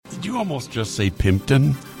you almost just say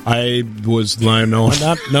Pimpton? I was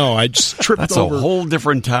I just tripped over. That's a whole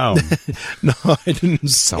different town. No, I didn't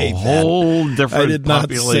say a whole different I did not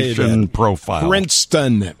population say that. profile.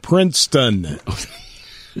 Princeton.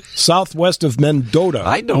 Southwest of Mendota.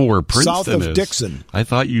 I know where Princeton south of is. Dixon. I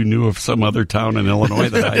thought you knew of some other town in Illinois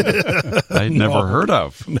that I'd never heard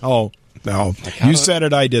of. No. You said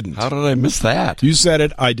it, I didn't. How did I miss that? You said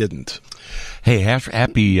it, I didn't. Hey,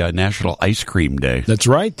 happy National Ice Cream Day. That's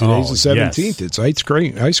right. Today's the 17th. Yes. It's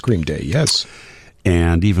ice cream day, yes.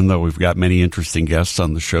 And even though we've got many interesting guests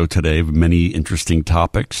on the show today, many interesting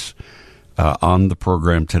topics on the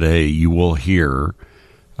program today, you will hear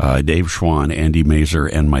Dave Schwann, Andy Mazer,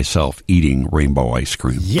 and myself eating rainbow ice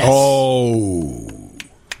cream. Yes. Oh.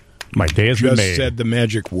 My day has been Just made. said the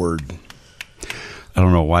magic word. I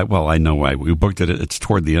don't know why. Well, I know why. We booked it. It's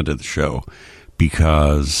toward the end of the show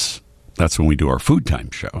because that's when we do our food time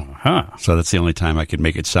show. Huh. So that's the only time I can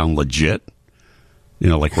make it sound legit. You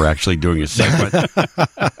know, like we're actually doing a segment.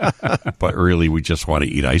 But really, we just want to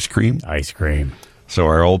eat ice cream. Ice cream. So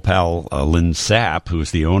our old pal, Lynn Sapp, who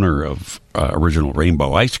is the owner of Original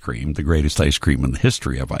Rainbow Ice Cream, the greatest ice cream in the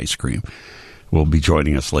history of ice cream, will be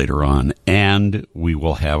joining us later on. And we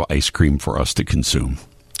will have ice cream for us to consume.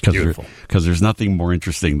 Beautiful. Because there's nothing more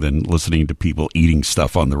interesting than listening to people eating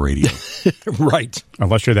stuff on the radio. Right.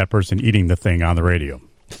 Unless you're that person eating the thing on the radio.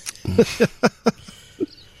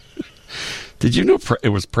 Did you know it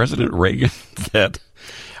was President Reagan that,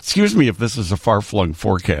 excuse me if this is a far-flung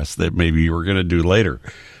forecast that maybe you were going to do later.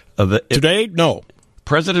 Today? No.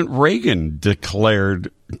 President Reagan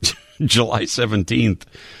declared July 17th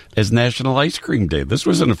as National Ice Cream Day. This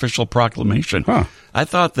was an official proclamation. Huh. I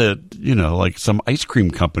thought that, like some ice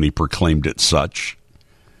cream company proclaimed it such,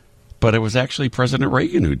 but it was actually President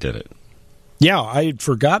Reagan who did it. Yeah, I had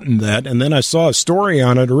forgotten that, and then I saw a story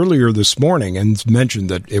on it earlier this morning and mentioned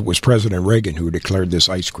that it was President Reagan who declared this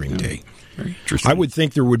ice cream day. Very interesting. I would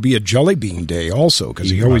think there would be a jelly bean day also,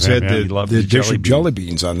 because he always had He loved the the dish jelly of jelly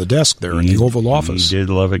beans on the desk there in the Oval Office. He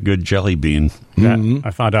did love a good jelly bean. That,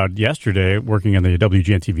 I found out yesterday, working in the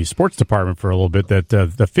WGN-TV sports department for a little bit, that the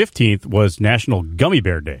 15th was National Gummy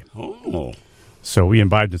Bear Day. Oh, So we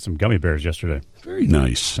imbibed in some gummy bears yesterday. very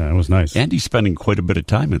nice. It was nice. Andy's spending quite a bit of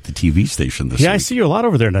time at the TV station this week. I see you a lot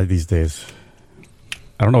over there these days.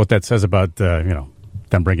 I don't know what that says about, them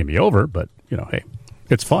bringing me over, but, hey,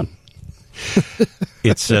 it's fun.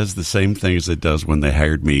 It says the same thing as it does when they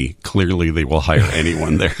hired me. Clearly, they will hire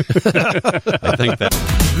anyone there. I think that.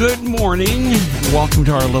 Good morning. Welcome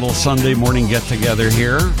to our little Sunday morning get-together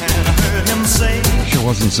here. Sure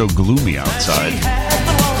wasn't so gloomy outside.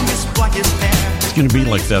 It's going to be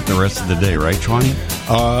like that the rest of the day, right, Schwani?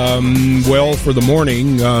 Well, for the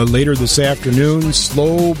morning, later this afternoon,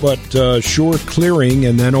 slow but sure clearing,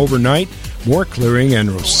 and then overnight, more clearing, and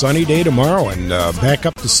a sunny day tomorrow, and back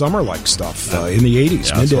up to summer-like stuff in the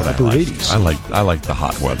 80s, mid to upper 80s. I like the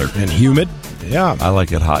hot weather. And humid, yeah. I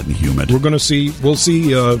like it hot and humid. We'll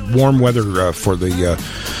see warm weather for the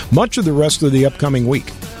much of the rest of the upcoming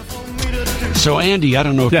week. So, Andy, I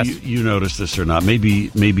don't know if Yes. you noticed this or not.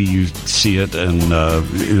 Maybe you see it and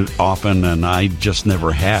often, and I just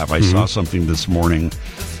never have. I saw something this morning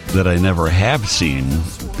that I never have seen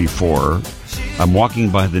before. I'm walking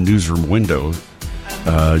by the newsroom window,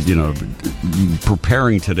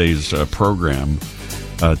 preparing today's program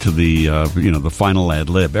to the final ad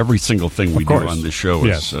lib. Every single thing we do on the show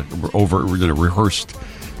is rehearsed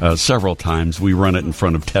several times. We run it in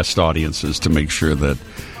front of test audiences to make sure that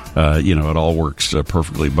it all works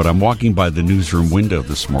perfectly. But I'm walking by the newsroom window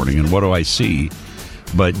this morning, and what do I see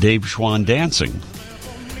but Dave Schwann dancing?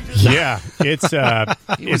 Yeah, it's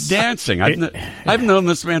He was dancing. I've known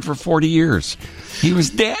this man for 40 years. He was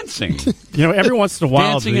dancing. Every once in a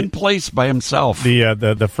while, dancing in place by himself.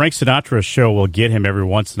 The Frank Sinatra show will get him every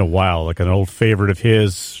once in a while, like an old favorite of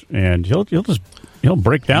his, and he'll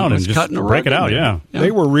break down and just break it out. Yeah.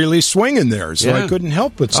 They were really swinging there, so I couldn't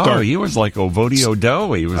help but start. Oh, he was like Ovodio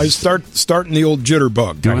Doe. He was. I starting the old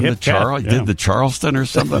jitterbug. Doing did the Charleston or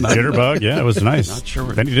something. Jitterbug, yeah, it was nice. Not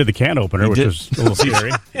sure. Then he did the can opener, which was a little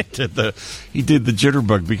scary. He did the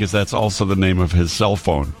jitterbug because that's also the name of his cell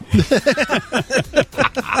phone.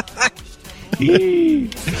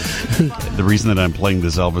 The reason that I'm playing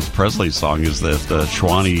this Elvis Presley song is that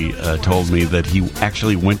Schwani told me that he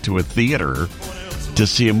actually went to a theater to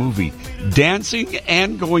see a movie. Dancing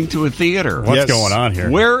and going to a theater. What's going on here?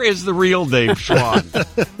 Where is the real Dave Schwann?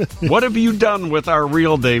 What have you done with our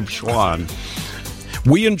real Dave Schwann?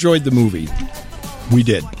 We enjoyed the movie. We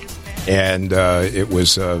did. And it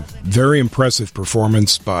was a very impressive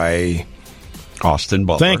performance by Austin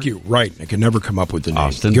Butler. Thank you. Right. I can never come up with the name.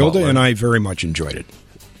 Austin Gilda Butler. and I very much enjoyed it.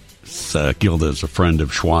 Gilda is a friend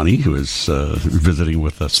of Schwani, who is visiting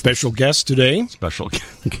with us. Special guest today. Special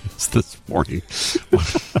guest this morning.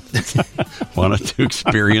 Wanted to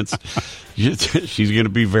experience. She's going to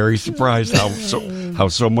be very surprised how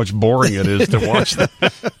so much boring it is to watch that.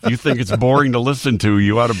 If you think it's boring to listen to,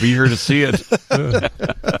 you ought to be here to see it.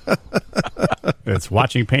 It's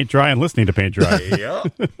watching paint dry and listening to paint dry.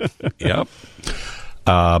 Yep.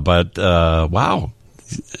 But wow.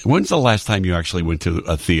 When's the last time you actually went to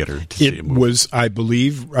a theater to see a movie? It was, I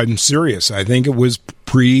believe, I'm serious, I think it was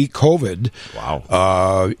pre-COVID.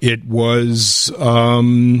 Wow. It was,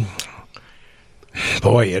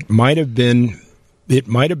 it might have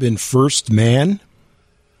been First Man,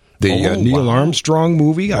 the Neil Armstrong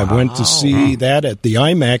movie. Wow. I went to see that at the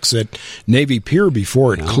IMAX at Navy Pier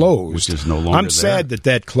before it closed. Which is no longer I'm sad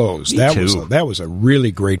that closed. Me that was a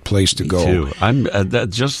really great place to go. Too. I'm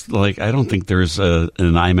just like, I don't think there's an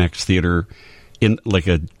IMAX theater in like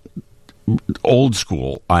a old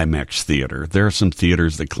school IMAX theater. There are some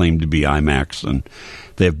theaters that claim to be IMAX and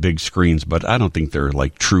they have big screens, but I don't think they're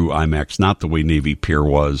like true IMAX, not the way Navy Pier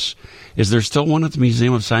was. Is there still one at the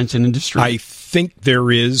Museum of Science and Industry? I think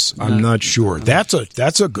there is. I'm not sure. That's a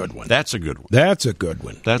good one. That's a good one. That's a good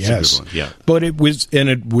one. That's a good one. Yeah. But it was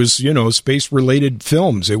space related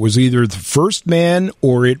films. It was either The First Man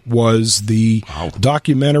or it was the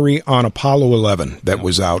documentary on Apollo 11 that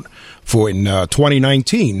was out in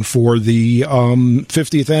 2019 for the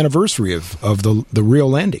 50th anniversary of the real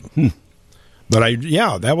landing. But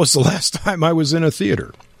that was the last time I was in a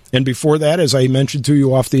theater. And before that, as I mentioned to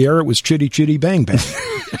you off the air, it was Chitty Chitty Bang Bang.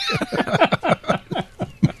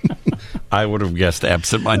 I would have guessed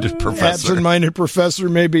Absent-Minded Professor. Absent-Minded Professor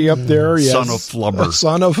may be up there, yes. Son of Flubber.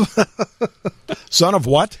 Son of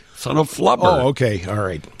what? Son of Flubber. Oh, okay, all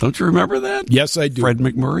right. Don't you remember that? Yes, I do. Fred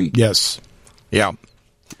McMurray? Yes. Yeah,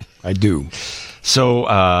 I do. So,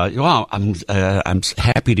 I'm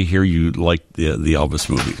happy to hear you liked the Elvis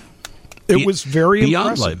movie. It was very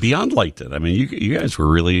impressive. Beyond liked it. I mean, you guys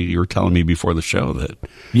you were telling me before the show that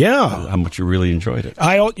how much you really enjoyed it.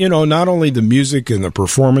 Not only the music and the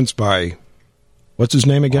performance by, what's his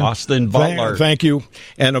name again? Austin Butler. Thank you.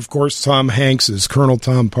 And of course, Tom Hanks is Colonel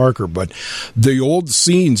Tom Parker. But the old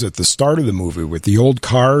scenes at the start of the movie with the old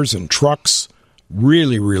cars and trucks,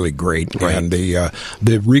 really, really great. Right. And the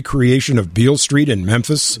recreation of Beale Street in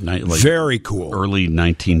Memphis, very cool. Early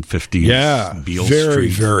 1950s Beale Street. Very,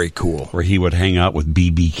 very cool. Where he would hang out with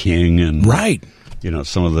B.B. King and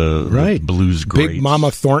some of the blues greats. Big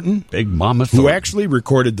Mama Thornton. Who actually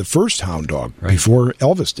recorded the first Hound Dog before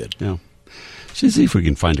Elvis did. Yeah. Let's see if we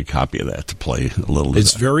can find a copy of that to play a little.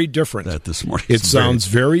 It's very different. That this morning. It sounds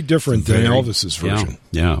very different than Elvis's version.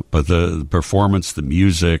 Yeah, but the performance, the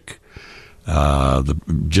music, everything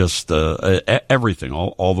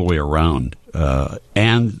all the way around,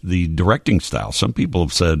 and the directing style. Some people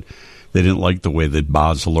have said they didn't like the way that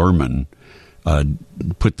Baz Luhrmann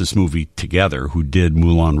put this movie together, who did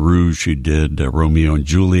Moulin Rouge, who did Romeo and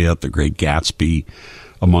Juliet, The Great Gatsby,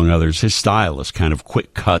 among others. His style is kind of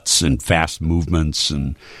quick cuts and fast movements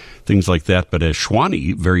and things like that. But as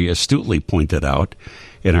Schwani very astutely pointed out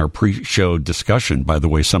in our pre-show discussion, by the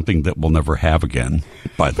way, something that we'll never have again,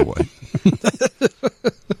 by the way.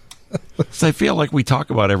 So I feel like we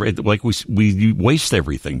talk about we waste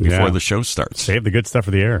everything before the show starts. Save the good stuff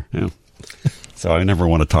for the air. Yeah. So I never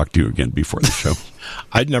want to talk to you again before the show.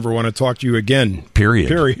 I'd never want to talk to you again.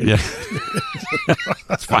 Period. Yeah.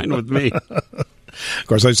 That's fine with me. Of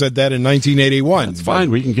course, I said that in 1981. That's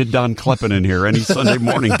fine. We can get Don Kleppen in here any Sunday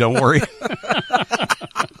morning. Don't worry.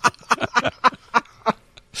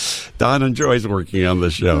 Don enjoys working on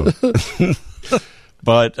the show.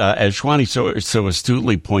 But as Schwani so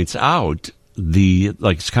astutely points out,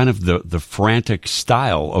 it's kind of the frantic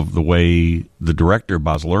style of the way the director,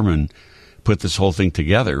 Baz Luhrmann, put this whole thing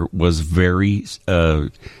together was very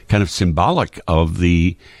kind of symbolic of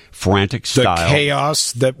the frantic style. The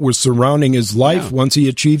chaos that was surrounding his life once he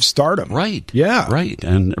achieved stardom. Right. Yeah. Right.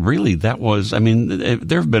 And really that was,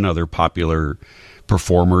 there have been other popular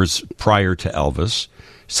performers prior to Elvis.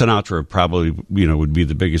 Sinatra probably, would be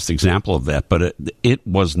the biggest example of that, but it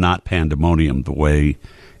was not pandemonium the way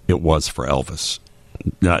it was for Elvis.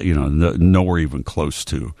 Nowhere even close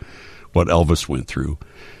to what Elvis went through.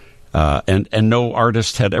 And no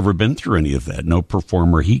artist had ever been through any of that. No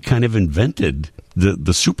performer. He kind of invented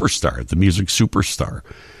the superstar, the music superstar,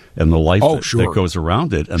 and the life that goes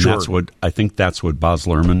around it. And that's what Baz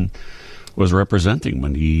Luhrmann was representing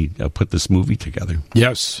when he put this movie together.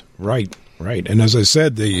 Yes, right. And as I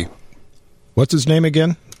said, what's his name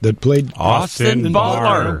again that played Austin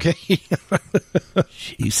Butler? Okay.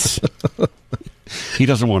 Jeez. He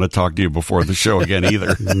doesn't want to talk to you before the show again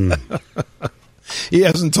either. He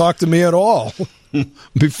hasn't talked to me at all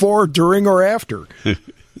before, during, or after.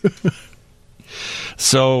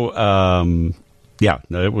 So, yeah,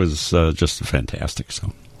 it was just fantastic.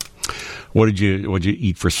 So, what did you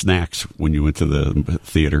eat for snacks when you went to the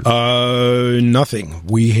theater? Nothing.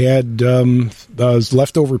 We had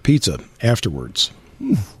leftover pizza afterwards.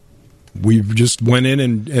 We just went in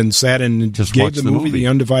and sat and just gave the movie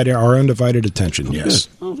our undivided attention. Oh, yes.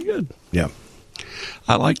 Good. Oh, good. Yeah.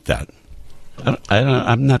 I like that.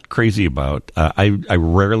 I'm not crazy about. I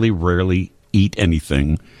rarely eat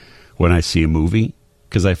anything when I see a movie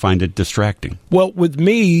because I find it distracting. Well, with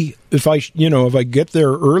me, if I get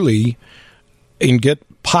there early and get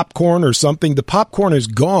popcorn or something, the popcorn is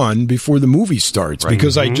gone before the movie starts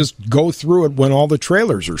because I just go through it when all the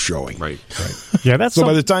trailers are showing. Right. Yeah, that's so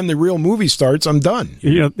by the time the real movie starts, I'm done.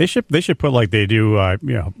 They should put like they do,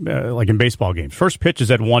 like in baseball games. First pitch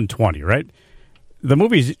is at 1:20, right? The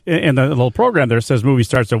movies and the little program there says movie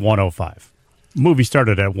starts at 1:05. Movie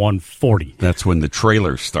started at 1:40. That's when the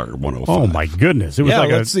trailers start. 1:05. Oh my goodness! It was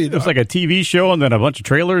like a TV show, and then a bunch of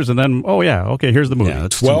trailers, and then here's the movie. Yeah,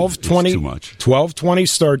 12:20. Too much. 12:20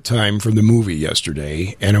 start time for the movie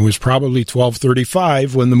yesterday, and it was probably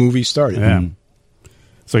 12:35 when the movie started. Yeah.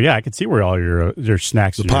 So I can see where all your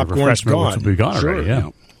snacks, the popcorn's gone. Will be gone already.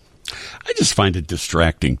 Yeah. I just find it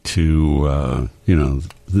distracting to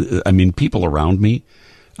people around me.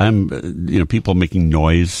 People making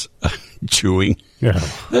noise, chewing. Yeah.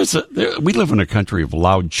 We live in a country of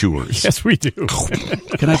loud chewers. Yes, we do.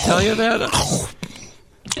 Can I tell you that?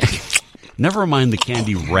 Never mind the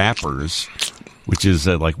candy wrappers, which is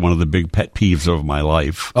like one of the big pet peeves of my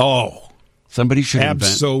life. Oh, somebody should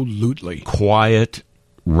absolutely invent quiet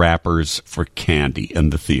wrappers for candy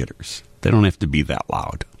in the theaters. They don't have to be that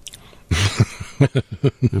loud. They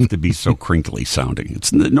have to be so crinkly sounding.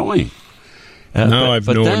 It's annoying.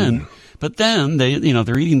 But then they,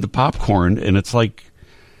 they're eating the popcorn, and it's like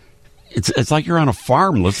you're on a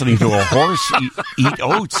farm listening to a horse eat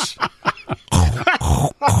oats.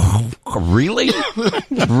 Really?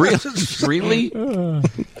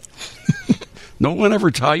 No one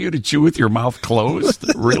ever taught you to chew with your mouth closed?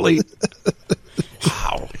 Really?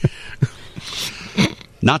 Wow.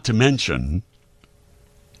 Not to mention.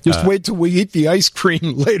 Just wait till we eat the ice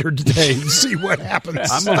cream later today and see what happens.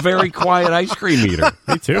 I'm a very quiet ice cream eater.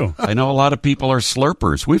 Me too. I know a lot of people are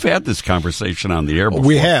slurpers. We've had this conversation on the air before.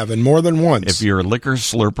 We have, and more than once. If you're a liquor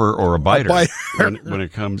slurper or a biter. When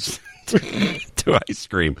it comes to ice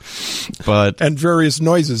cream. And various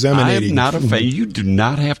noises emanating. I am not a fan. You do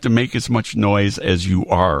not have to make as much noise as you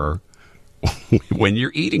are when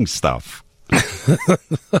you're eating stuff.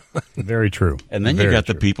 Very true. And then you got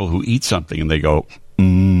the people who eat something and they go,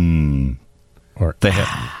 or they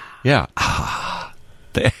have,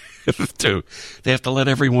 they have to let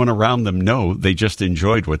everyone around them know they just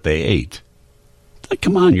enjoyed what they ate. It's like,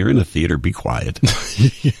 come on, you're in a theater, be quiet.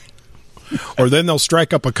 Or then they'll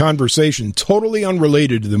strike up a conversation totally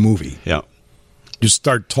unrelated to the movie. Yeah. Just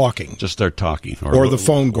start talking. Or the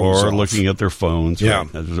phone goes off. Or looking at their phones. Yeah.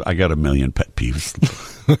 Right? I got a million pet peeves.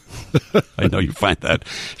 I know you find that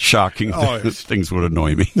shocking. Things would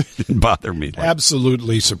annoy me and bother me.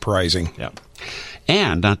 Absolutely surprising. Yeah.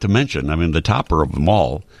 And not to mention, the topper of them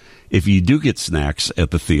all, if you do get snacks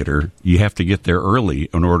at the theater, you have to get there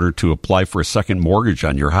early in order to apply for a second mortgage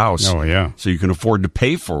on your house. Oh, yeah. So you can afford to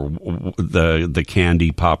pay for the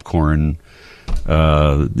candy, popcorn,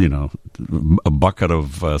 a bucket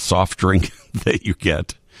of soft drink that you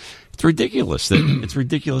get. It's ridiculous. It's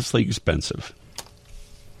ridiculously expensive.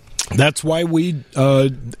 That's why we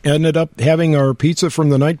ended up having our pizza from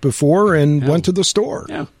the night before and went to the store.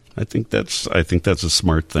 Yeah, I think that's a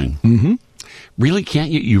smart thing. Mm-hmm. Really,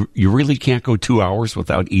 can't you really can't go 2 hours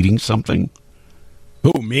without eating something?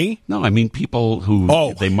 Who, me? No, people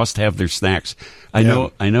who they must have their snacks. I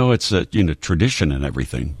know it's a tradition and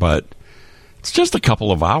everything, but it's just a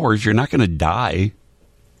couple of hours. You're not going to die.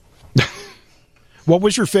 What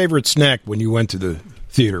was your favorite snack when you went to the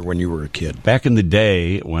theater when you were a kid? Back in the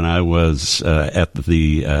day when I was at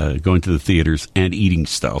going to the theaters and eating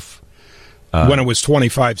stuff. When it was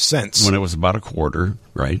 25 cents. When it was about a quarter,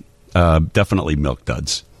 right? Definitely Milk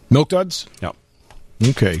Duds. Milk Duds? Yep.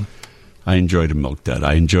 Okay. I enjoyed a Milk Dud.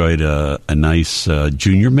 I enjoyed a nice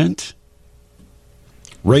Junior Mint.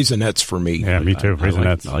 Raisinets for me. Yeah, me too.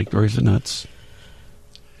 Raisinets. I like Raisinets.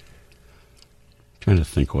 Trying to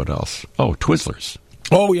think what else. Oh, Twizzlers.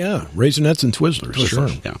 Oh, yeah. Raisinets and Twizzlers. Sure.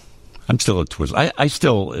 Yeah. I'm still a Twizzler. I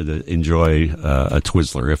still enjoy a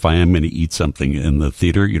Twizzler. If I am going to eat something in the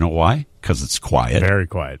theater, you know why? Because it's quiet. Very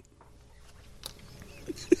quiet.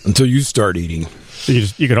 Until you start eating.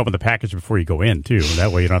 You can open the package before you go in, too. And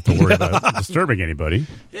that way you don't have to worry about disturbing anybody.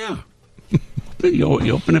 Yeah.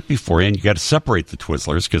 You open it beforehand. You got to separate the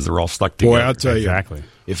Twizzlers because they're all stuck together. Boy, I'll tell you. Exactly.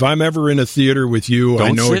 If I'm ever in a theater with you,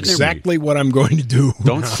 I know exactly what I'm going to do.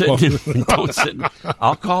 Don't sit. Don't sit.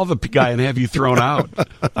 I'll call the guy and have you thrown out.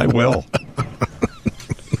 I will.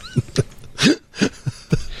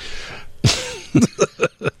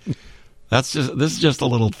 This is just a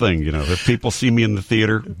little thing, If people see me in the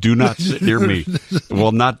theater, do not sit near me. It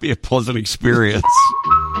will not be a pleasant experience.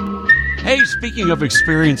 Hey, speaking of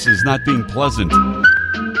experiences not being pleasant,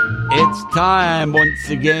 it's time once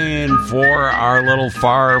again for our little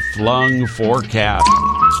far-flung forecast.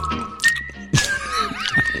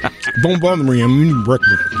 Don't bother me. I'm eating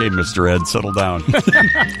breakfast. Okay, Mr. Ed, settle down.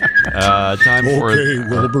 Time for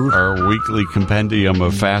our weekly compendium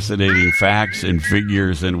of fascinating facts and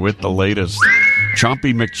figures, and with the latest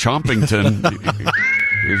Chompy McChompington.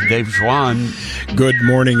 Here's Dave Schwann. Good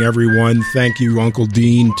morning, everyone. Thank you, Uncle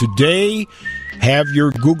Dean. Today, have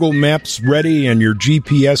your Google Maps ready and your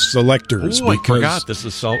GPS selectors. I forgot. This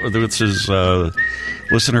is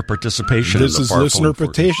listener participation. This is listener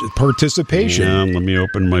participation. Yeah, let me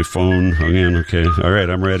open my phone. Again, okay. All right,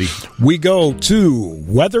 I'm ready. We go to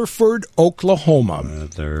Weatherford, Oklahoma.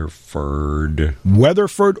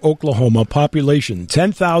 Weatherford, Oklahoma. Population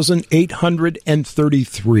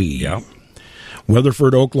 10,833. Yeah.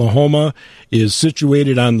 Weatherford, Oklahoma is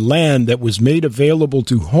situated on land that was made available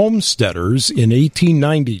to homesteaders in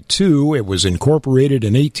 1892. It was incorporated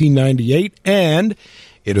in 1898, and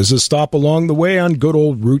it is a stop along the way on good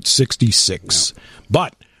old Route 66. Yeah.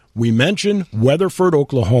 But we mention Weatherford,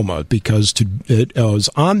 Oklahoma, because it was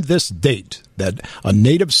on this date that a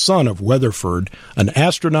native son of Weatherford, an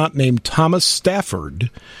astronaut named Thomas Stafford,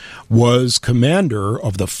 was commander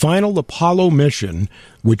of the final Apollo mission,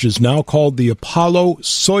 which is now called the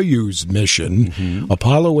Apollo-Soyuz mission,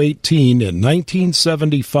 Apollo 18 in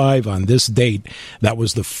 1975 on this date. That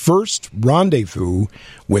was the first rendezvous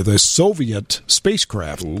with a Soviet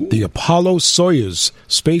spacecraft, the Apollo-Soyuz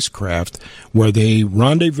spacecraft, where they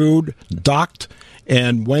rendezvoused, docked,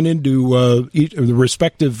 and went into the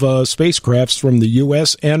respective spacecrafts from the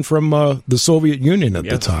U.S. and from the Soviet Union at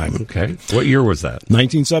the time. Okay. What year was that?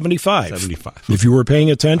 1975. If you were paying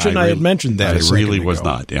attention, I had mentioned that. I really was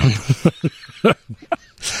not, yeah.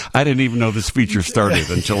 I didn't even know this feature started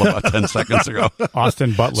until about 10 seconds ago.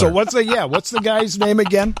 Austin Butler. So what's the guy's name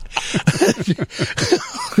again?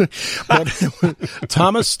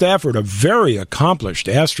 Thomas Stafford, a very accomplished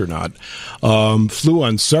astronaut, flew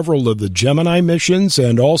on several of the Gemini missions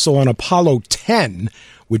and also on Apollo 10,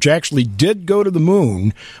 which actually did go to the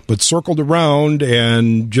moon, but circled around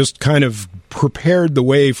and just kind of prepared the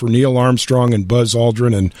way for Neil Armstrong and Buzz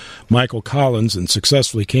Aldrin and Michael Collins, and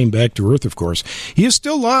successfully came back to Earth, of course. He is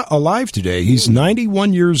still alive today. He's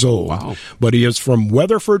 91 years old. Wow. But he is from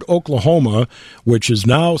Weatherford, Oklahoma, which is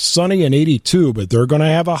now sunny and 82, but they're going to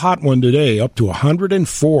have a hot one today, up to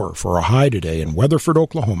 104 for a high today in Weatherford,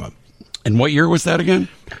 Oklahoma. And what year was that again?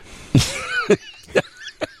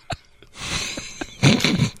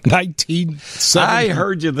 1970. I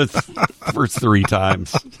heard you the first three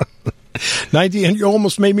times. And you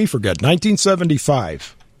almost made me forget.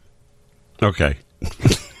 1975. Okay.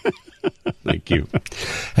 Thank you.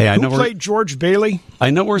 Hey, I know who played George Bailey? I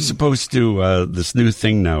know we're supposed to. This new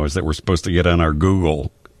thing now is that we're supposed to get on our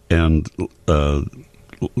Google and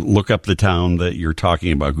look up the town that you're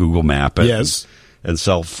talking about, Google Map it, yes, and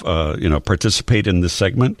self participate in this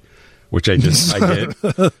segment. Which I did.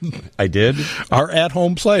 I did. Our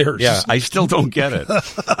at-home players. Yeah, I still don't get it.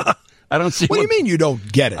 I don't see. What do you mean you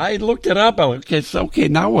don't get it? I looked it up. Okay,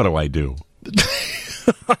 now what do I do?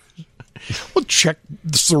 Well, check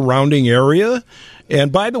the surrounding area.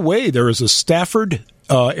 And by the way, there is a Stafford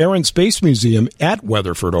Air and Space Museum at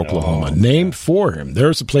Weatherford, Oklahoma, named for him.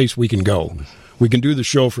 There's a place we can go. We can do the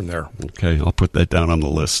show from there. Okay, I'll put that down on the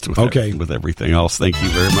list with everything else. Thank you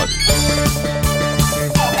very much.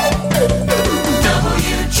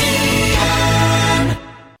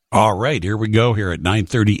 All right, here we go here at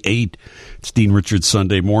 9:38. It's Dean Richards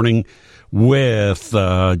Sunday Morning with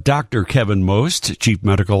Dr. Kevin Most, Chief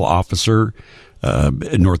Medical Officer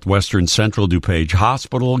at Northwestern Central DuPage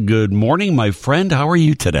Hospital. Good morning, my friend. How are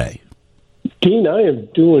you today? Dean, I am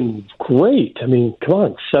doing great. I mean, come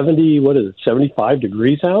on, 75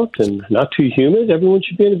 degrees out and not too humid. Everyone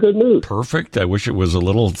should be in a good mood. Perfect. I wish it was a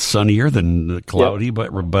little sunnier than cloudy, but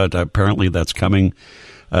apparently that's coming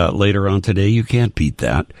later on today. You can't beat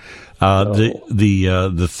that.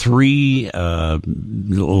 The three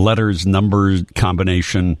letters numbers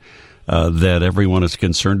combination that everyone is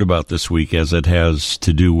concerned about this week, as it has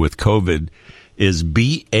to do with COVID, is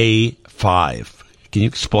BA5. Can you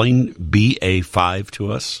explain BA5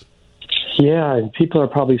 to us? Yeah, and people are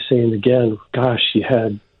probably saying again, gosh, you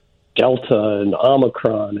had Delta and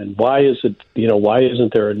Omicron, and why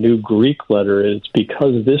isn't there a new Greek letter? And it's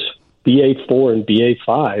because this BA4 and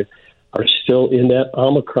BA5 are still in that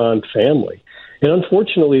Omicron family. And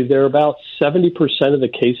unfortunately, they're about 70% of the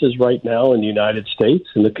cases right now in the United States.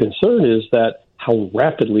 And the concern is that how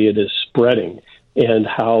rapidly it is spreading and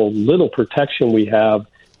how little protection we have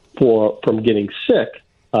from getting sick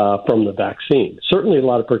from the vaccine. Certainly a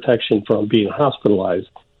lot of protection from being hospitalized,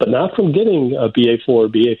 but not from getting a BA4 or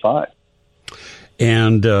BA5.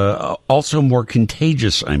 And also more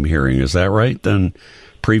contagious, I'm hearing. Is that right, than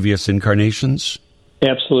previous incarnations?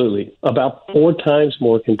 Absolutely. About 4 times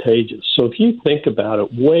more contagious. So if you think about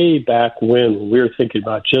it, way back when we were thinking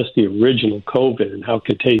about just the original COVID and how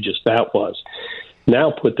contagious that was, now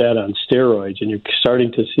put that on steroids, and you're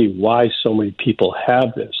starting to see why so many people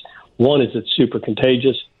have this. One is it's super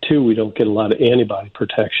contagious. 2, we don't get a lot of antibody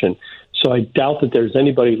protection. So I doubt that there's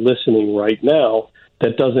anybody listening right now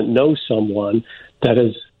that doesn't know someone that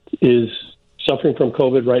is suffering from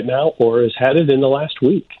COVID right now or has had it in the last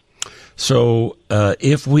week. So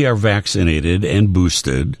if we are vaccinated and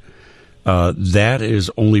boosted, that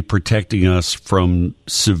is only protecting us from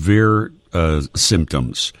severe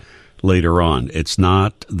symptoms later on. It's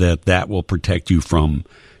not that will protect you from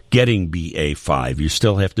getting BA5. You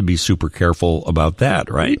still have to be super careful about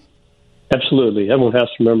that, right? Absolutely. Everyone has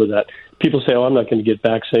to remember that. People say, I'm not going to get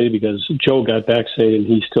vaccinated because Joe got vaccinated and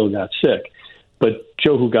he still got sick. But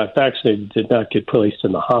Joe, who got vaccinated, did not get placed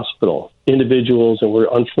in the hospital. Individuals, and we're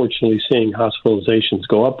unfortunately seeing hospitalizations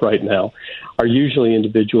go up right now, are usually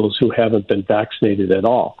individuals who haven't been vaccinated at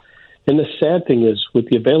all. And the sad thing is, with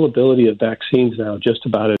the availability of vaccines now just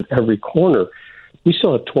about at every corner, we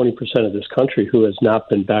still have 20% of this country who has not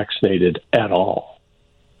been vaccinated at all.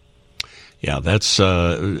 Yeah, that's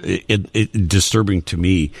disturbing to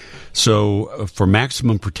me. So for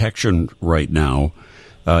maximum protection right now,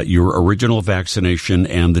 your original vaccination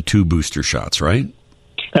and the 2 booster shots, right?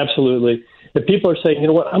 Absolutely. If people are saying, you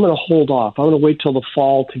know what, I'm going to hold off. I'm going to wait till the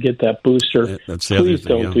fall to get that booster. Please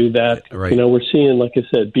don't do that. Right. You know, we're seeing, like I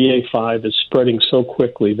said, BA5 is spreading so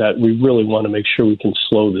quickly that we really want to make sure we can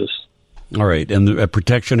slow this. All right. And the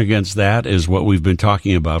protection against that is what we've been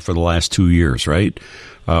talking about for the last 2 years, right?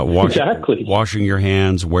 Exactly. Washing your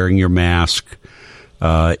hands, wearing your mask,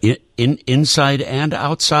 inside and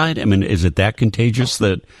outside. I mean, is it that contagious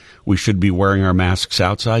that we should be wearing our masks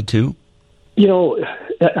outside too? You know,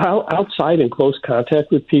 outside in close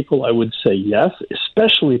contact with people, I would say yes,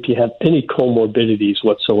 especially if you have any comorbidities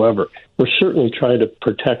whatsoever. We're certainly trying to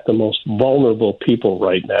protect the most vulnerable people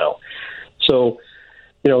right now. So,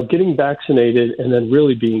 you know, getting vaccinated and then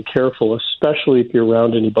really being careful, especially if you're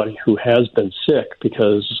around anybody who has been sick,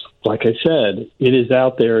 because, like I said, it is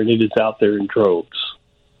out there and it is out there in droves.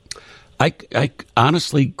 I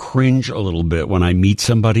honestly cringe a little bit when I meet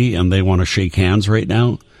somebody and they want to shake hands right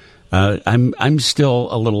now. I'm still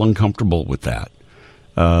a little uncomfortable with that.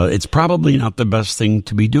 It's probably not the best thing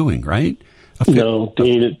to be doing, right? No,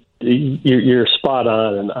 Dean, you're spot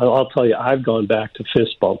on. And I'll tell you, I've gone back to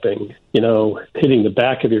fist bumping, you know, hitting the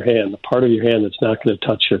back of your hand, the part of your hand that's not going to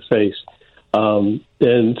touch your face.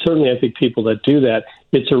 And certainly I think people that do that,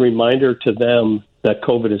 it's a reminder to them that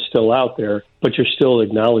COVID is still out there, but you're still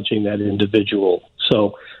acknowledging that individual.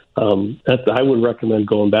 So I would recommend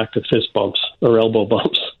going back to fist bumps or elbow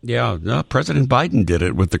bumps. Yeah, President Biden did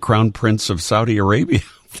it with the Crown Prince of Saudi Arabia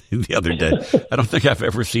the other day. I don't think I've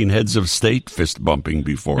ever seen heads of state fist bumping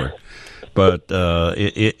before. But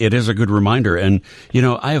it is a good reminder. And, you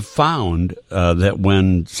know, I have found that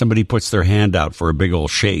when somebody puts their hand out for a big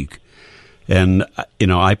old shake and, you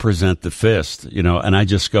know, I present the fist, you know, and I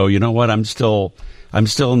just go, you know what, I'm still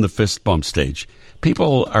in the fist bump stage.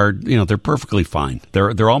 People are, you know, they're perfectly fine.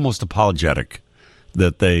 They're almost apologetic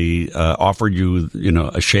that they offered you, you know,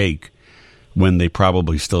 a shake when they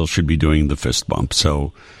probably still should be doing the fist bump.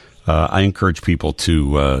 So I encourage people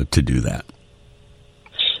to do that.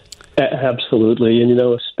 Absolutely. And, you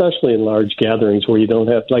know, especially in large gatherings where you don't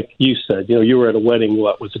have, like you said, you know, you were at a wedding,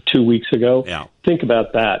 what was it, 2 weeks ago? Yeah. Think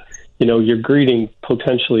about that. You know, you're greeting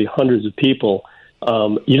potentially hundreds of people.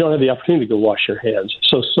 You don't have the opportunity to go wash your hands.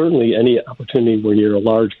 So certainly any opportunity where you're a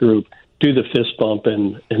large group, do the fist bump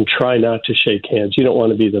and try not to shake hands. You don't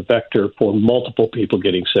want to be the vector for multiple people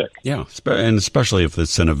getting sick. Yeah, and especially if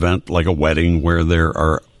it's an event like a wedding where there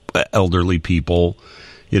are elderly people,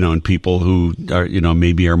 you know, and people who are, you know,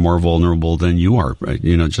 maybe are more vulnerable than you are, right?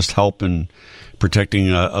 You know, just help in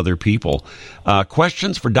protecting other people.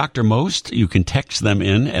 Questions for Dr. Most, you can text them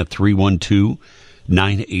in at 312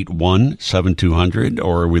 312-981-7200,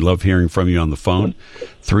 or we love hearing from you on the phone,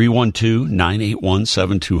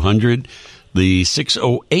 312-981-7200. The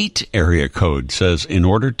 608 area code says, in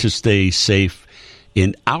order to stay safe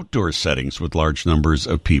in outdoor settings with large numbers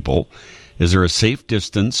of people, is there a safe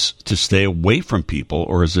distance to stay away from people,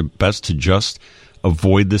 or is it best to just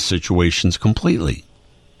avoid the situations completely?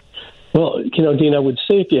 Well, Dean, I would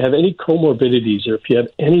say if you have any comorbidities or if you have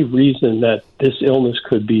any reason that this illness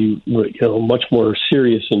could be, much more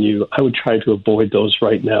serious in you, I would try to avoid those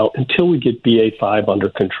right now until we get BA5 under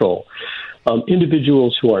control.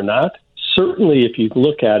 Individuals who are not, certainly if you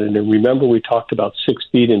look at it, and remember we talked about 6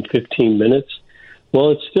 feet in 15 minutes,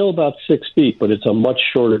 well, it's still about 6 feet, but it's a much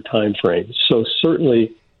shorter time frame. So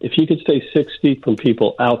certainly if you could stay 6 feet from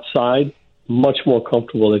people outside, much more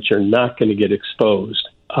comfortable that you're not going to get exposed.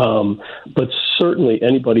 But certainly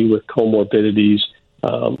anybody with comorbidities,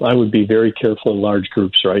 I would be very careful in large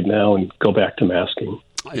groups right now and go back to masking.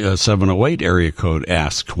 708 area code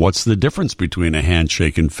asks, what's the difference between a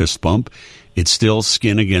handshake and fist bump? It's still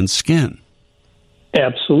skin against skin.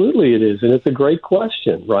 Absolutely it is, and it's a great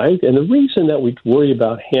question, right? And the reason that we worry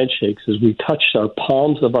about handshakes is we touch our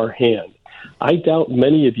palms of our hand. I doubt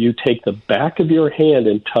many of you take the back of your hand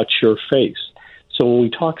and touch your face. So when we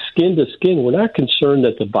talk skin to skin, we're not concerned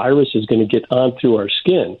that the virus is going to get on through our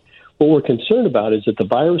skin. What we're concerned about is that the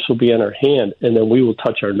virus will be on our hand, and then we will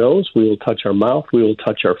touch our nose, we will touch our mouth, we will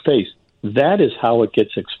touch our face. That is how it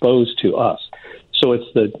gets exposed to us. So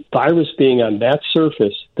it's the virus being on that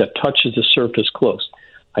surface that touches the surface close.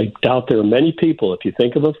 I doubt there are many people, if you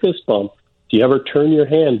think of a fist bump, do you ever turn your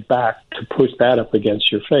hand back to push that up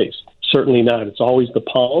against your face? Certainly not. It's always the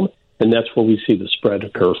palm. And that's where we see the spread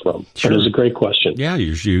occur from. Sure. But it's a great question. Yeah,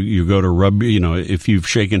 you go to rub, if you've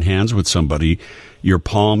shaken hands with somebody, your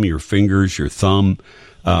palm, your fingers, your thumb,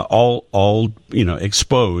 all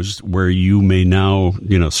exposed, where you may now,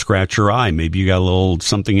 scratch your eye. Maybe you got a little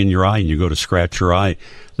something in your eye and you go to scratch your eye.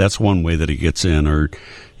 That's one way that it gets in. Or,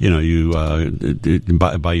 you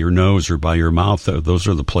by your nose or by your mouth. Those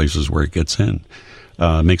are the places where it gets in.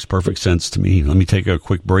 Makes perfect sense to me. Let me take a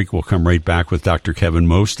quick break. We'll come right back with Dr. Kevin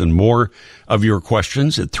Most and more of your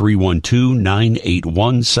questions at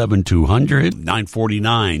 312-981-7200.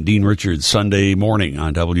 9:49, Dean Richards, Sunday morning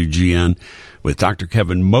on WGN with Dr.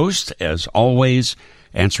 Kevin Most, as always,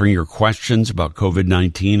 answering your questions about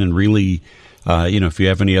COVID-19 and really, if you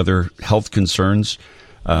have any other health concerns,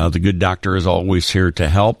 the good doctor is always here to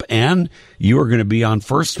help. And you are going to be on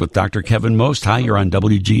first with Dr. Kevin Most. Hi, you're on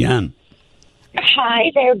WGN. Hi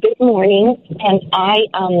there, good morning. And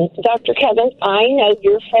Dr. Kevin, I know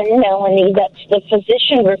your friend Melanie, that's the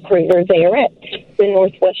physician recruiter there at the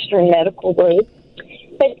Northwestern Medical Group.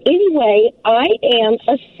 But anyway, I am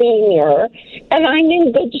a senior, and I'm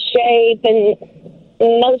in good shape, and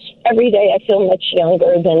most every day I feel much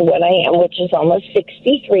younger than what I am, which is almost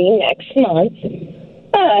 63 next month.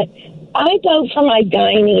 But I go for my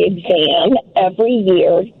gynae exam every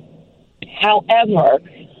year. However,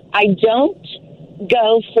 I don't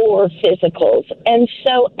go for physicals. And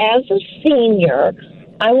so as a senior,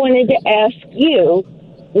 I wanted to ask you,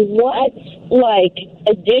 what,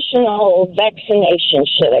 additional vaccination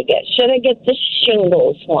should I get? Should I get the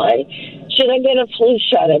shingles one? Should I get a flu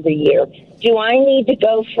shot every year? Do I need to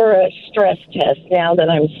go for a stress test now that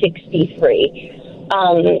I'm 63?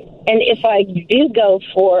 And if I do go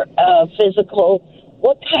for a physical,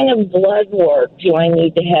 what kind of blood work do I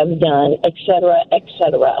need to have done, et cetera, et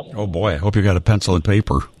cetera? Oh, boy. I hope you got a pencil and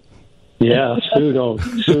paper. Yeah,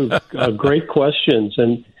 Sue, great questions.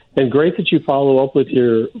 And great that you follow up with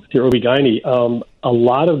your OB-GYN. A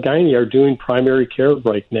lot of gynae are doing primary care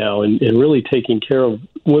right now and really taking care of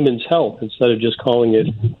women's health instead of just calling it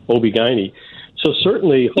OB-GYN. So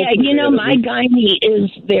certainly... Yeah, my gynae is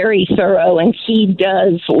very thorough, and he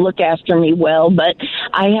does look after me well, but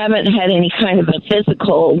I haven't had any kind of a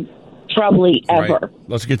physical probably ever. Right.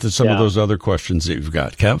 Let's get to some of those other questions that you've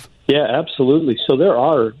got. Kev? Yeah, absolutely. So there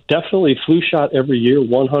are definitely flu shot every year,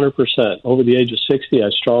 100%. Over the age of 60, I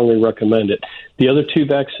strongly recommend it. The other two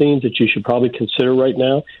vaccines that you should probably consider right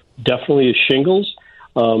now definitely is shingles.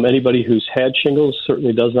 Anybody who's had shingles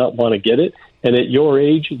certainly does not want to get it. And at your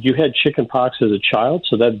age, you had chickenpox as a child,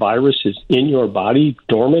 so that virus is in your body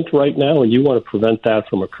dormant right now, and you want to prevent that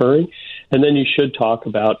from occurring. And then you should talk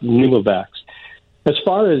about Pneumovax. As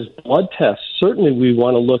far as blood tests, certainly we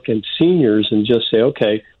want to look at seniors and just say,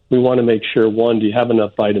 okay, we want to make sure, one, do you have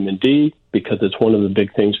enough vitamin D? Because it's one of the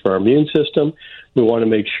big things for our immune system. We want to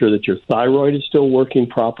make sure that your thyroid is still working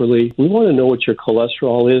properly. We want to know what your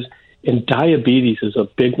cholesterol is. And diabetes is a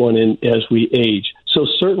big one as we age. So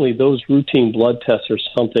certainly those routine blood tests are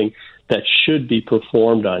something that should be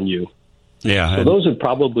performed on you. Yeah. So those would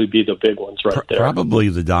probably be the big ones right there. Probably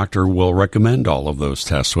the doctor will recommend all of those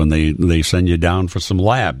tests when they send you down for some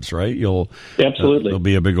labs, right? Absolutely. There'll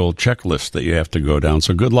be a big old checklist that you have to go down.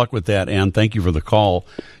 So good luck with that, Ann. Thank you for the call.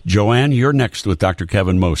 Joanne, you're next with Dr.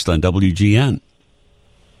 Kevin Most on WGN.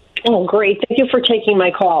 Oh, great. Thank you for taking my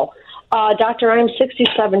call. Doctor, I'm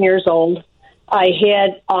 67 years old.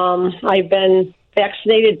 I've been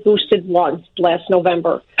vaccinated, boosted once last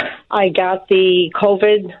November. I got the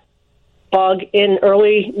COVID bug in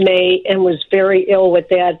early May and was very ill with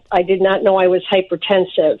that. I did not know I was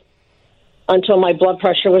hypertensive until my blood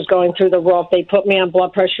pressure was going through the roof. They put me on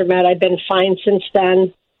blood pressure med. I've been fine since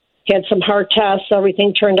then. Had some heart tests.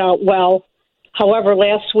 Everything turned out well. However,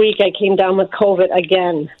 last week I came down with COVID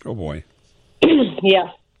again. Oh, boy.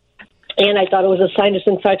 Yeah. And I thought it was a sinus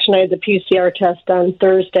infection. I had the PCR test on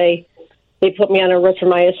Thursday. They put me on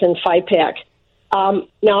erythromycin 5-pack.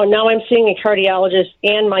 Now I'm seeing a cardiologist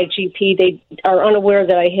and my GP. They are unaware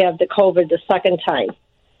that I have the COVID the second time.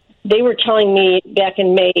 They were telling me back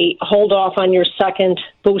in May, hold off on your second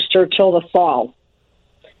booster till the fall.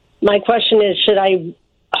 My question is, should I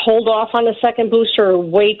hold off on the second booster or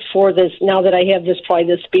wait for this now that I have this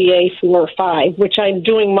BA4 or 5, which I'm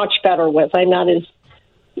doing much better with? I'm not as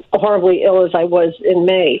horribly ill as I was in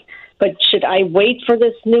May. But should I wait for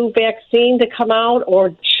this new vaccine to come out,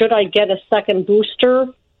 or should I get a second booster?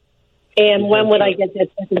 And when would I get that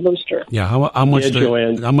second booster? Yeah, how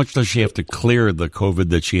much does she have to clear the COVID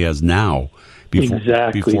that she has now before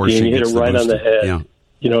she you hit gets it the right booster? on the head. Yeah.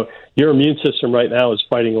 You know, your immune system right now is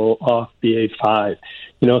fighting off BA5.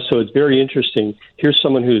 You know, so it's very interesting. Here's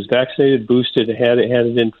someone who's vaccinated, boosted, had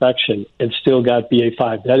an infection, and still got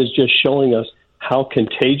BA5. That is just showing us how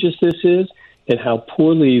contagious this is and how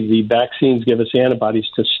poorly the vaccines give us antibodies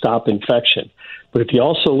to stop infection. But if you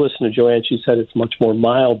also listen to Joanne, she said it's much more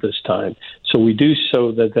mild this time. So we do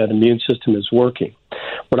show that immune system is working.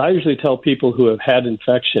 What I usually tell people who have had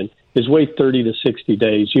infection is wait 30 to 60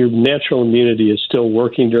 days. Your natural immunity is still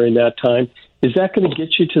working during that time. Is that going to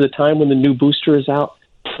get you to the time when the new booster is out?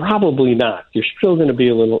 Probably not. You're still going to be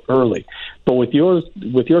a little early. But with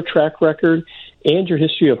your track record and your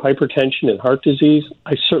history of hypertension and heart disease,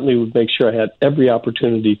 I certainly would make sure I had every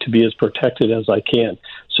opportunity to be as protected as I can.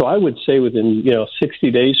 So I would say within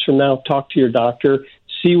 60 days from now, talk to your doctor,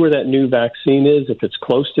 see where that new vaccine is, if it's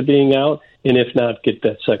close to being out, and if not, get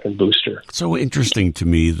that second booster. It's so interesting to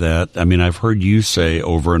me that, I've heard you say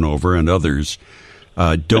over and over, and others,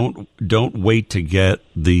 don't wait to get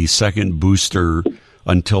the second booster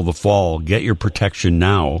until the fall. Get your protection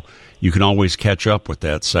now. You can always catch up with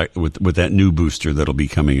that with that new booster that'll be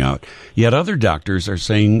coming out. Yet other doctors are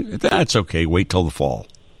saying that's okay. Wait till the fall.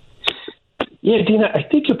 Yeah, Dina, I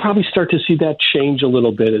think you'll probably start to see that change a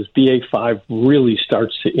little bit as BA5 really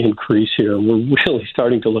starts to increase here. We're really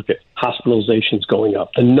starting to look at hospitalizations going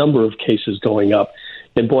up, the number of cases going up.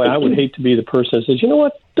 And boy, I would hate to be the person that says, you know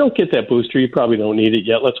what, don't get that booster. You probably don't need it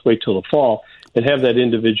yet. Let's wait till the fall, and have that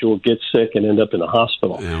individual get sick and end up in a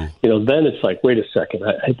hospital. Yeah. Then it's like, wait a second.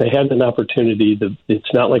 They had an opportunity.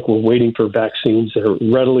 It's not like we're waiting for vaccines that are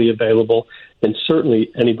readily available. And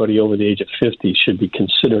certainly anybody over the age of 50 should be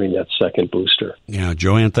considering that second booster. Yeah,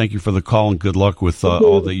 Joanne, thank you for the call, and good luck with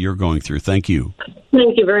all that you're going through. Thank you.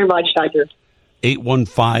 Thank you very much, Doctor.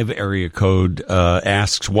 815 area code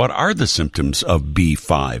asks, what are the symptoms of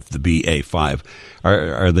B5, the BA5?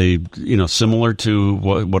 Are they similar to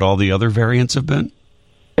what all the other variants have been?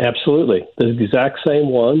 Absolutely. The exact same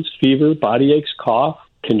ones: fever, body aches, cough,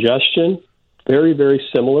 congestion, very, very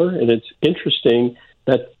similar. And it's interesting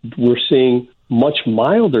that we're seeing much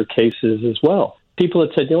milder cases as well. People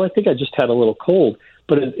that said, I think I just had a little cold,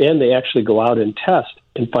 and they actually go out and test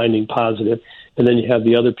and finding positive. And then you have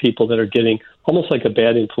the other people that are getting almost like a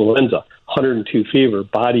bad influenza, 102 fever,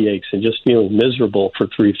 body aches, and just feeling miserable for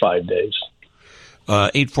 3-5 days.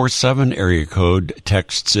 847 area code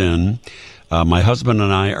texts in, my husband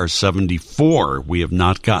and I are 74. We have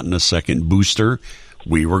not gotten a second booster.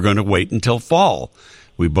 We were going to wait until fall.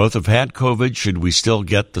 We both have had COVID. Should we still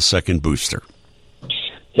get the second booster?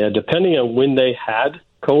 Yeah, depending on when they had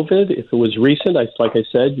COVID, if it was recent, like I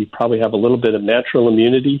said, you probably have a little bit of natural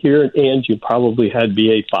immunity here, and you probably had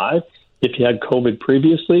BA5. If you had COVID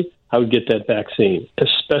previously, I would get that vaccine,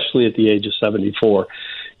 especially at the age of 74.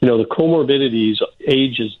 The comorbidities,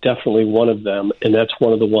 age is definitely one of them, and that's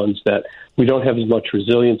one of the ones that we don't have as much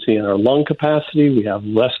resiliency in our lung capacity. We have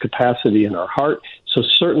less capacity in our heart. So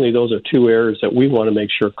certainly those are two areas that we want to make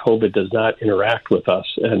sure COVID does not interact with us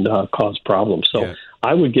and cause problems. So yeah.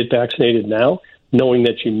 I would get vaccinated now, knowing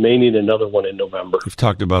that you may need another one in November. We've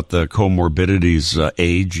talked about the comorbidities,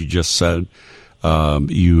 age, you just said.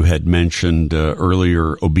 You had mentioned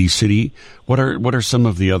earlier obesity. What are some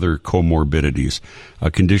of the other comorbidities,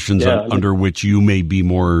 conditions under which you may be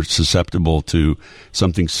more susceptible to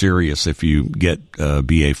something serious if you get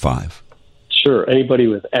BA5? Sure. Anybody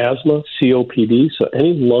with asthma, COPD, so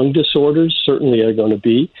any lung disorders certainly are going to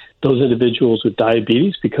be. Those individuals with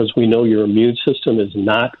diabetes, because we know your immune system is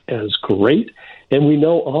not as great. And we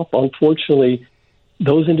know, unfortunately,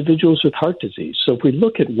 those individuals with heart disease. So if we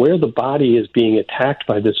look at where the body is being attacked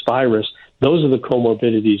by this virus, those are the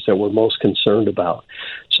comorbidities that we're most concerned about.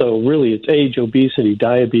 So really, it's age, obesity,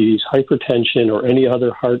 diabetes, hypertension, or any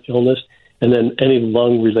other heart illness, and then any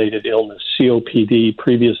lung-related illness, COPD,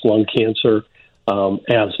 previous lung cancer,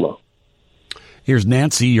 asthma. Here's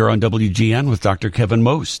Nancy. You're on WGN with Dr. Kevin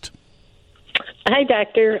Most. Hi,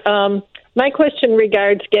 Doctor. My question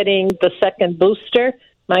regards getting the second booster.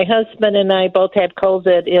 My husband and I both had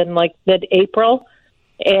COVID in mid-April,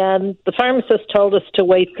 and the pharmacist told us to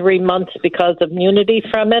wait 3 months because of immunity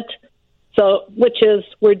from it. So,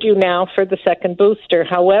 we're due now for the second booster.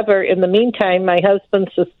 However, in the meantime, my husband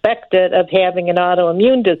suspected of having an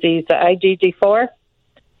autoimmune disease, the IgG4,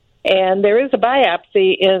 and there is a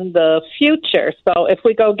biopsy in the future. So if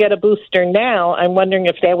we go get a booster now, I'm wondering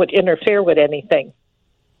if that would interfere with anything.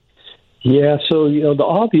 Yeah, so,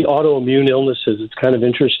 all the autoimmune illnesses, it's kind of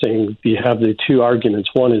interesting. You have the two arguments.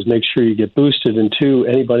 One is make sure you get boosted, and two,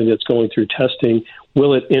 anybody that's going through testing,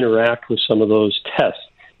 will it interact with some of those tests?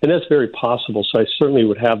 And that's very possible, so I certainly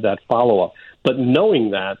would have that follow-up. But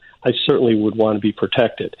knowing that, I certainly would want to be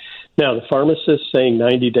protected. Now, the pharmacist saying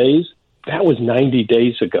 90 days, that was 90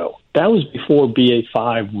 days ago. That was before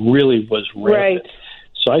BA5 really was rampant. Right.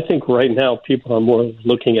 So I think right now people are more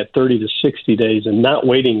looking at 30 to 60 days and not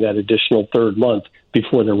waiting that additional third month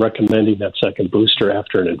before they're recommending that second booster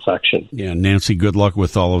after an infection. Yeah, Nancy, good luck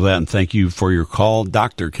with all of that, and thank you for your call.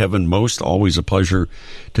 Dr. Kevin Most, always a pleasure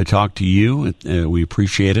to talk to you. We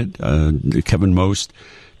appreciate it. Kevin Most,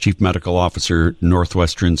 Chief Medical Officer,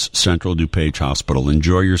 Northwestern's Central DuPage Hospital.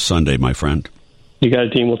 Enjoy your Sunday, my friend. You got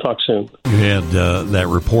it, Dean. We'll talk soon. We had that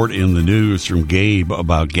report in the news from Gabe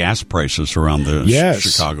about gas prices around the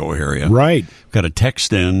Chicago area. Right. Got a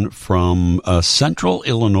text in from Central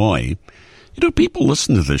Illinois. People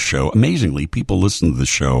listen to this show. Amazingly, people listen to the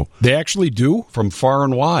show. They actually do? From far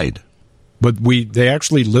and wide. But they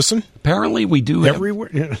actually listen? Apparently we do.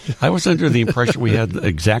 Everywhere? I was under the impression we had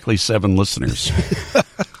exactly 7 listeners.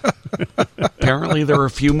 Apparently there are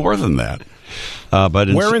a few more than that.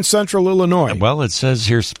 But where in Central Illinois? Well, it says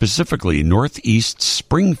here specifically Northeast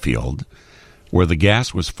Springfield, where the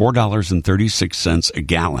gas was $4.36 a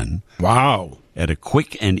gallon. Wow. At a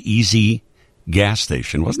Quick and Easy gas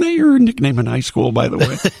station. Wasn't that your nickname in high school, by the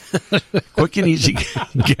way? Quick and Easy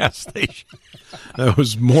gas station. That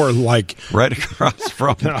was more like right across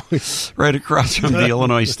from the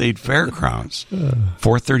Illinois State Fairgrounds.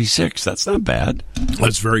 $4.36. That's not bad.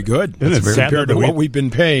 That's very good. Isn't it sad compared to what we've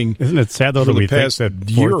been paying? Isn't it sad though that we think that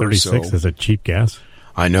 $4.36 is a cheap gas?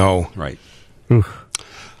 I know. Right.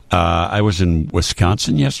 I was in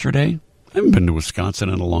Wisconsin yesterday. I haven't been to Wisconsin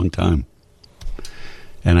in a long time,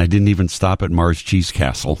 and I didn't even stop at Mars Cheese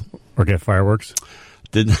Castle or get fireworks.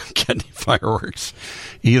 Didn't get any fireworks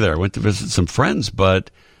either. I went to visit some friends,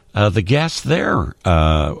 but the gas there,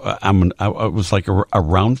 I was like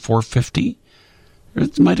around $4.50.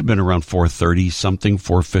 It might have been around $4.30 something,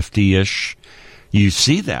 $4.50-ish. You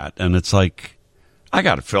see that, and it's like, I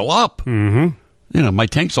got to fill up. Mm-hmm. My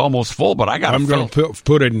tank's almost full, but I got to. I'm going to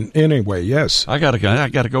put it in anyway. Yes, I got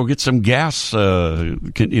to go get some gas,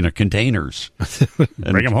 containers.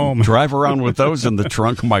 Bring them home. Drive around with those in the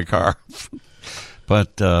trunk of my car.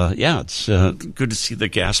 But, it's good to see the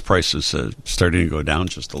gas prices starting to go down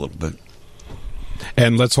just a little bit.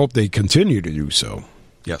 And let's hope they continue to do so.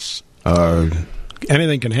 Yes.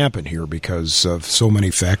 Anything can happen here because of so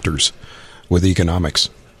many factors with economics.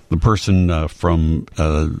 The person from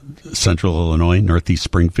Central Illinois, Northeast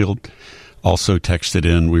Springfield, also texted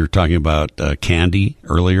in. We were talking about candy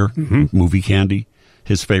earlier, movie candy.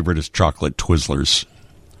 His favorite is chocolate Twizzlers.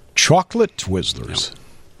 Chocolate Twizzlers?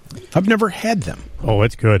 Yeah. I've never had them. Oh,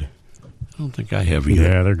 it's good. I don't think I have either.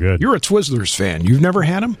 Yeah, they're good. You're a Twizzlers fan. You've never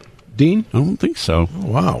had them, Dean? I don't think so. Oh,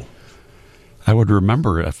 wow. I would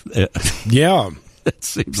remember if. Yeah. It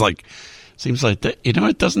seems like that.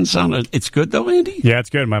 It doesn't sound. It's good though, Andy. Yeah, it's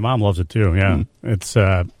good. My mom loves it too. Yeah, it's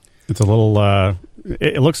a little.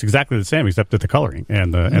 It looks exactly the same except that the coloring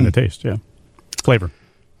and the taste. Yeah, flavor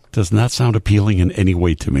does not sound appealing in any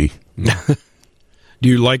way to me. Do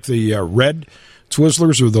you like the red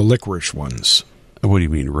Twizzlers or the licorice ones? What do you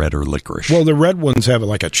mean, red or licorice? Well, the red ones have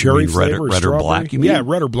like a cherry flavor. Red or black, you mean? Yeah,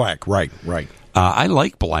 red or black. Right. I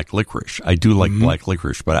like black licorice. I do like black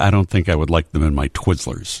licorice, but I don't think I would like them in my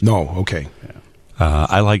Twizzlers. No, okay.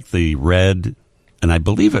 I like the red, and I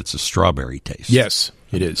believe it's a strawberry taste. Yes,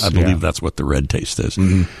 it is. I believe that's what the red taste is.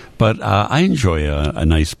 But I enjoy a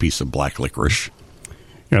nice piece of black licorice.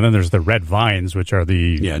 And then there's the red vines, which are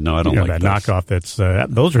the I don't like that those. knockoff.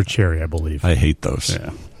 Those are cherry, I believe. I hate those.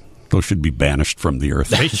 Yeah. Those should be banished from the earth.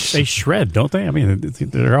 They shred, don't they? I mean,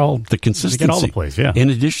 they're all the consistency. They get all the place. Yeah. In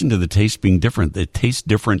addition to the taste being different, they taste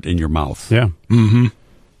different in your mouth. Yeah.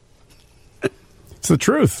 It's the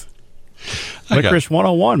truth. Licorice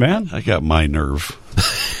 101, man. I got my nerve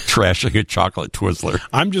trashing a chocolate Twizzler.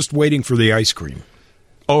 I'm just waiting for the ice cream.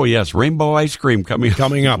 Oh, yes, rainbow ice cream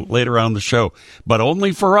coming up later on the show. But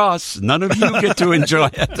only for us. None of you get to enjoy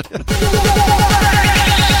it.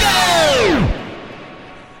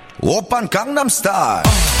 Oppan Gangnam Style.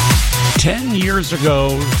 10 years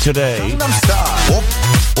ago today, Gangnam Style.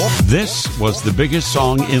 this was the biggest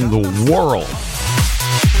song in the world.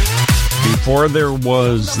 Before there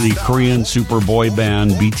was the Korean super boy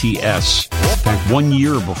band BTS. In fact, 1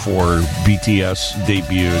 year before BTS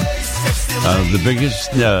debuted, the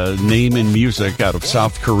biggest name in music out of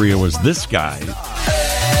South Korea was this guy.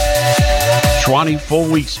 Shwani, full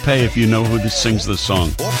week's pay if you know who sings this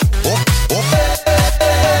song.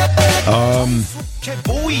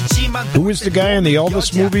 Who is the guy in the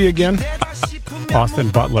Elvis movie again? Austin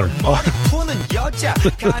Butler.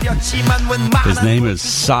 His name is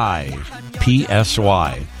Psy,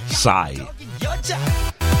 P-S-Y, Psy.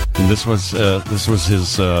 And this was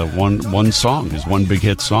his one song, his one big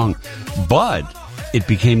hit song. But it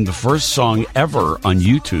became the first song ever on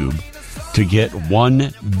YouTube to get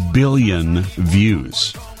 1 billion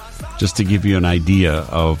views. Just to give you an idea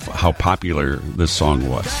of how popular this song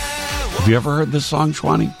was. Have you ever heard this song,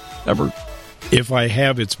 Shwani? Ever? If I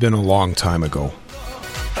have, it's been a long time ago.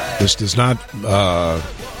 This does not... now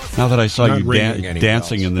that I saw you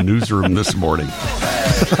dancing in the newsroom this morning.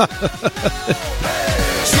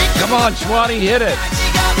 Come on, Shwani, hit it.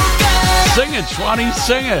 Sing it, Shwani,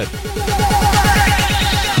 sing it.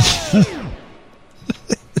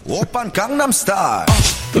 Oppan Gangnam Style.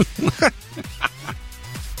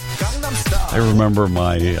 I remember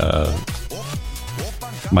my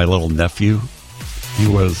little nephew. He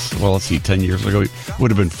was, 10 years ago. He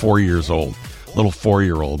would have been 4 years old. Little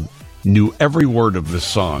 4-year-old knew every word of this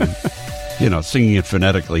song. Singing it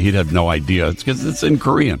phonetically. He'd have no idea. It's because it's in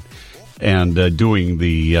Korean. And doing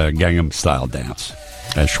the Gangnam Style dance,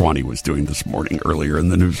 as Shwani was doing this morning earlier in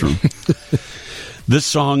the newsroom. This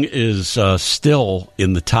song is still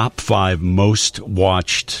in the top 5 most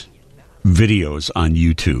watched videos on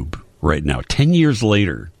YouTube right now, 10 years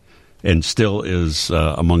later, and still is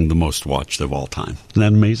among the most watched of all time. Isn't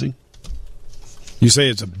that amazing? You say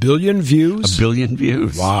it's 1 billion views? 1 billion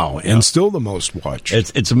views. Wow, and still the most watched.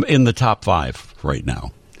 It's in the top 5 right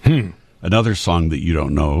now. Another song that you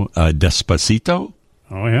don't know, Despacito.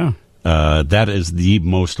 Oh, yeah. That is the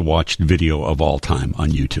most watched video of all time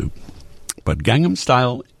on YouTube. But Gangnam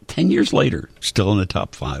Style, 10 years later, still in the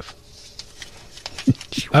top 5.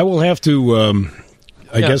 I will have to...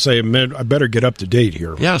 I guess I better get up to date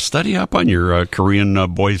here. Yeah, study up on your Korean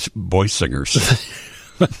boy singers.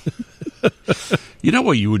 You know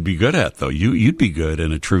what you would be good at, though? You'd be good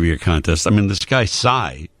in a trivia contest. I mean, this guy,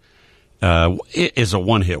 Psy, is a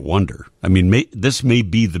one-hit wonder. I mean, this may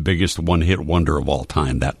be the biggest one-hit wonder of all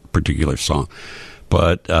time, that particular song.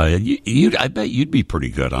 But I bet you'd be pretty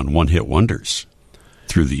good on one-hit wonders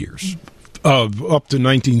through the years. Up to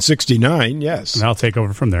 1969, yes. And I'll take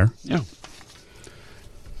over from there. Yeah.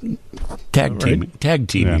 Tag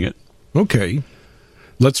teaming it. Okay.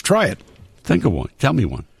 Let's try it. Think of one. Tell me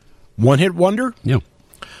one. One-hit wonder? Yeah.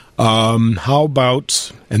 How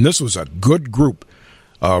about, and this was a good group,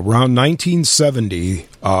 around 1970,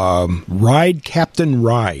 Ride Captain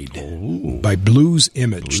Ride by Blues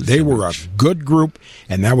Image. They were a good group,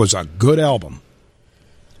 and that was a good album.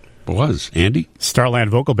 It was. Andy? Starland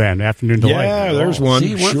Vocal Band, Afternoon Delight. Yeah, there's one.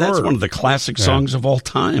 See, sure. That's one of the classic songs of all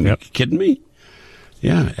time. Yep. Are you kidding me?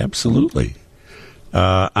 Yeah, absolutely.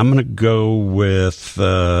 I'm going to go with,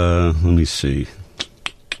 let me see.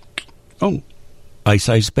 Oh, Ice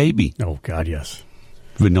Ice Baby. Oh, God, yes.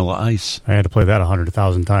 Vanilla Ice. I had to play that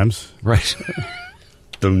 100,000 times. Right.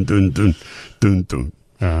 Dun, dun, dun, dun,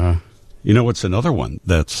 dun. You know what's another one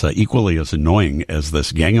that's equally as annoying as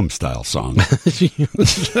this Gangnam Style song?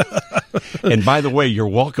 And by the way, you're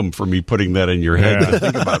welcome for me putting that in your head to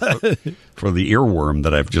think about for the earworm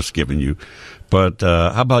that I've just given you. But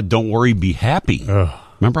how about Don't Worry, Be Happy?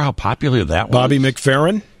 Remember how popular that was? Bobby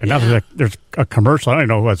McFerrin? And now there's a commercial, I don't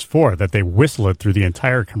know who it's for, that they whistle it through the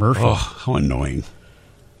entire commercial. Oh, how annoying.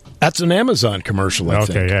 That's an Amazon commercial, I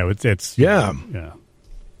think. Okay, yeah. It's Yeah. Yeah.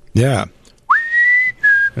 Yeah.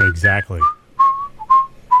 Exactly.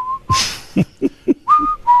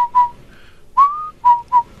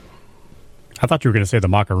 I thought you were going to say the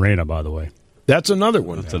Macarena, by the way. That's another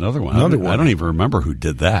one. That's another one. I don't even remember who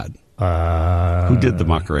did that. Who did the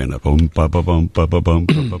Macarena? Boom, ba, ba, boom, ba, ba, boom,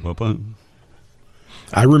 ba, ba, ba, boom.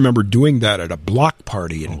 I remember doing that at a block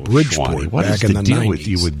party in Bridgeport Schwani, what back is in the the deal 90s. with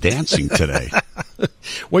you with dancing today?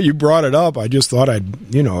 Well, you brought it up. I just thought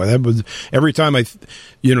that was every time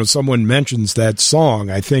someone mentions that song,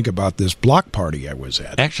 I think about this block party I was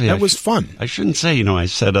at. Actually, that was fun. I shouldn't say, I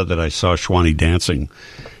said that I saw Schwani dancing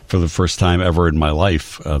for the first time ever in my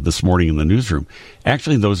life this morning in the newsroom.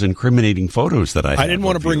 Actually, those incriminating photos that I didn't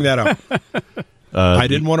want to bring that up. I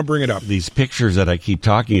didn't want to bring it up. These pictures that I keep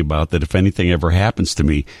talking about, that if anything ever happens to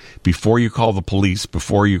me, before you call the police,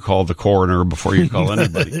 before you call the coroner, before you call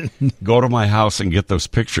anybody, go to my house and get those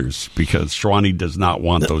pictures, because Schwani does not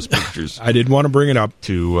want those pictures. I didn't want to bring it up.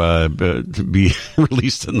 To be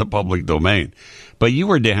released in the public domain. But you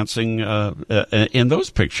were dancing in those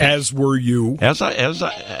pictures. As were you. As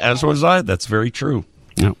was I. That's very true.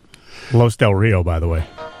 Yeah. Los Del Rio, by the way.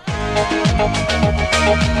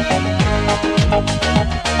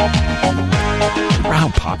 Remember how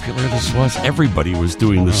popular this was? Everybody was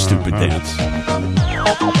doing this stupid dance.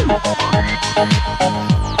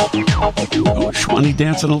 Oh, Schwani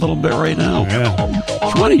dancing a little bit right now. Yeah.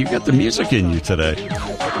 Schwani, you got the music in you today.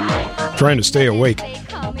 Trying to stay awake.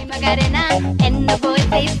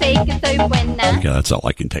 Yeah, that's all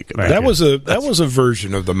I can take of that. That was a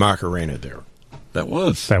version of the Macarena there. That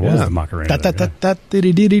was the Macarena.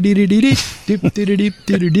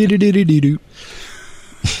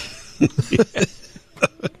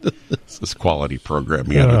 This is quality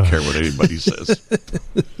programming. I don't care what anybody says.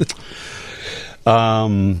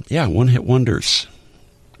 One-hit wonders.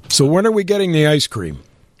 So when are we getting the ice cream?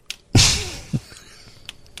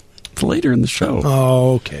 It's later in the show.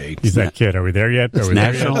 Oh, okay. He's that kid. Are we there yet?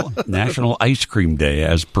 It's National Ice Cream Day,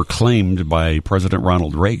 as proclaimed by President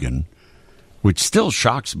Ronald Reagan, which still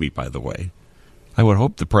shocks me, by the way. I would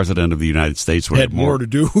hope the President of the United States would have more to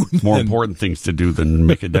do, more important things to do than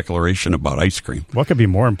make a declaration about ice cream. What could be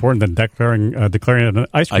more important than declaring an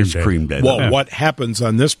ice cream day? Well, what happens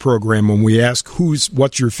on this program when we ask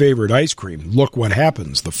what's your favorite ice cream? Look what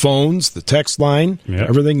happens. The phones, the text line,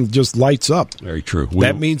 everything just lights up. Very true.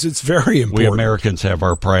 That means it's very important. We Americans have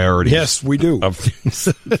our priorities. Yes, we do. Of things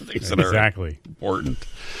that exactly. are important.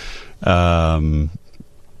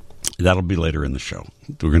 That'll be later in the show.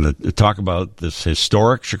 We're going to talk about this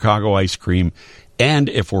historic Chicago ice cream, and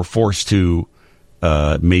if we're forced to,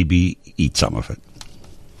 maybe eat some of it.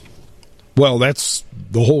 Well, that's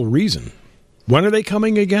the whole reason. When are they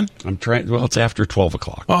coming again? Well, it's after 12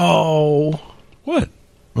 o'clock. Oh. What?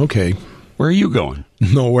 Okay. Where are you going?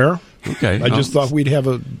 Nowhere. Okay. I just thought we'd have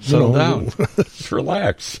a... Settle down. Just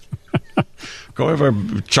relax. Go have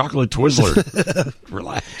a chocolate Twizzler.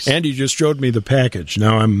 Relax. Andy just showed me the package.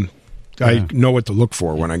 Now I know what to look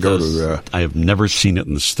for when I go to... I have never seen it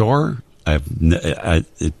in the store.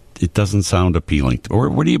 It doesn't sound appealing. Or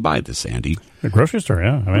where do you buy this, Andy? The grocery store,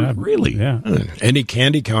 yeah. Really? Yeah. Any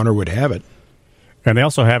candy counter would have it. And they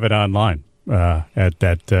also have it online at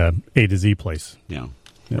that A to Z place. Yeah.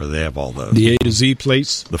 Where they have all the A to Z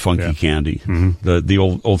place, the funky candy,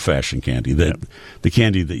 the old fashioned candy, the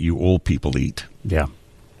candy that you old people eat. Yeah.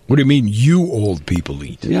 What do you mean you old people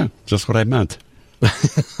eat? Yeah, just what I meant.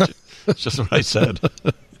 Just what I said.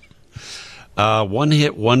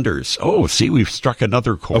 One-hit wonders. Oh, see, we've struck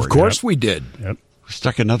another chord. Of course we did. Yep. We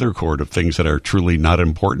struck another chord of things that are truly not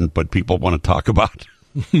important, but people want to talk about.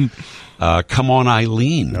 Come On,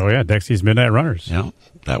 Eileen. Oh, yeah, Dexy's Midnight Runners. Yeah,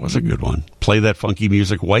 that was a good one. Play that funky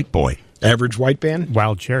music, White Boy. Average White Band?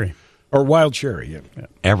 Wild Cherry. Or Wild Cherry, yeah.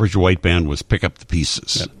 Average White Band was Pick Up the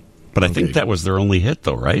Pieces. Yep. But I think that was their only hit,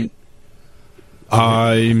 though, right?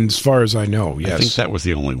 As far as I know, yes. I think that was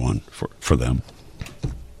the only one for them.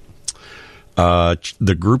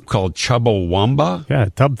 The group called Chumbawamba. Yeah,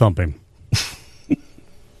 Tub Thumping.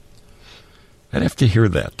 I'd have to hear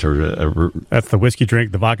that. That's the whiskey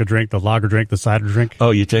drink, the vodka drink, the lager drink, the cider drink.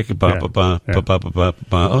 Oh, you take a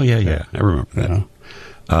Oh, yeah. I remember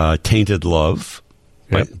that. Tainted Love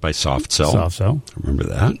by Soft Cell. Soft Cell. I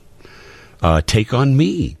remember that. Take On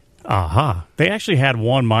Me. Aha. They actually had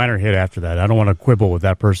one minor hit after that. I don't want to quibble with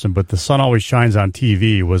that person, but The Sun Always Shines on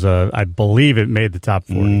TV was I believe it made the top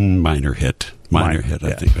 40. Minor hit. Minor hit,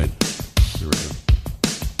 I think. You're right.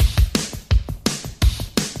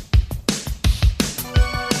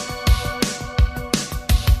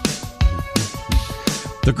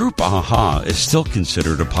 The group a-ha is still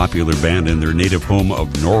considered a popular band in their native home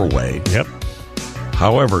of Norway. Yep.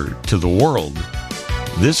 However, to the world,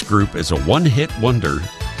 this group is a one-hit wonder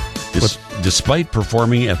despite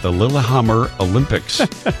performing at the Lillehammer Olympics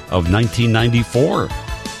of 1994.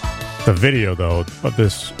 The video, though, of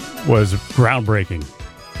this was groundbreaking.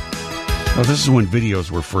 Well, this is when videos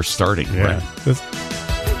were first starting, right?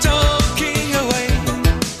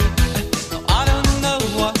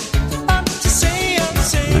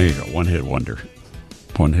 There you go. One-hit wonder.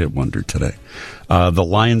 One-hit wonder today. The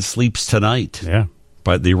Lion Sleeps Tonight. Yeah.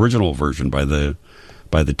 By the original version by the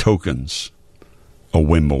Tokens. A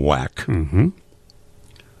Whim a Whack. Mm-hmm.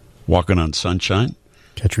 Walking on Sunshine.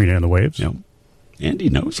 Katrina and the Waves. Yep. Andy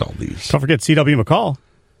knows all these. Don't forget C.W. McCall.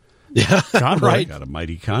 Yeah, Convoy. right. Got a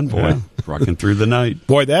mighty convoy rocking through the night.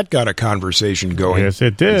 Boy, that got a conversation going. Yes,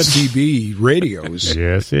 it did. CB radios.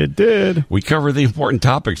 Yes, it did. We cover the important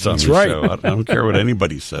topics on the show. I don't care what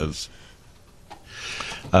anybody says.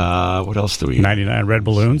 What else do we have? 99 Red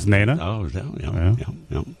Balloons, Nana. Oh,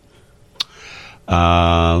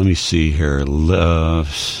 yeah. Let me see here.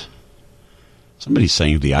 Somebody's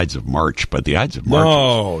saying the Ides of March, but the Ides of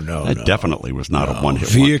March definitely was not a one-hit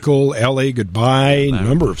Vehicle, wonder. L.A. Goodbye,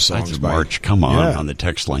 number of songs. Ides of March, come on the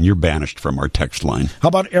text line. You're banished from our text line. How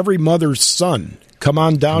about Every Mother's Son? Come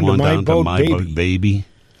on down to my boat, baby.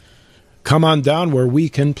 Come on down where we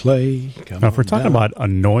can play. Now, if we're talking about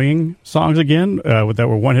annoying songs again that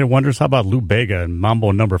were one-hit wonders, how about Lou Bega and Mambo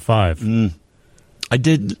No. 5? I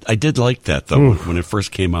did like that, though, when it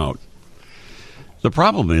first came out. The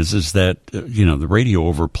problem is that, the radio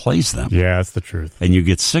overplays them. Yeah, that's the truth. And you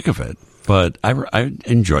get sick of it. But I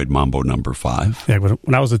enjoyed Mambo No. 5. Yeah,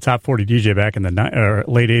 when I was a top 40 DJ back in the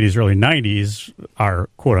late 80s, early 90s,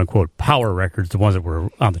 our quote-unquote power records, the ones that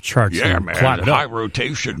were on the charts. Yeah, man, high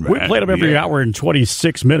rotation, man. We played them every hour in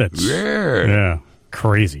 26 minutes. Yeah. Yeah.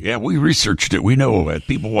 Crazy. Yeah, we researched it. We know it.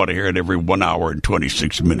 People want to hear it every 1 hour and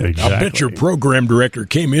 26 minutes. Exactly. I bet your program director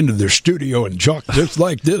came into their studio and talked just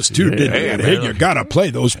like this, too, didn't he? Hey, you got to play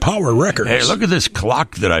those power records. Hey, look at this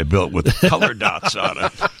clock that I built with color dots on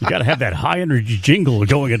it. You got to have that high-energy jingle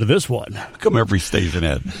going into this one. Come every station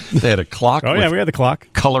had. They had a clock we had the clock.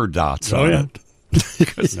 Color dots on it.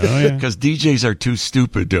 Because DJs are too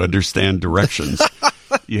stupid to understand directions.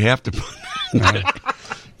 You have to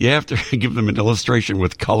you have to give them an illustration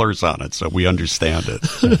with colors on it so we understand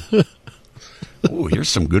it. Oh, here's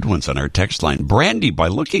some good ones on our text line. Brandy by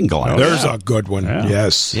Looking Glass. There's a good one. Yeah.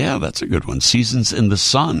 Yes. Yeah, that's a good one. Seasons in the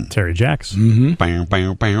Sun. Terry Jacks. Mm-hmm. Bow,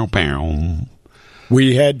 bow, bow, bow.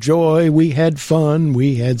 We had joy, we had fun,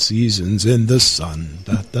 we had seasons in the sun.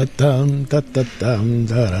 Da-da-dum, da-da-dum,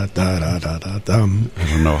 da-da-da-da-da-dum. I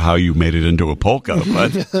don't know how you made it into a polka,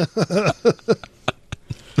 but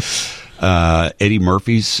Eddie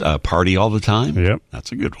Murphy's Party All the Time. Yep.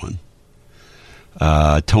 That's a good one.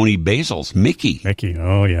 Tony Basil's Mickey. Mickey,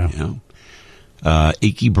 oh, yeah.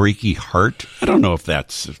 Achy Breaky Heart. I don't know if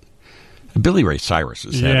that's... Billy Ray Cyrus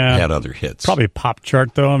has had other hits. Probably a pop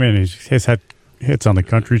chart, though. I mean, he's had hits on the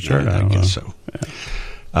country chart. I guess so.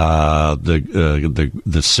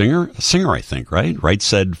 The singer, I think, right? Right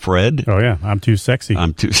Said Fred. Oh, yeah. I'm Too Sexy.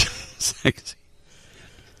 I'm Too Sexy.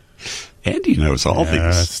 Andy knows all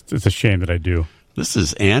these. It's a shame that I do. This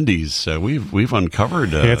is Andy's. We've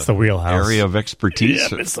uncovered it's the wheelhouse area of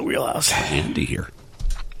expertise. Yeah, it's the wheelhouse. Andy here.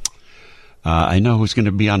 I know who's going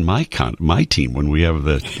to be on my team when we have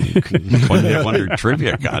the One Hit Wonder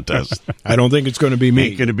Trivia Contest. I don't think it's going to be me.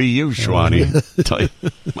 Ain't going to be you, Schwani. Tell you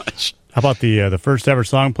much. How about the first ever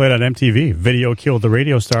song played on MTV? Video Killed the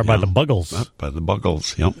Radio Star by the Buggles. By the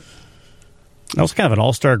Buggles, yep. That was kind of an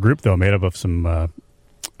all-star group, though, made up of some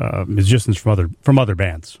musicians from other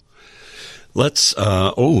bands. Let's,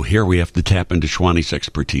 here we have to tap into Schwani's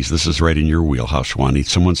expertise. This is right in your wheelhouse, Schwani.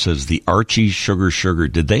 Someone says the Archies Sugar.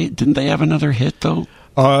 Didn't they have another hit, though?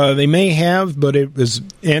 They may have, but it was,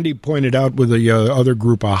 Andy pointed out with the other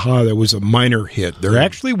group, a-ha, that was a minor hit. There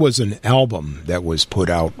actually was an album that was put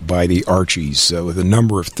out by the Archies with a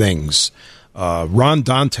number of things. Ron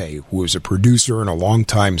Dante, who was a producer and a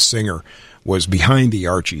longtime singer, was behind the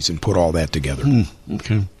Archies and put all that together.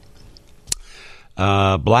 Okay.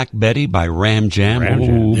 Black Betty by Ram Jam.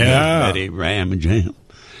 Yeah. Black Betty, Ram Jam.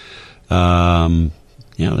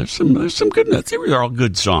 There's some good. They were all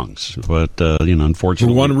good songs, but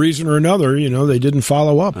unfortunately, for one reason or another, they didn't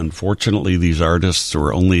follow up. Unfortunately, these artists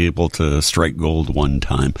were only able to strike gold one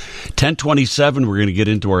time. 10:27. We're going to get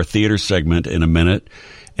into our theater segment in a minute,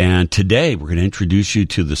 and today we're going to introduce you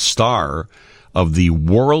to the star of the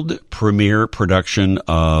world premiere production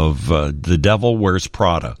of The Devil Wears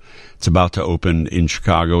Prada. It's about to open in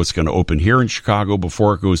Chicago. It's going to open here in Chicago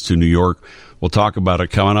before it goes to New York. We'll talk about it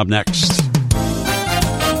coming up next.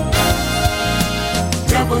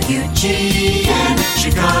 WGN,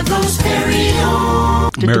 Chicago's very own.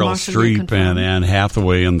 Meryl Streep and Anne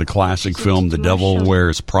Hathaway in the classic film The Devil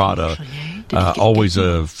Wears Prada. Always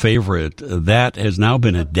a favorite. That has now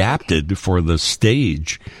been adapted for the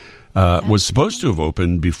stage. Was supposed to have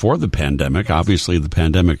opened before the pandemic. Obviously, the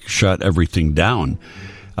pandemic shut everything down.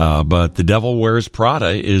 But The Devil Wears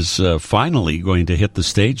Prada is finally going to hit the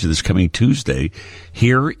stage this coming Tuesday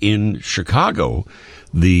here in Chicago.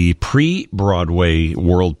 The pre-Broadway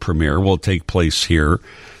world premiere will take place here,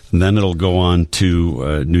 and then it'll go on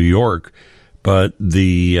to New York. But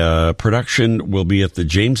the production will be at the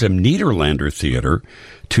James M. Niederlander Theater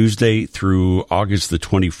Tuesday through August the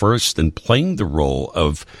 21st, and playing the role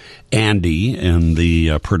of Andy in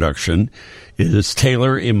the production is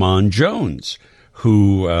Taylor Iman Jones,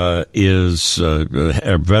 who is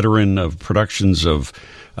a veteran of productions of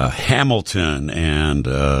Hamilton and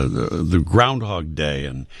the Groundhog Day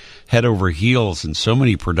and Head Over Heels and so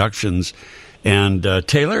many productions. And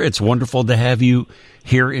Taylor, it's wonderful to have you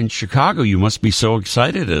here in Chicago. You must be so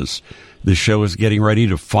excited as the show is getting ready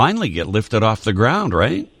to finally get lifted off the ground,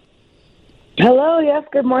 right? Hello, yes,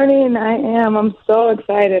 good morning. I am. I'm so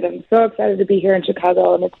excited. I'm so excited to be here in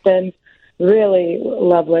Chicago, and it's been really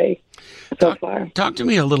lovely so far. Talk to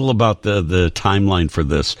me a little about the timeline for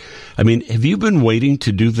this. I mean, have you been waiting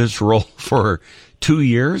to do this role for 2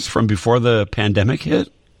 years from before the pandemic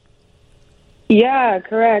hit? Yeah,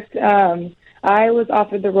 correct. I was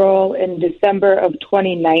offered the role in December of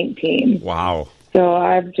 2019. Wow. So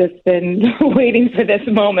I've just been waiting for this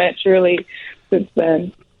moment, truly, since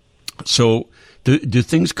then. So do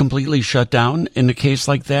things completely shut down in a case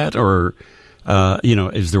like that? Or,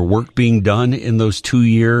 is there work being done in those 2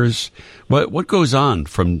 years? What goes on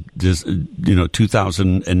from this,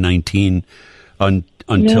 2019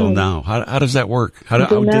 until now? How does that work? How did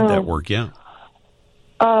that work? Yeah.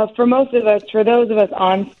 For most of us, for those of us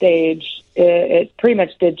on stage, it pretty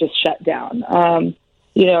much did just shut down.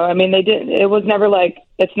 It was never like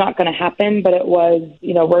it's not going to happen, but it was,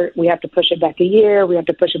 we have to push it back a year. We have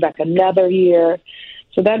to push it back another year.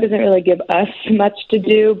 So that doesn't really give us much to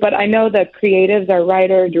do. But I know the creatives, our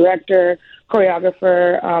writer, director,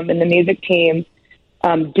 choreographer, and the music team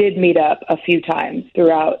did meet up a few times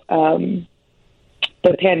throughout the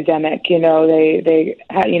pandemic.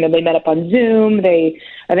 They met up on Zoom. They,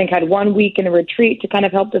 I think, had 1 week in a retreat to kind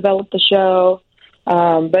of help develop the show.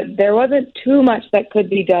 But there wasn't too much that could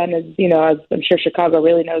be done, as I'm sure Chicago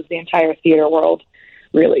really knows, the entire theater world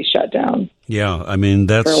really shut down. Yeah, I mean,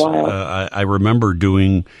 that's, for a while. I remember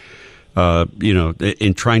doing,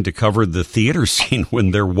 in trying to cover the theater scene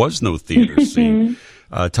when there was no theater scene,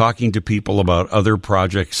 talking to people about other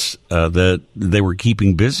projects that they were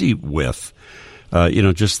keeping busy with.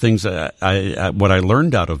 Just things. What I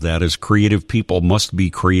learned out of that is creative people must be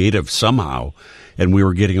creative somehow. And we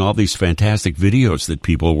were getting all these fantastic videos that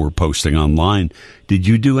people were posting online. Did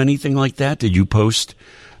you do anything like that? Did you post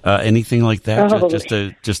anything like that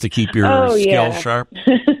just to keep your skill sharp?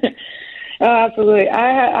 Oh, absolutely.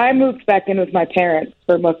 I moved back in with my parents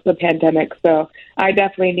for most of the pandemic, so I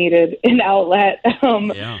definitely needed an outlet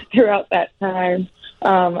throughout that time.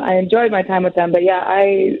 I enjoyed my time with them, but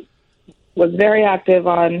I was very active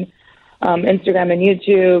on Instagram and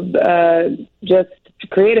YouTube, just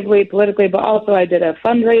creatively, politically, but also I did a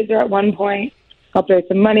fundraiser at one point, helped raise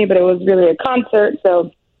some money, but it was really a concert.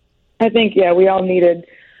 So I think, we all needed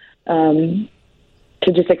to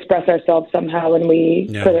just express ourselves somehow when we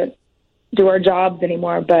couldn't do our jobs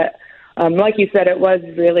anymore. But like you said, it was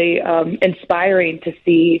really inspiring to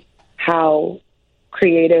see how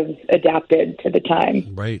creatives adapted to the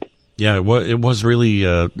time. Right. Yeah, it was really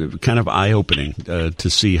kind of eye-opening to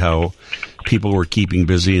see how people were keeping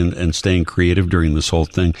busy and staying creative during this whole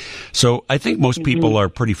thing. So I think most people are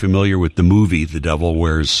pretty familiar with the movie The Devil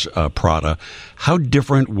Wears Prada. How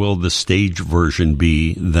different will the stage version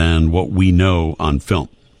be than what we know on film?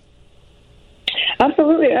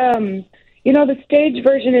 Absolutely. The stage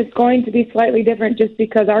version is going to be slightly different just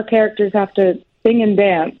because our characters have to sing and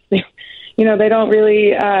dance. They don't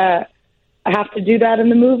really have to do that in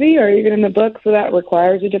the movie or even in the book, so that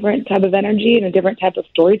requires a different type of energy and a different type of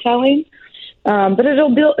storytelling. But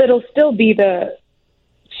it'll still be the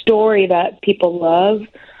story that people love.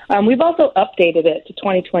 We've also updated it to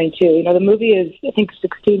 2022. The movie is, I think,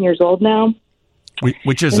 16 years old now.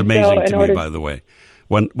 Which is amazing to me, by the way.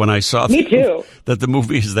 When I saw that the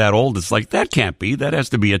movie is that old, it's like, that can't be. That has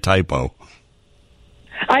to be a typo.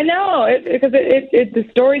 I know, because the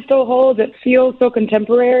story still holds. It feels so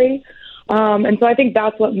contemporary. And so I think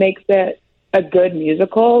that's what makes it a good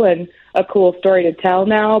musical and a cool story to tell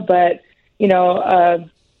now. But,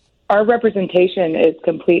 our representation is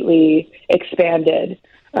completely expanded,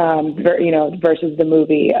 versus the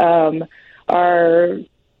movie.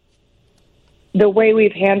 The way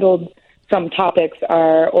we've handled some topics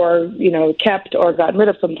kept or gotten rid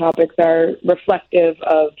of some topics are reflective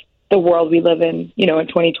of the world we live in, in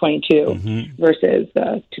 2022 versus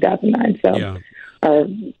 2009. So,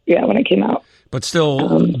 when it came out. But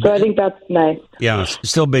still, so I think that's nice. Yeah,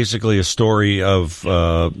 still basically a story of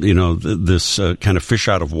this kind of fish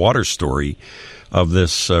out of water story of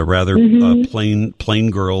this rather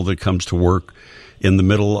plain girl that comes to work in the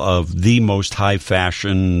middle of the most high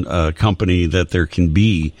fashion company that there can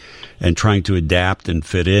be, and trying to adapt and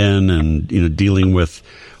fit in, and dealing with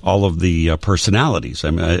all of the personalities.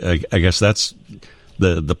 I mean, I guess that's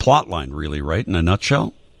the plot line, really, right? In a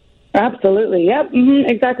nutshell. Absolutely. Yep.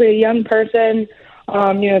 Exactly. A young person,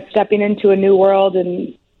 stepping into a new world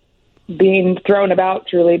and being thrown about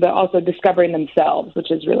truly, but also discovering themselves, which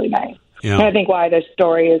is really nice. Yeah. And I think why this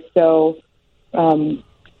story is so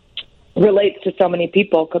relates to so many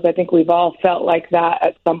people, because I think we've all felt like that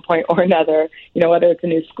at some point or another, whether it's a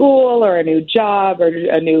new school or a new job or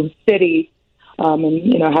a new city,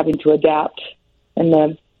 and, having to adapt, and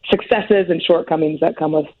the successes and shortcomings that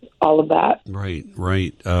come with all of that. Right.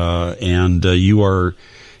 And you are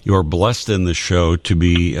blessed in the show to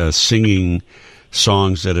be singing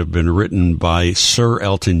songs that have been written by Sir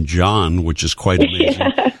Elton John, which is quite amazing.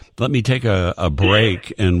 Yeah. Let me take a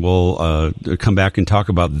break, and we'll come back and talk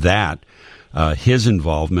about that. His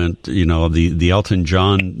involvement, the Elton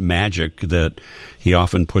John magic that he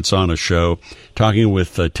often puts on a show. Talking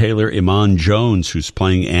with Taylor Iman Jones, who's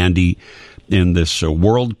playing Andy in this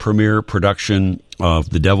world premiere production of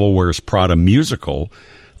The Devil Wears Prada musical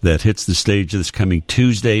that hits the stage this coming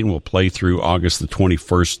Tuesday and will play through August the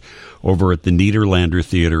 21st over at the Nederlander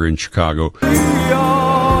Theater in Chicago.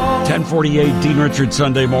 1048 Dean Richards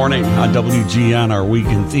Sunday morning on WGN, our Week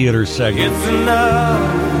in Theater segment.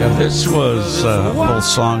 Yeah, this was a little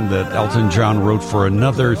song that Elton John wrote for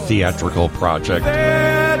another theatrical project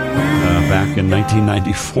back in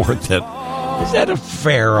 1994 that has had a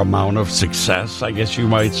fair amount of success, I guess you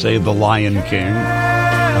might say, The Lion King.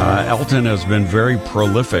 Elton has been very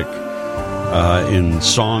prolific in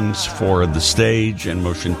songs for the stage and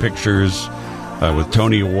motion pictures, with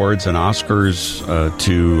Tony Awards and Oscars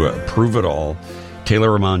to prove it all.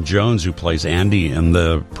 Taylor Iman Jones, who plays Andy in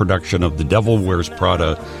the production of The Devil Wears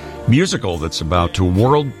Prada musical that's about to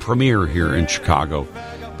world premiere here in Chicago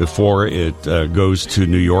before it goes to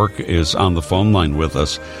New York, is on the phone line with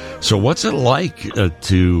us. So what's it like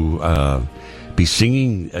to be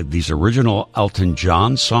singing these original Elton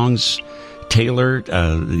John songs, Taylor?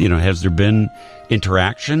 Has there been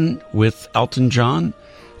interaction with Elton John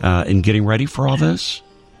in getting ready for all this?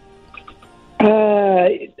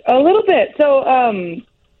 A little bit. So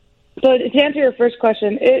to answer your first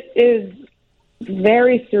question, it is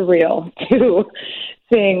very surreal to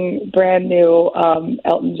sing brand new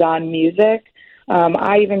Elton John music.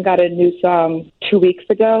 I even got a new song 2 weeks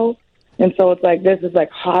ago, and so it's like this is like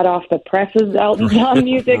hot off the presses Elton John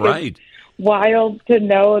music. Right. It's wild to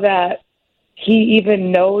know that he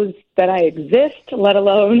even knows that I exist, let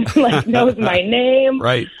alone knows my name.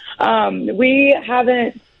 Right. We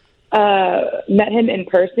haven't met him in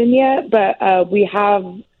person yet, but we have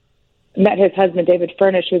met his husband, David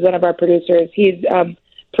Furnish, who's one of our producers. He's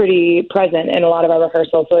pretty present in a lot of our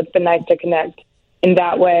rehearsals, so it's been nice to connect in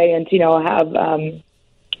that way and to have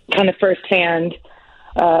kind of firsthand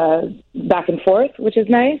back and forth, which is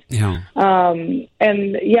nice. Yeah.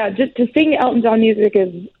 Just to sing Elton John music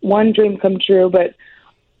is one dream come true, but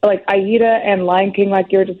like Aida and Lion King,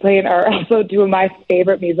 like you were just playing, are also two of my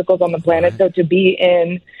favorite musicals on the planet. Right. So to be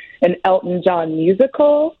in an Elton John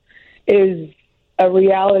musical is a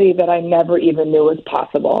reality that I never even knew was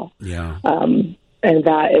possible. Yeah. And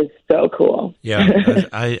that is so cool. Yeah.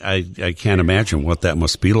 I can't imagine what that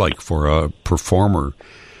must be like for a performer,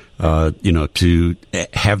 to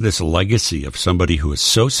have this legacy of somebody who is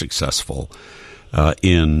so successful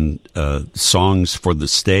in songs for the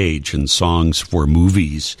stage and songs for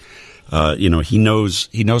movies. He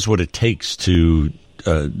knows what it takes to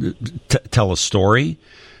tell a story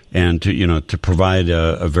and to provide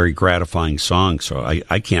a very gratifying song. So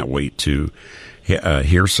I can't wait to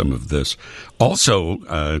hear some of this. Also,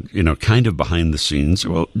 kind of behind the scenes,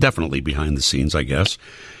 well, definitely behind the scenes, I guess,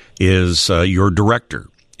 is your director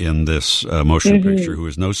in this motion picture, who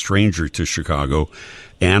is no stranger to Chicago,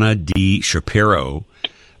 Anna D. Shapiro.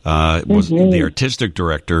 was the artistic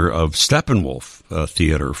director of Steppenwolf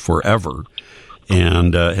Theater forever,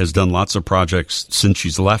 and has done lots of projects since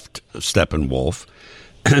she's left Steppenwolf.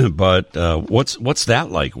 But what's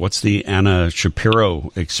that like? What's the Anna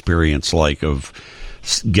Shapiro experience like of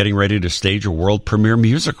getting ready to stage a world premiere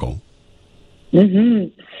musical?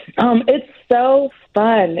 It's so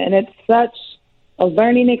fun, and it's such a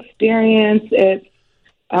learning experience. It's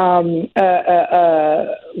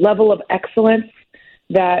a level of excellence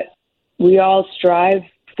that we all strive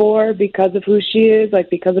for because of who she is, like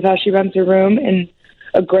because of how she runs her room in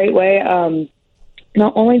a great way.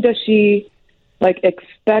 Not only does she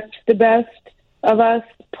expect the best of us,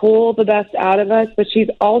 pull the best out of us, but she's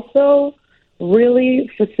also really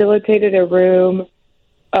facilitated a room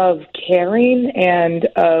of caring and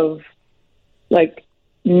of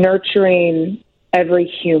nurturing every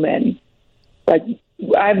human.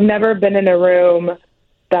 I've never been in a room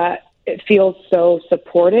that it feels so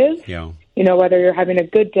supportive. Yeah. You know, whether you're having a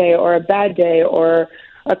good day or a bad day or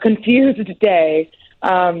a confused day.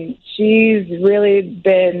 She's really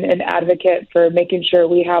been an advocate for making sure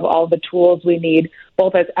we have all the tools we need,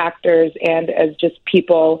 both as actors and as just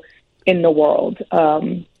people in the world.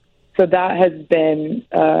 So that has been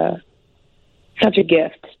such a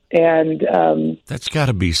gift. And that's got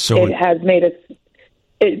to be so. It has made us.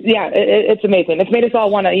 It's amazing. It's made us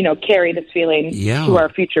all want to, carry this feeling to our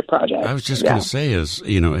future projects. I was just going to say,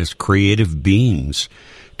 as creative beings,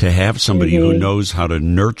 to have somebody who knows how to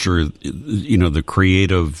nurture, the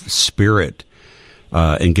creative spirit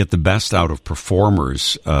and get the best out of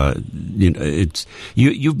performers.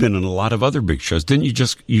 You've been in a lot of other big shows, didn't you?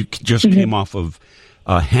 You just came off of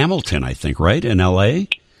Hamilton, I think, right, in L.A.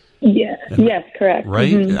 Yeah. Yes, correct.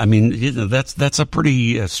 Right. I mean, that's a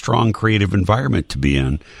pretty strong creative environment to be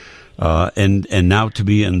in, and now to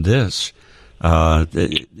be in this.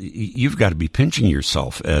 You've got to be pinching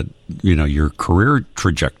yourself at your career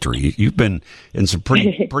trajectory. You've been in some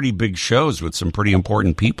pretty big shows with some pretty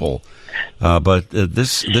important people, but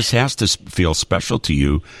this has to feel special to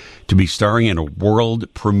you to be starring in a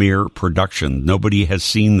world premiere production. Nobody has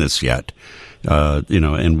seen this yet,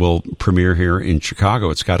 and will premiere here in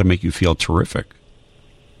Chicago. It's got to make you feel terrific.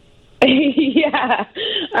 Yeah,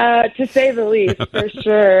 to say the least, for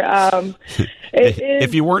sure.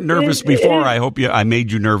 If you weren't nervous before, I hope I made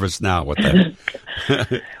you nervous now with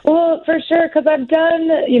that. Well, for sure, because I've done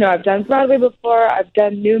Broadway before, I've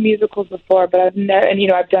done new musicals before, but I've never,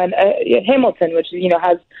 and I've done Hamilton, which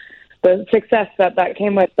has the success that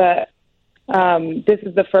came with. But this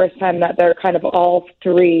is the first time that they're kind of all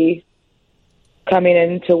three coming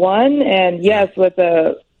into one, and yes, with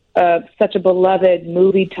such a beloved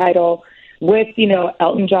movie title. With,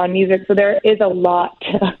 Elton John music. So there is a lot,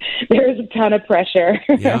 there's a ton of pressure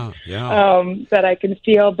that I can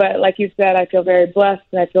feel. But like you said, I feel very blessed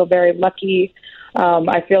and I feel very lucky.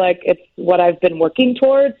 I feel like it's what I've been working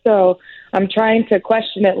towards. So I'm trying to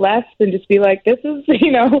question it less and just be like, this is, this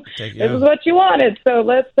is what you wanted. So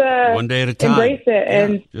let's one day at a time. Embrace it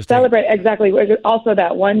and celebrate. Exactly. Also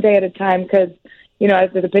that one day at a time, because,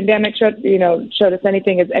 as the pandemic showed us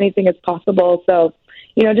anything is possible. So,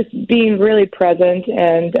 just being really present,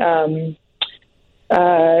 and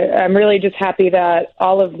I'm really just happy that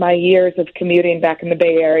all of my years of commuting back in the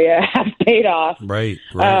Bay Area have paid off. Right.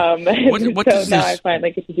 What so now I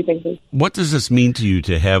finally get to do things. What does this mean to you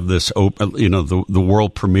to have this, the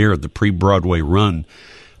world premiere, the pre-Broadway run,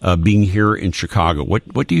 being here in Chicago?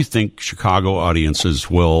 What do you think Chicago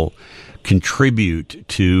audiences will contribute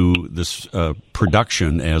to this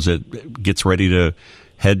production as it gets ready to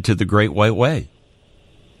head to the Great White Way?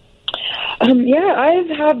 I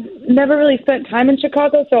have never really spent time in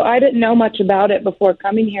Chicago, so I didn't know much about it before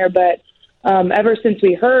coming here. But ever since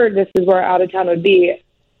we heard this is where Out of Town would be,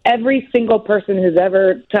 every single person who's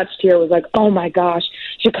ever touched here was like, oh my gosh,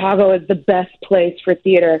 Chicago is the best place for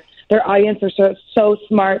theater. Their audience are so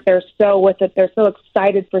smart. They're so with it. They're so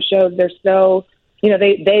excited for shows. They're so,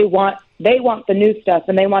 they want the new stuff,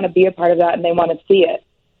 and they want to be a part of that, and they want to see it.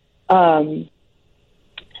 And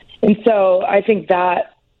so I think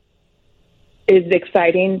that is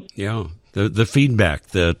exciting. Yeah. The feedback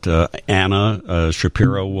that Anna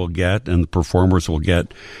Shapiro will get and the performers will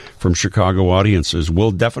get from Chicago audiences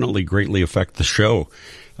will definitely greatly affect the show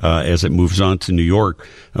as it moves on to New York.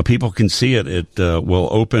 People can see it. It will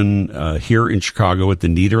open here in Chicago at the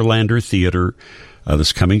Nederlander Theater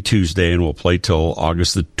this coming Tuesday, and will play till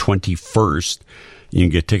August the 21st. You can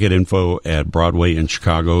get ticket info at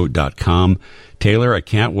BroadwayInChicago.com. Taylor, I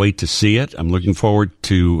can't wait to see it. I'm looking forward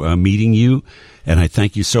to meeting you, and I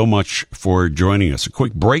thank you so much for joining us. A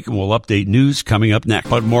quick break, and we'll update news coming up next.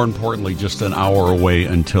 But more importantly, just an hour away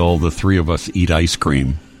until the three of us eat ice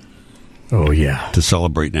cream. Oh, yeah. To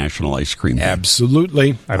celebrate National Ice Cream Day.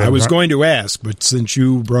 Absolutely. I was going to ask, but since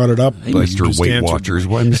you brought it up, hey, Mr. Weight Watchers.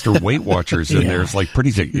 Why Mr. Weight Watchers in there is like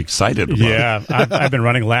pretty excited about it. Yeah, I've been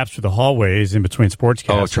running laps through the hallways in between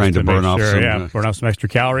sportscasts. Oh, trying to burn off burn off some extra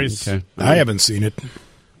calories. Okay. I haven't seen it.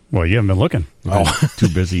 Well, you haven't been looking. Too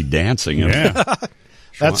busy dancing. Yeah.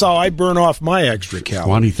 That's how I burn off my extra calories.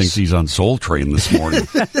 Swanee thinks he's on Soul Train this morning.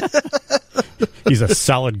 He's a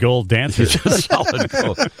solid gold dancer. He's a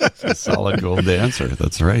solid gold dancer.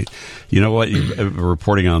 That's right. You know what? You're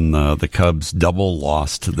reporting on the Cubs' double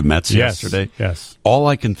loss to the Mets yesterday. Yes. All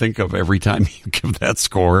I can think of every time you give that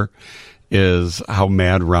score is how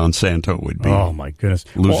mad Ron Santo would be. Oh, my goodness.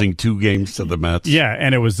 Losing 2 games to the Mets. Yeah,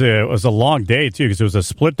 and it was a long day, too, because it was a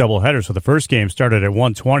split doubleheader. So the first game started at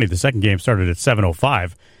 1:20. The second game started at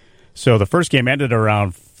 7:05. So the first game ended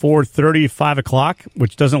around 4:30, 5 o'clock,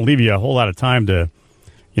 which doesn't leave you a whole lot of time to,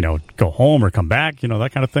 go home or come back,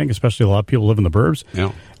 that kind of thing, especially a lot of people live in the burbs.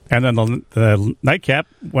 Yeah. And then the nightcap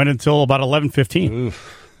went until about 11:15.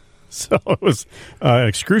 So it was an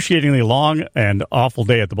excruciatingly long and awful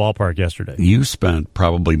day at the ballpark yesterday. You spent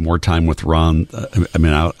probably more time with Ron,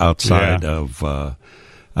 outside of the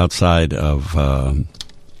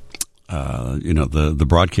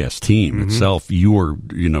broadcast team itself. You were,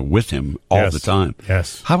 with him all the time.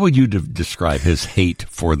 Yes. How would you describe his hate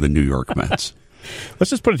for the New York Mets?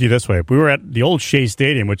 Let's just put it to you this way. We were at the old Shea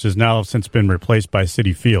Stadium, which has now since been replaced by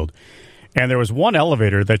Citi Field. And there was one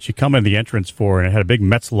elevator that you come in the entrance for, and it had a big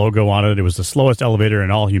Mets logo on it. It was the slowest elevator in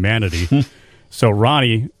all humanity. So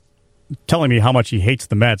Ronnie, telling me how much he hates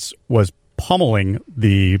the Mets, was pummeling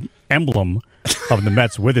the emblem of the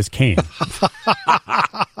Mets with his cane.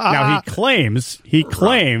 Now, he claims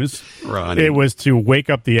Ronnie. it was to wake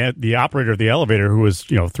up the operator of the elevator, who was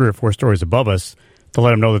 3 or 4 stories above us, to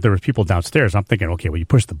let him know that there was people downstairs. I'm thinking, okay, well, you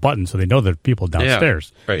push the button so they know there are people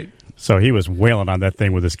downstairs. Yeah, right. So he was wailing on that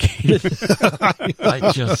thing with his cane.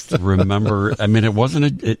 I just remember, it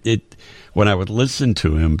wasn't when I would listen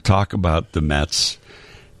to him talk about the Mets,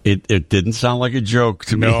 it didn't sound like a joke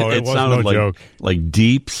to me. No, it sounded no joke. Like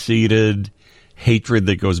deep-seated hatred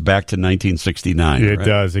that goes back to 1969. It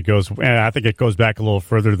does. It goes, and I think it goes back a little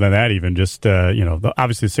further than that even. Just,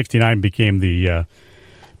 obviously 69 became the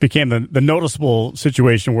noticeable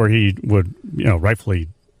situation where he would, rightfully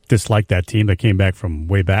dislike that team that came back from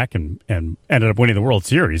way back and ended up winning the World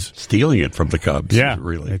Series. Stealing it from the Cubs. Yeah,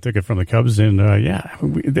 really. They took it from the Cubs. And,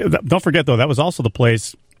 don't forget, though, that was also the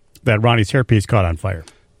place that Ronnie's hairpiece caught on fire.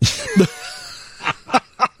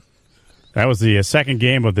 That was the second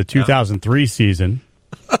game of the 2003 season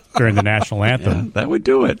during the national anthem. Yeah, that would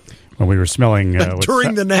do it. When we were smelling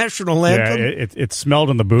during the national anthem, it smelled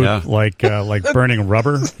in the booth like burning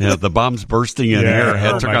rubber. Yeah, the bombs bursting in air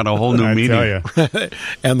took on a whole new meaning.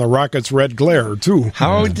 And the rocket's red glare too.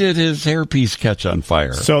 How did his hairpiece catch on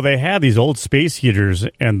fire? So they had these old space heaters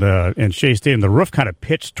in Shea Stadium. The roof kind of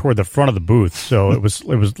pitched toward the front of the booth, so it was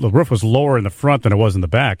the roof was lower in the front than it was in the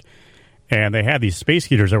back, and they had these space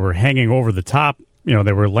heaters that were hanging over the top. They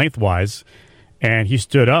were lengthwise, and he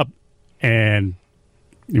stood up and.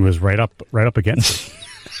 He was right up against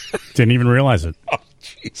it. Didn't even realize it. Oh,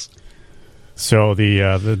 jeez. So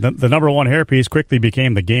the number one hairpiece quickly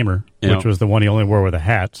became the Gamer, which was the one he only wore with a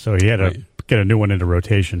hat. So he had to get a new one into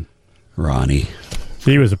rotation. Ronnie.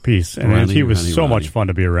 He was a piece, and he was so much fun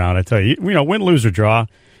to be around. I tell you, win, lose, or draw,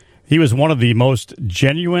 he was one of the most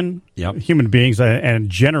genuine human beings and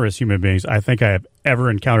generous human beings I think I have ever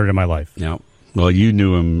encountered in my life. Yeah. Well, you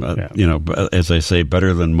knew him, as I say,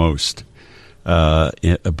 better than most.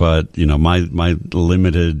 But my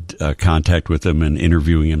limited contact with him and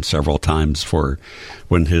interviewing him several times for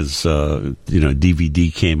when his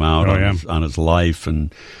DVD came out on his life,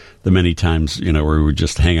 and the many times where we would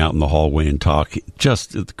just hang out in the hallway and talk.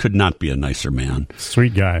 It could not be a nicer man.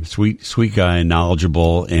 Sweet guy, sweet guy,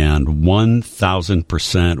 knowledgeable, and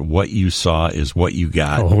 1,000% what you saw is what you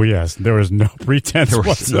got. Oh yes, there was no pretense.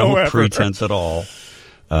 No pretense at all.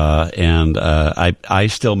 And I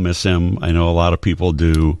still miss him. I know a lot of people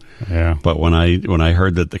do. Yeah. But when I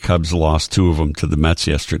heard that the Cubs lost 2 of them to the Mets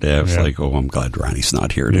yesterday, I was like, "Oh, I'm glad Ronnie's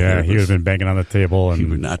not here." Yeah, he would have been banging on the table, and he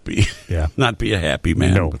would not be. Yeah, not be a happy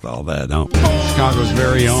man with all that. No. Chicago's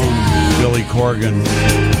very own Billy Corgan,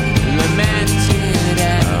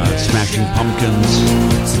 Smashing Pumpkins,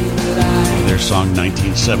 their song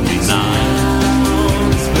 1979.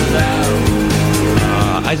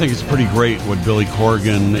 I think it's pretty great what Billy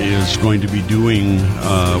Corgan is going to be doing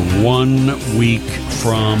 1 week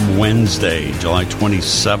from Wednesday, July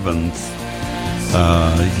 27th.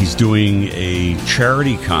 He's doing a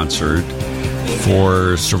charity concert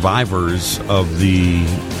for survivors of the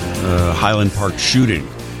Highland Park shooting.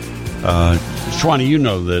 Shwani, you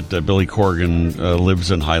know that Billy Corgan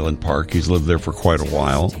lives in Highland Park. He's lived there for quite a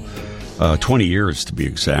while, 20 years to be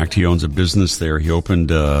exact. He owns a business there. He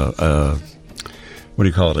opened what do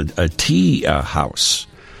you call it? A tea house,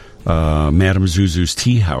 Madame Zuzu's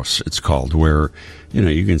Tea House. It's called, where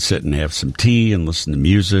you can sit and have some tea and listen to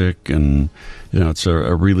music, and it's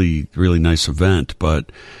a really, really nice event.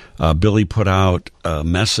 But Billy put out a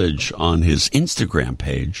message on his Instagram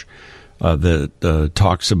page that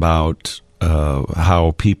talks about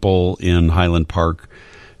how people in Highland Park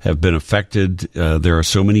have been affected. There are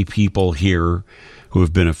so many people here who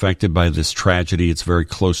have been affected by this tragedy. It's very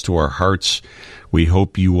close to our hearts. We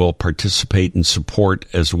hope you will participate and support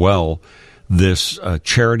as well this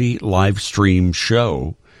charity live stream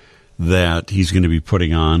show that he's going to be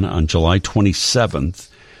putting on July 27th,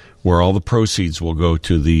 where all the proceeds will go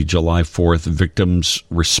to the July 4th Victims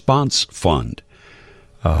Response Fund.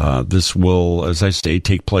 This will, as I say,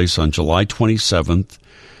 take place on July 27th.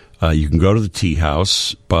 You can go to the Tea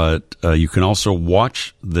House, but you can also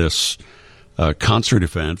watch this concert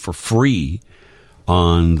event for free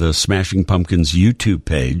on the Smashing Pumpkins YouTube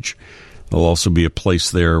page. There'll also be a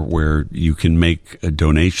place there where you can make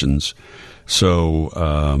donations.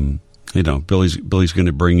 So, Billy's going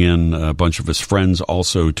to bring in a bunch of his friends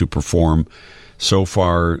also to perform. So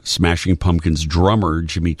far, Smashing Pumpkins drummer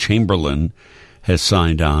Jimmy Chamberlain has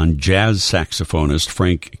signed on. Jazz saxophonist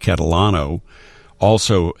Frank Catalano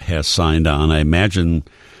also has signed on. I imagine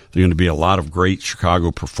there are going to be a lot of great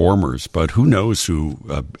Chicago performers, but who knows who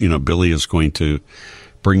Billy is going to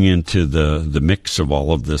bring into the mix of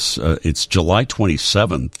all of this. It's July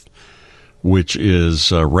 27th, which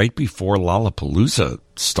is right before Lollapalooza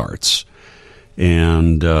starts.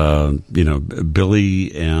 And,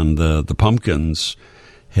 Billy and the Pumpkins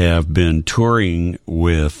have been touring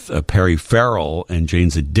with Perry Farrell and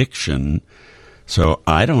Jane's Addiction. So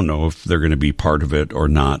I don't know if they're going to be part of it or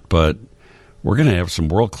not, but we're going to have some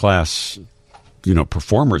world-class,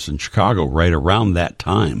 performers in Chicago right around that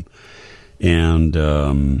time. And,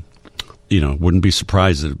 wouldn't be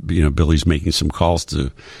surprised that, Billy's making some calls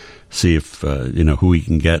to see if, who he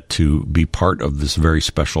can get to be part of this very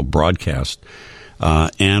special broadcast,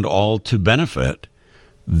 and all to benefit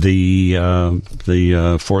the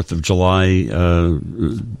 4th of July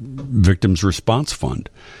Victims Response Fund.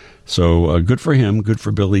 So good for him, good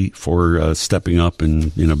for Billy for stepping up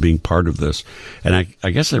and being part of this. And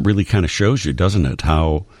I guess that really kind of shows you, doesn't it,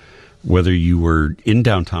 how whether you were in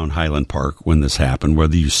downtown Highland Park when this happened,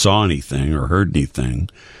 whether you saw anything or heard anything,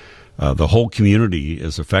 the whole community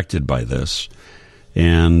is affected by this.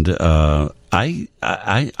 And I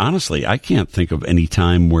honestly, I can't think of any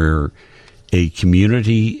time where a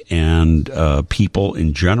community and people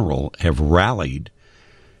in general have rallied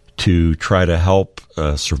to try to help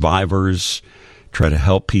survivors, try to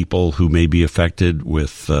help people who may be affected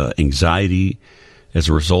with anxiety as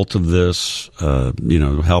a result of this,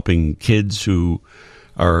 helping kids who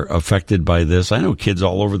are affected by this. I know kids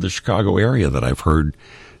all over the Chicago area that I've heard,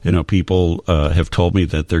 people have told me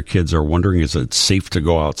that their kids are wondering, is it safe to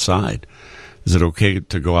go outside? Is it okay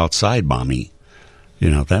to go outside, Mommy?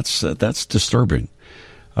 That's disturbing.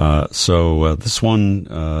 So this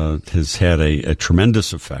one has had a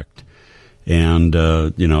tremendous effect. And,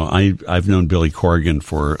 I've known Billy Corgan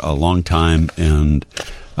for a long time, and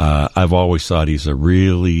I've always thought he's a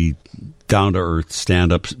really down-to-earth,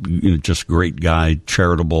 stand-up, just great guy,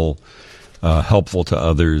 charitable, helpful to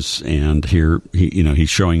others. And here, he's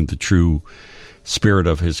showing the true spirit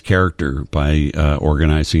of his character by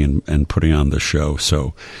organizing and putting on the show.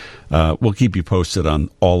 So we'll keep you posted on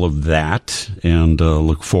all of that, and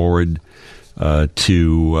look forward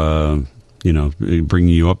to bringing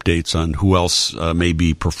you updates on who else may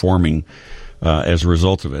be performing as a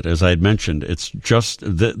result of it. As I had mentioned, it's just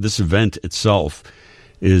this event itself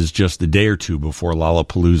is just a day or two before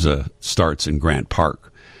Lollapalooza starts in Grant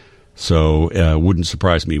Park. So it wouldn't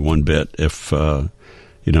surprise me one bit if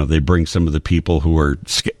they bring some of the people who are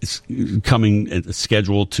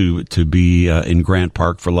scheduled to be in Grant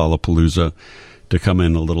Park for Lollapalooza to come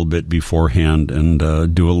in a little bit beforehand and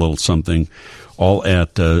do a little something, all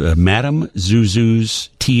at Madame Zuzu's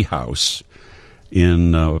Tea House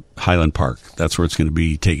in Highland Park. That's where it's going to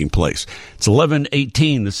be taking place. It's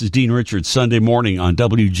 11:18. This is Dean Richards, Sunday morning on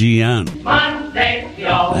WGN.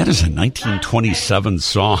 That is a 1927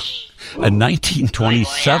 song, a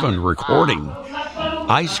 1927 recording.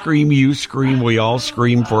 I scream, you scream, we all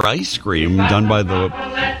scream for ice cream, done by the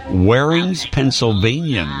Warings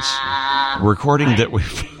Pennsylvanians, recording that we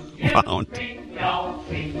found.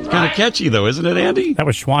 It's kind of catchy, though, isn't it, Andy? That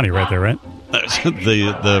was Shwani right there, right?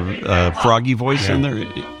 the froggy voice in there.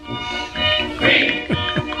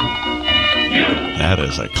 That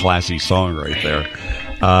is a classy song right there.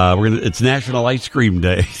 It's National Ice Cream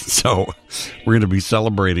Day, so we're going to be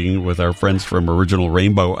celebrating with our friends from Original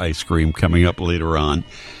Rainbow Ice Cream coming up later on.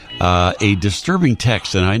 A disturbing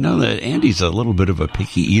text, and I know that Andy's a little bit of a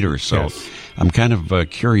picky eater, so yes. I'm kind of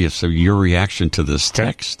curious of your reaction to this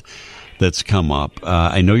text that's come up.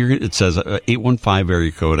 I know it says 815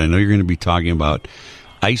 area code. I know you're going to be talking about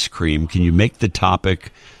ice cream. Can you make the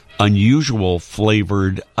topic unusual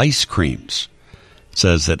flavored ice creams? It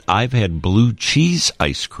says that I've had blue cheese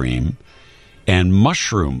ice cream and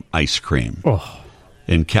mushroom ice cream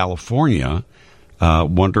in California.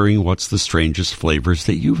 Wondering what's the strangest flavors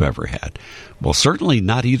that you've ever had. Well, certainly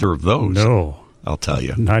not either of those. No. I'll tell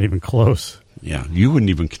you. Not even close. Yeah, you wouldn't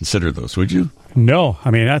even consider those, would you? No.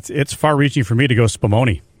 I mean, it's far-reaching for me to go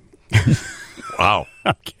Spumoni. Wow.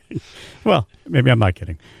 I'm kidding. Well, maybe I'm not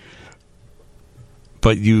kidding.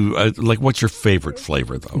 But you, what's your favorite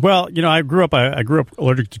flavor, though? Well, I grew up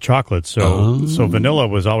allergic to chocolate, so vanilla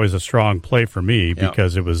was always a strong play for me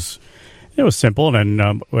because it was simple, and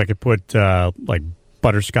then I could put like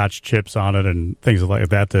butterscotch chips on it and things like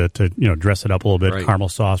that to dress it up a little bit, caramel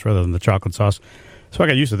sauce rather than the chocolate sauce. So I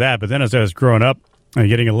got used to that. But then as I was growing up and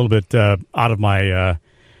getting a little bit out of my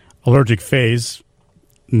allergic phase,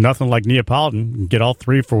 nothing like Neapolitan. Get all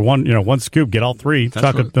three for one scoop. Get all three: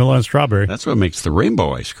 chocolate, vanilla, and strawberry. That's what makes the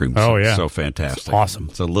rainbow ice cream so fantastic. It's awesome.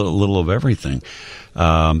 It's a little of everything.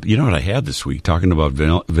 You know what I had this week? Talking about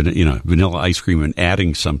vanilla ice cream and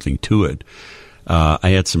adding something to it.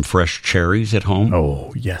 I had some fresh cherries at home.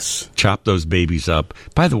 Oh, yes. Chopped those babies up.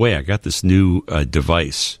 By the way, I got this new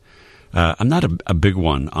device. I'm not a big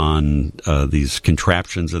one on these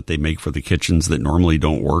contraptions that they make for the kitchens that normally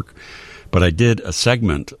don't work. But I did a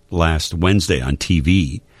segment last Wednesday on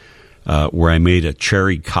TV where I made a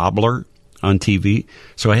cherry cobbler on TV.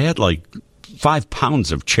 So I had like 5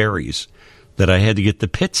 pounds of cherries that I had to get the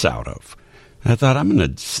pits out of. And I thought, I'm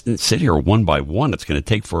going to sit here one by one. It's going to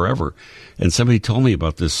take forever. And somebody told me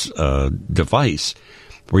about this device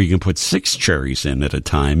where you can put 6 cherries in at a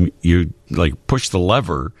time. You push the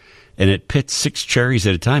lever, and it pits 6 cherries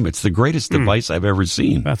at a time. It's the greatest device I've ever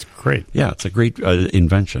seen. That's great. Yeah, it's a great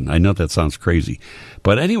invention. I know that sounds crazy.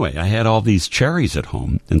 But anyway, I had all these cherries at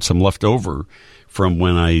home and some left over from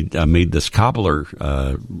when I made this cobbler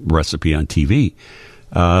recipe on TV.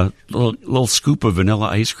 Little scoop of vanilla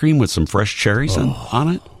ice cream with some fresh cherries on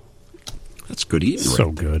it. That's good eating. So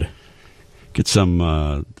right good. Get some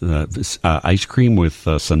ice cream with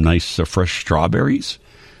some nice fresh strawberries,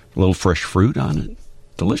 a little fresh fruit on it.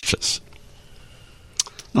 Delicious.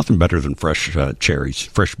 Nothing better than fresh cherries,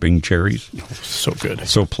 fresh Bing cherries. So good.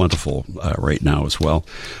 So plentiful right now as well.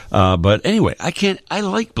 But anyway, I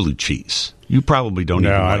like blue cheese. You probably don't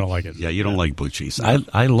even like it. No, I don't like it. Yeah, you don't like blue cheese.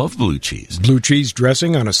 I love blue cheese. Blue cheese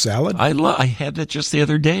dressing on a salad? I had that just the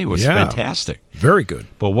other day. It was fantastic. Very good.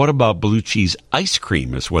 But what about blue cheese ice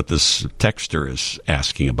cream is what this texter is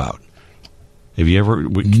asking about. Have you ever?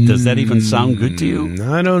 Does that even sound good to you?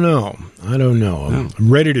 I don't know. No.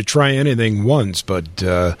 I'm ready to try anything once, but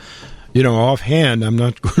offhand, I'm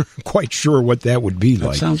not quite sure what that would be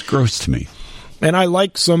like. That sounds gross to me. And I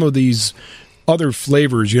like some of these other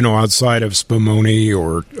flavors, outside of Spumoni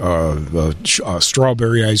or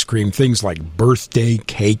strawberry ice cream, things like birthday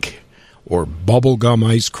cake or bubblegum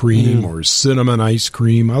ice cream or cinnamon ice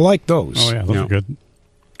cream. I like those. Oh yeah, those are good.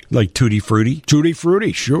 Like Tutti Frutti? Tutti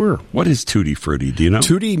Frutti, sure. What is Tutti Frutti? Do you know?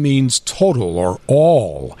 Tutti means total or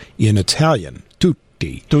all in Italian.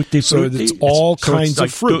 Tutti. Tutti Frutti. So it's all kinds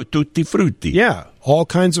of fruit. Tutti Frutti. Yeah, all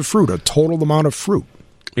kinds of fruit, a total amount of fruit.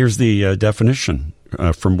 Here's the definition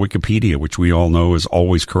from Wikipedia, which we all know is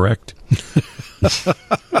always correct.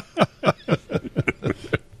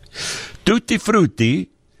 Tutti Frutti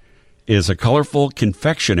is a colorful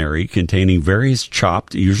confectionery containing various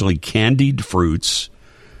chopped, usually candied fruits,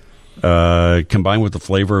 combined with the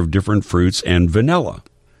flavor of different fruits and vanilla.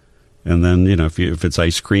 And then, if it's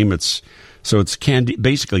ice cream, it's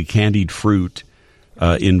basically candied fruit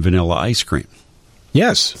in vanilla ice cream.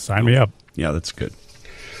 Yes. Sign me up. Yeah, that's good.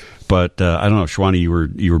 But I don't know, Shwani,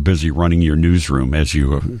 you were busy running your newsroom, as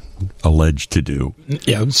you alleged to do.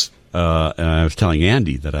 Yes. And I was telling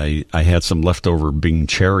Andy that I had some leftover Bing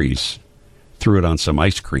cherries, threw it on some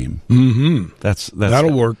ice cream. Mm-hmm.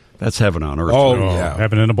 That'll work. That's heaven on earth. Oh, yeah.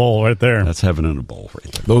 Heaven in a bowl right there. That's heaven in a bowl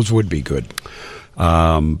right there. Those would be good.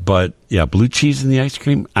 But, yeah, blue cheese in the ice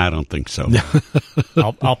cream? I don't think so.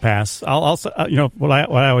 I'll pass. I'll what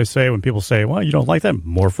I always say when people say, well, you don't like that,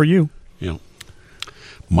 more for you.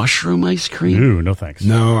 Mushroom ice cream? Ooh, no thanks.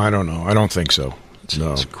 No, I don't know. I don't think so.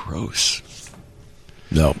 No. It's gross.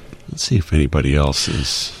 No. Let's see if anybody else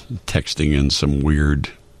is texting in some weird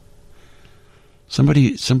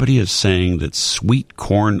Somebody is saying that sweet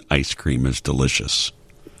corn ice cream is delicious.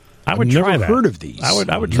 I would I've try never that. heard of these. I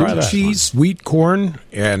would try that. Cheese, sweet corn,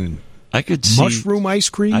 and I could see mushroom ice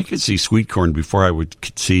cream. I could see sweet corn before I would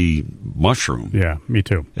see mushroom. Yeah, me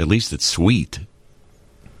too. At least it's sweet.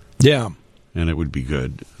 Yeah. And it would be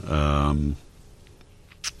good.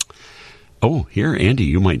 Here, Andy,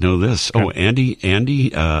 you might know this. Okay. Oh,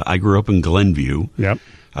 Andy, I grew up in Glenview. Yep.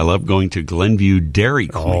 I love going to Glenview Dairy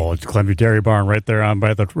Queen. Oh, it's Glenview Dairy Barn right there on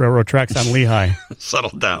by the railroad tracks on Lehigh.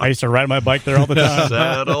 Settle down. I used to ride my bike there all the time.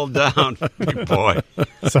 Settle down, you boy.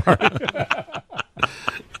 Sorry.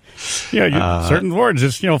 Certain words,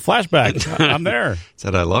 just, flashback. I'm there.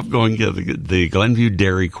 Said I love going to the Glenview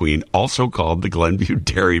Dairy Queen, also called the Glenview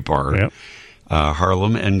Dairy Bar, Yep.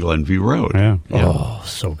 Harlem and Glenview Road. Yeah. Yep. Oh,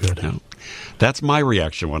 so good. Yeah. That's my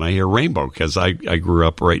reaction when I hear Rainbow, because I grew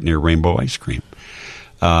up right near Rainbow ice cream.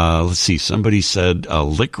 Let's see. Somebody said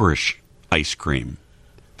licorice ice cream.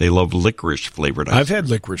 They love licorice flavored ice cream. I've had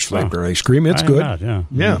licorice flavored ice cream. It's good. Not, yeah.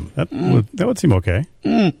 Yeah. That would seem okay.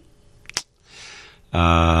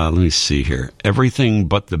 Let me see here. Everything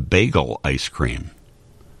but the bagel ice cream.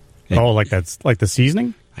 Oh, that's like the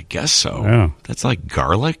seasoning? I guess so. Yeah. That's like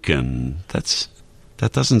garlic, and that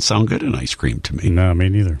doesn't sound good in ice cream to me. No, me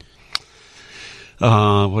neither.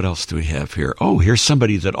 What else do we have here? Oh, here's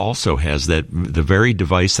somebody that also has the very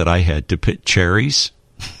device that I had to pit cherries.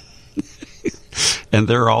 And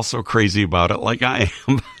they're also crazy about it like I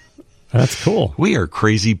am. That's cool. We are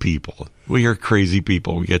crazy people. We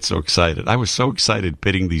get so excited. I was so excited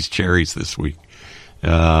pitting these cherries this week.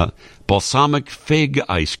 Balsamic fig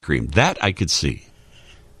ice cream. That I could see.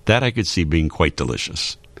 Being quite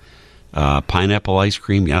delicious. Pineapple ice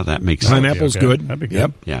cream, yeah, that makes sense. Pineapple's good. That'd be good.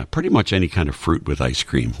 Yep. Yeah, pretty much any kind of fruit with ice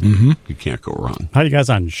cream. Mm-hmm. You can't go wrong. How are you guys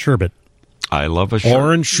on sherbet? I love a sherbet.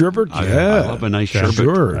 Orange sherbet, yeah. I love a nice sherbet.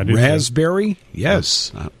 Sure. Raspberry,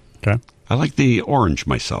 yes. Okay. I like the orange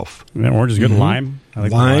myself. Yeah, orange is good. Lime. I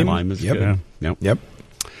like Lime. Lime is Yep. good. Yeah. Yep.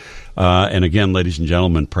 And again, ladies and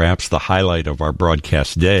gentlemen, perhaps the highlight of our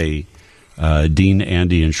broadcast day, Dean,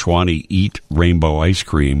 Andy, and Schwani eat rainbow ice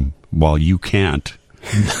cream while you can't.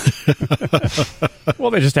 Well,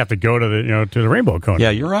 they just have to go to the Rainbow Cone. Yeah,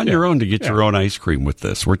 you're on your own to get your own ice cream with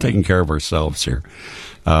this. We're taking care of ourselves here.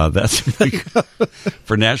 That's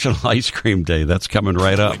for National Ice Cream Day. That's coming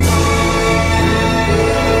right up.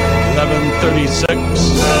 11:36.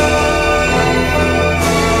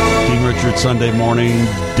 Dean Richards, Sunday morning,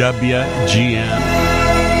 WGN.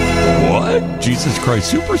 What? Jesus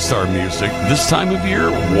Christ Superstar music this time of year?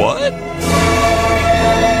 What?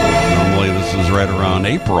 Normally this is right around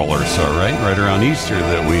April or so, right? Right around Easter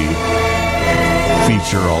that we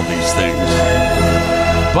feature all these things.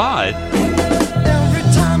 But Every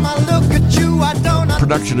time I look at you, I don't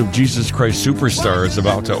production of Jesus Christ Superstar is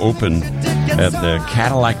about to open at the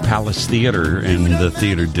Cadillac Palace Theater in the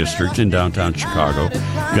Theater District in downtown Chicago.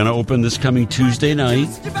 Going to open this coming Tuesday night.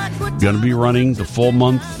 Going to be running the full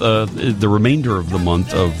month, the remainder of the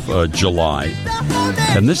month of July.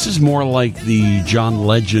 And this is more like the John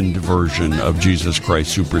Legend version of Jesus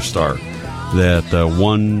Christ Superstar that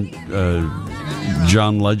won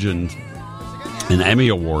John Legend an Emmy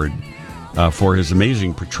Award for his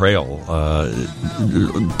amazing portrayal.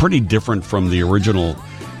 Pretty different from the original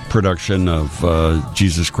production of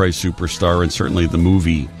Jesus Christ Superstar, and certainly the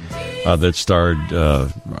movie that starred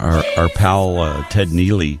our pal Ted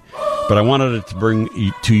Neely. But I wanted it to bring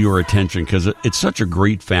to your attention because it's such a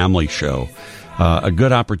great family show. A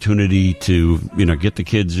good opportunity to get the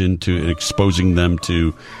kids into and exposing them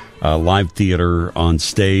to live theater on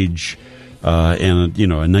stage. And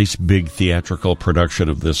a nice big theatrical production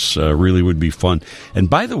of this really would be fun. And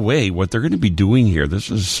by the way, what they're going to be doing here, this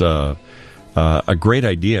is a great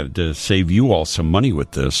idea to save you all some money with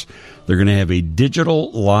this. They're going to have a digital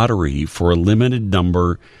lottery for a limited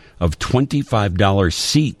number of $25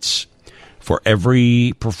 seats for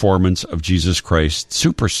every performance of Jesus Christ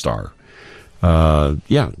Superstar. They're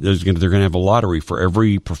going to have a lottery for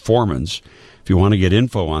every performance. If you want to get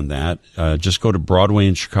info on that, just go to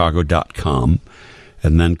BroadwayInChicago.com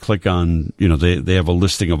and then click on, they have a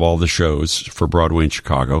listing of all the shows for Broadway in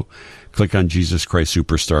Chicago. Click on Jesus Christ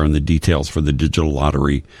Superstar and the details for the digital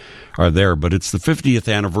lottery are there. But it's the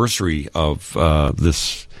 50th anniversary of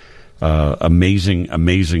this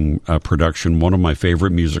amazing production, one of my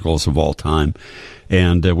favorite musicals of all time.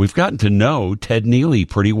 And we've gotten to know Ted Neely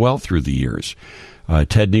pretty well through the years.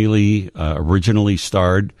 Ted Neely originally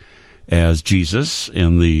starred as Jesus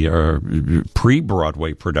in the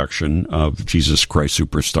pre-Broadway production of Jesus Christ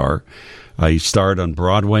Superstar. He starred on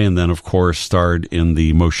Broadway and then, of course, starred in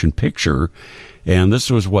the motion picture. And this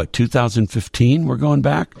was, 2015? We're going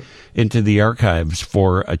back into the archives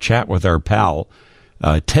for a chat with our pal,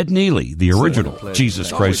 Ted Neely, the original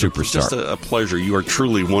Jesus Christ Superstar. Just a pleasure. You are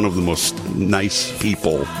truly one of the most nice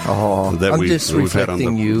people that we've had on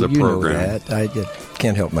the program. Know that. I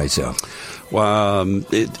can't help myself.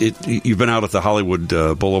 You've been out at the Hollywood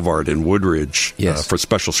Boulevard in Woodridge for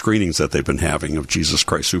special screenings that they've been having of Jesus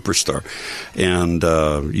Christ Superstar. And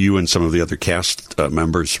you and some of the other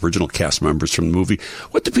original cast members from the movie,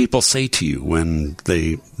 what do people say to you when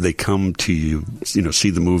they come to you, see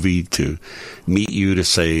the movie, to meet you, to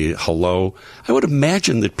say hello? I would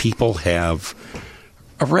imagine that people have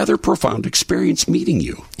a rather profound experience meeting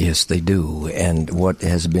you. Yes, they do. And what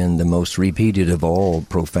has been the most repeated of all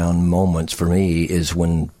profound moments for me is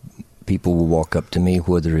when people will walk up to me,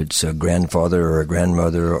 whether it's a grandfather or a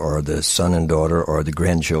grandmother or the son and daughter or the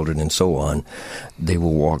grandchildren and so on. They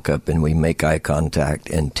will walk up and we make eye contact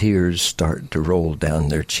and tears start to roll down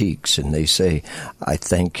their cheeks. And they say, I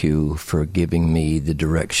thank you for giving me the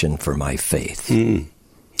direction for my faith.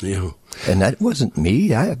 Yeah. And that wasn't me.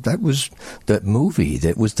 That was that movie.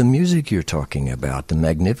 That was the music you're talking about, the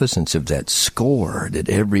magnificence of that score that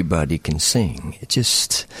everybody can sing. It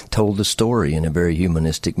just told the story in a very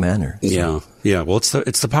humanistic manner. So. Yeah. Well, it's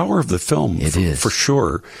the power of the film. It is. For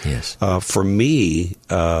sure. Yes. For me,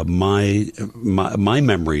 my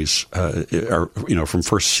memories are from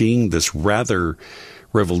first seeing this rather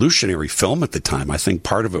revolutionary film at the time. I think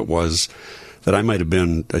part of it was that I might have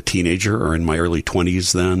been a teenager or in my early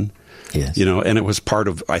 20s then. Yes. And it was part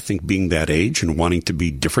of, I think, being that age and wanting to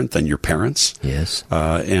be different than your parents. Yes.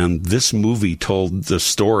 And this movie told the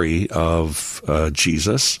story of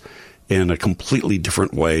Jesus in a completely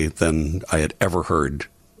different way than I had ever heard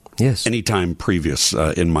any time previous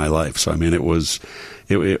in my life. So, I mean, it was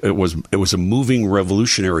a moving,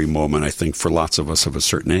 revolutionary moment, I think, for lots of us of a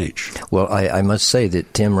certain age. Well, I must say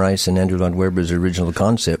that Tim Rice and Andrew Lloyd Webber's original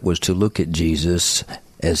concept was to look at Jesus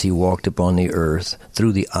as he walked upon the earth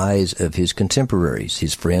through the eyes of his contemporaries,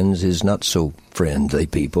 his friends, his not-so-friendly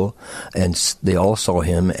people, and they all saw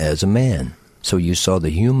him as a man. So you saw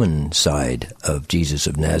the human side of Jesus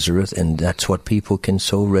of Nazareth, and that's what people can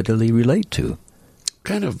so readily relate to.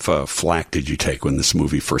 Kind of flack did you take when this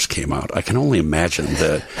movie first came out? I can only imagine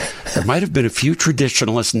that there might have been a few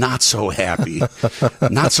traditionalists not so happy,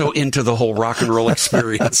 not so into the whole rock and roll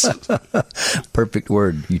experience. Perfect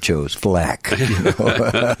word you chose, flack.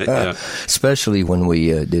 Yeah. Especially when we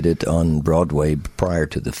did it on Broadway prior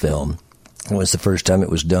to the film. It was the first time it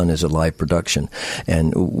was done as a live production.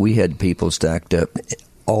 And we had people stacked up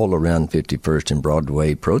all around 51st and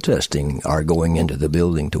Broadway protesting our going into the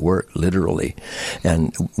building to work, literally.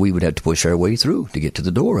 And we would have to push our way through to get to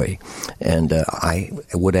the doorway. And I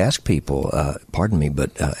would ask people, pardon me,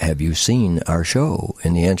 but have you seen our show?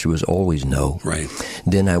 And the answer was always no. Right.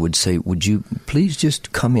 Then I would say, would you please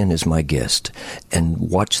just come in as my guest and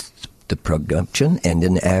watch the production, and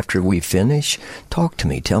then after we finish, talk to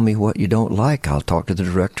me. Tell me what you don't like. I'll talk to the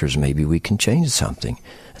directors. Maybe we can change something.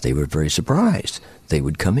 They were very surprised. They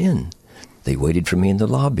would come in. They waited for me in the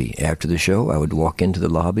lobby. After the show, I would walk into the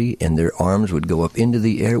lobby, and their arms would go up into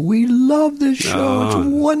the air. We love this show. It's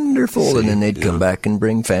wonderful. See, and then they'd come back and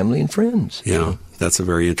bring family and friends. Yeah, that's a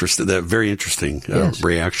very interesting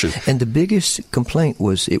reaction. And the biggest complaint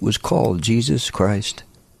was it was called Jesus Christ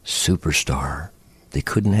Superstar. They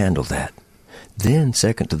couldn't handle that. Then,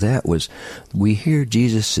 second to that was, we hear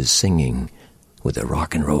Jesus is singing with a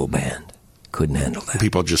rock and roll band. Couldn't handle that.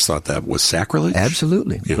 People just thought that was sacrilege?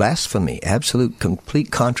 Absolutely. Yeah. Blasphemy. Absolute, complete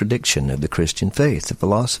contradiction of the Christian faith, the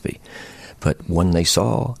philosophy. But when they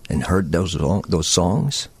saw and heard those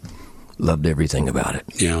songs, loved everything about it.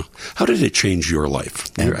 Yeah. How did it change your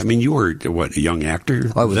life? You were, a young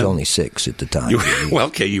actor? I was only 6 at the time.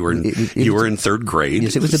 You were in third grade.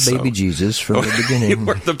 Yes, it was the baby Jesus from the beginning. You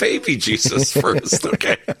were the baby Jesus first.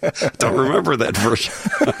 Okay. Don't remember that version.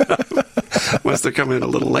 Must have come in a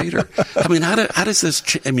little later. I mean, how does this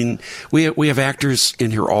we have actors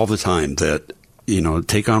in here all the time that,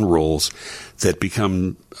 take on roles that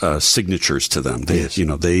become signatures to them.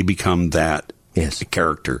 They become that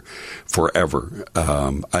character forever.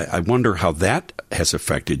 I wonder how that has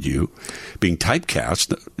affected you, being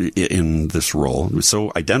typecast in this role.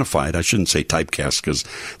 So identified, I shouldn't say typecast because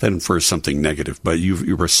that infers something negative, but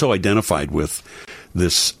you were so identified with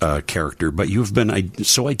this character, but you've been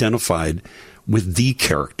so identified with the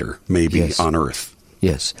character maybe on Earth.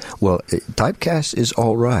 Yes. Well, typecast is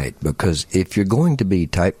all right, because if you're going to be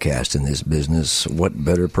typecast in this business, what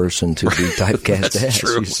better person to be typecast as,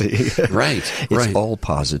 true. you see? Right. It's all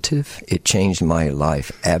positive. It changed my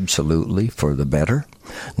life absolutely for the better.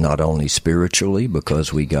 Not only spiritually,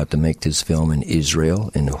 because we got to make this film in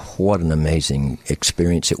Israel, and what an amazing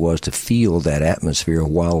experience it was to feel that atmosphere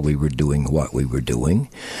while we were doing what we were doing.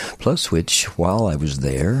 Plus which, while I was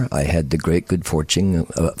there, I had the great good fortune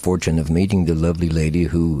of meeting the lovely lady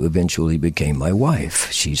who eventually became my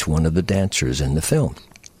wife. She's one of the dancers in the film.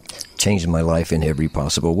 Changed my life in every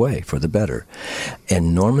possible way for the better.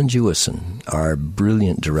 And Norman Jewison, our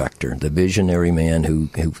brilliant director, the visionary man who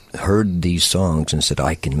heard these songs and said,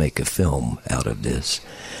 I can make a film out of this.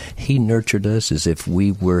 He nurtured us as if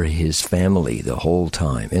we were his family the whole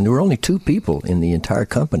time. And there were only 2 people in the entire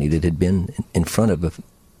company that had been in front of a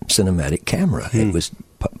cinematic camera. It was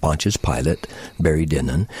Pontius Pilate, Barry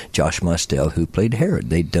Dennen, Josh Mostel, who played Herod.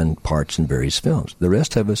 They'd done parts in various films. The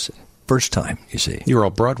rest of us, first time, you see. You're all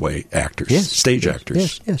Broadway actors, stage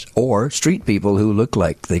actors. Yes. Or street people who look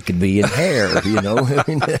like they could be in Hair, you know. I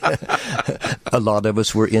mean, a lot of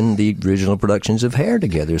us were in the original productions of Hair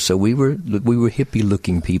together, so we were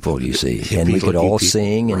hippie-looking people, you see. And we could all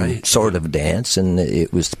sing and sort of dance, and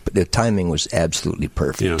the timing was absolutely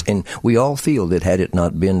perfect. Yeah. And we all feel that had it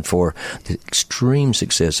not been for the extreme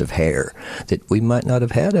success of Hair, that we might not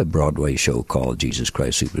have had a Broadway show called Jesus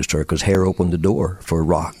Christ Superstar, because Hair opened the door for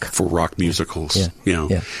rock. For rock musicals.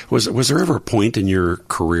 Was there ever a point in your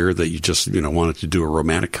career that you just wanted to do a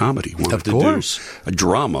romantic comedy, wanted to do a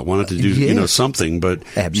drama, wanted to do something, but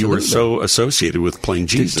you were so associated with playing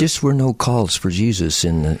Jesus? There just were no calls for Jesus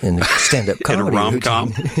in the stand-up comedy. In a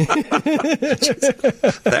rom-com?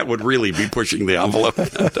 That would really be pushing the envelope.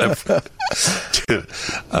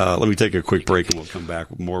 Let me take a quick break, and we'll come back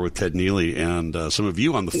with more with Ted Neely and some of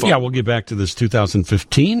you on the phone. Yeah, we'll get back to this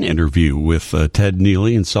 2015 interview with Ted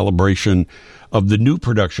Neely in celebration of the new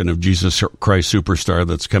production of Jesus Christ Superstar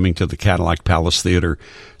that's coming to the Cadillac Palace Theater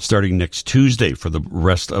starting next Tuesday for the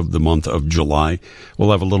rest of the month of July.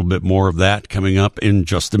 We'll have a little bit more of that coming up in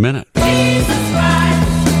just a minute. Jesus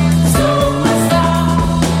Christ, Superstar.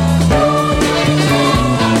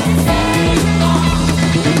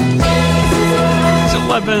 It's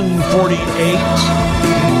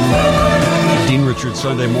 11:48. Dean Richards,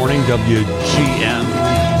 Sunday morning, WGN.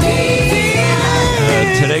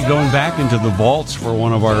 Today, going back into the vaults for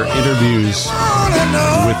one of our interviews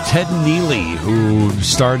with Ted Neely, who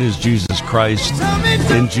starred as Jesus Christ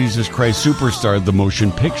in Jesus Christ Superstar, the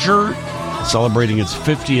motion picture, celebrating its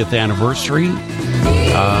 50th anniversary.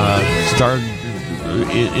 Starred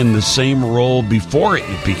in the same role before it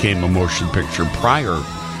became a motion picture, prior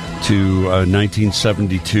to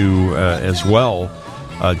 1972 as well.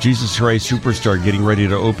 Jesus Christ Superstar getting ready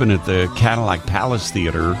to open at the Cadillac Palace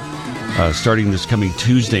Theater. Starting this coming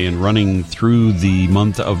Tuesday and running through the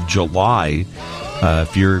month of July.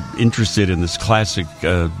 If you're interested in this classic,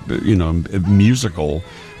 musical,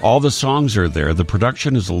 all the songs are there. The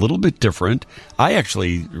production is a little bit different. I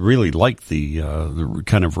actually really like the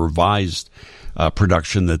kind of revised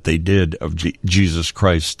production that they did of Jesus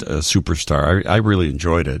Christ Superstar. I really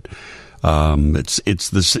enjoyed it. It's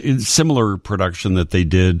the similar production that they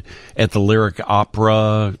did at the Lyric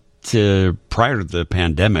Opera prior to the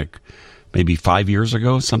pandemic. Maybe 5 years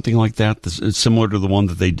ago, something like that. It's similar to the one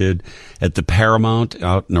that they did at the Paramount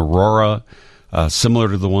out in Aurora.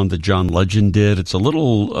 Similar to the one that John Legend did. It's a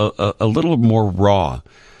little more raw,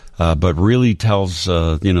 but really tells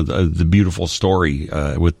the beautiful story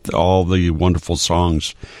with all the wonderful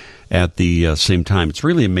songs at the same time. It's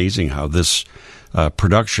really amazing how this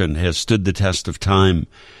production has stood the test of time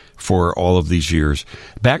for all of these years.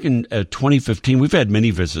 Back in 2015, we've had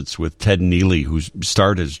many visits with Ted Neely, who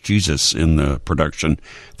starred as Jesus in the production,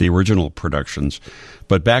 the original productions.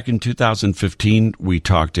 But back in 2015, we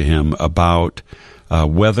talked to him about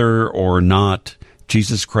whether or not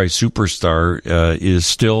Jesus Christ Superstar is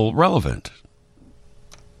still relevant.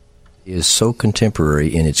 Is so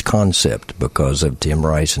contemporary in its concept because of Tim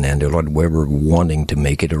Rice and Andrew Lloyd Webber wanting to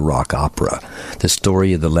make it a rock opera. The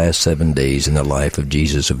story of the last 7 days in the life of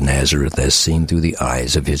Jesus of Nazareth as seen through the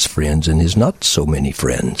eyes of his friends and his not so many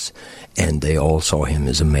friends. And they all saw him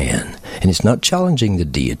as a man. And it's not challenging the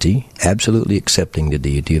deity, absolutely accepting the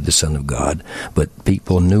deity of the Son of God, but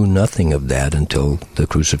people knew nothing of that until the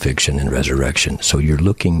crucifixion and resurrection. So you're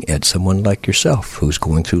looking at someone like yourself who's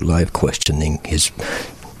going through life questioning his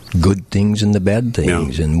good things and the bad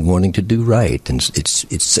things, and wanting to do right, and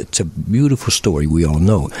it's a beautiful story we all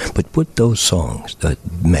know. But put those songs, the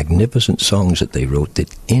magnificent songs that they wrote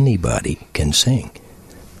that anybody can sing,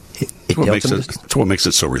 It's what makes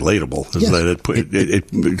it so relatable. Is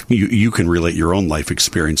that you can relate your own life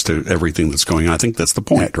experience to everything that's going on. I think that's the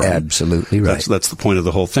point, right? Absolutely right. That's the point of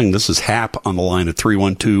the whole thing. This is Hap on the line at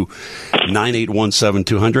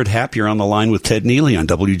 312-981-7200. Hap, you're on the line with Ted Neely on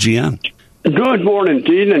WGN. Good morning,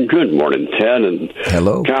 Dean, and good morning, Ted. And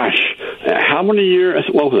hello. Gosh, how many years?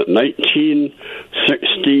 What was it?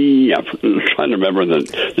 1960. I'm trying to remember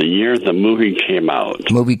the year the movie came out.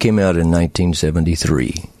 The movie came out in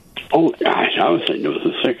 1973. Oh gosh, I was thinking it was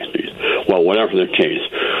the 60s. Well, whatever the case,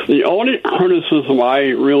 the only criticism I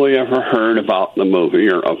really ever heard about the movie,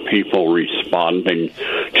 or of people responding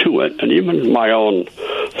to it, and even my own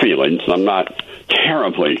feelings, I'm not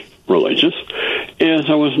terribly religious, is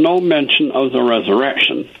there was no mention of the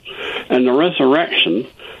resurrection, and the resurrection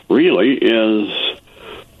really is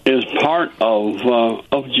part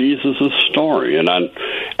of Jesus' story, and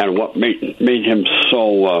what made him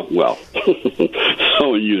so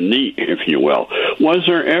so unique, if you will. Was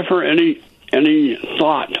there ever any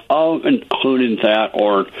thought of including that,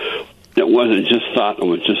 or it wasn't just thought it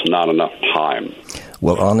was just not enough time?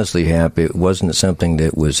 Well, honestly, Hap, it wasn't something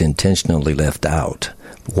that was intentionally left out.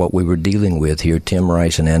 What we were dealing with here, Tim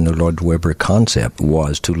Rice and Andrew Lloyd Webber concept,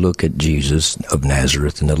 was to look at Jesus of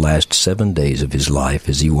Nazareth in the last 7 days of his life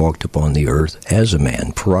as he walked upon the earth as a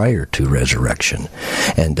man prior to resurrection.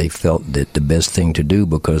 And they felt that the best thing to do,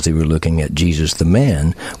 because they were looking at Jesus the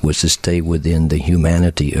man, was to stay within the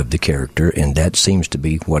humanity of the character, and that seems to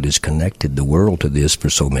be what has connected the world to this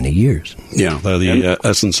for so many years. Yeah, the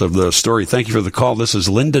essence of the story. Thank you for the call. This is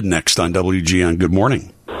Linda next on WGN. Good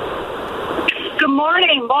morning. Good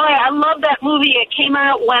morning. Boy, I love that movie. It came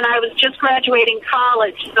out when I was just graduating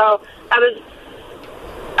college, so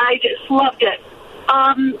I just loved it.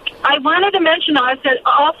 I wanted to mention I was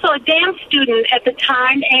also a dance student at the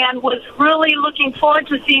time and was really looking forward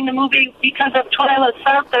to seeing the movie because of Twyla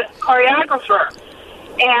Tharp, the choreographer.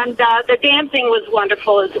 And the dancing was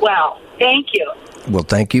wonderful as well. Thank you. Well,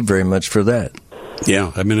 thank you very much for that.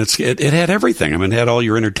 Yeah, I mean, it had everything. I mean, it had all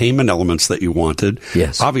your entertainment elements that you wanted.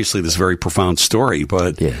 Yes. Obviously, this very profound story,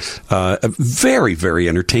 but yes. A very, very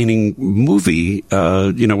entertaining movie,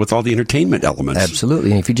 with all the entertainment elements.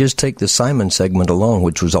 Absolutely. And if you just take the Simon segment alone,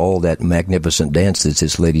 which was all that magnificent dance that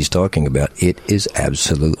this lady's talking about, it is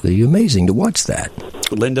absolutely amazing to watch that.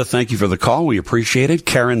 Linda, thank you for the call. We appreciate it.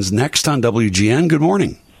 Karen's next on WGN. Good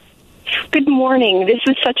morning. Good morning. This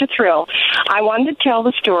is such a thrill. I wanted to tell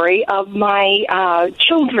the story of my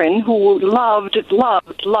children who loved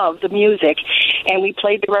the music, and we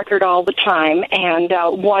played the record all the time. And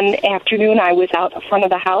one afternoon, I was out in front of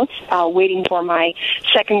the house waiting for my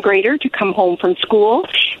second grader to come home from school,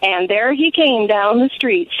 and there he came down the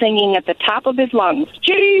street singing at the top of his lungs,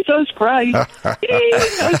 Jesus Christ,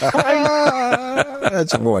 Jesus Christ.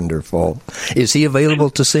 That's wonderful. Is he available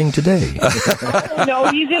to sing today? No,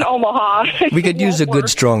 he's in Omaha. We could use a good,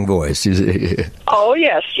 strong voice. Oh,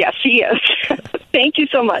 yes, he is. Thank you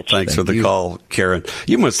so much. Thanks for the call, Karen.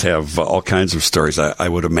 You must have all kinds of stories, I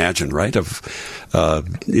would imagine, right, of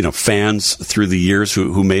fans through the years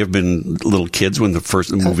who may have been little kids when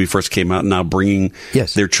the movie first came out, now bringing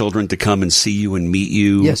their children to come and see you and meet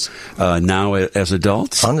you now as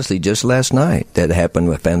adults? Honestly, just last night that happened.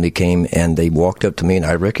 My family came and they walked up to me, and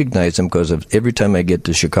I recognized them because of every time I get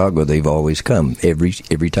to Chicago, they've always come, every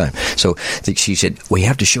time. So she said, we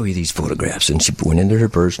have to show you these photographs. And she went into her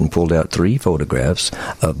purse and pulled out 3 photographs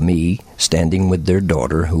of me standing with their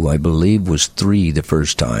daughter, who I believe was 3 the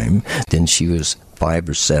first time. Then she was 5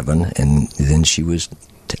 or 7, and then she was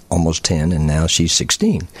almost 10, and now she's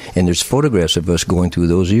 16. And there's photographs of us going through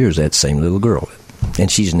those years, that same little girl. And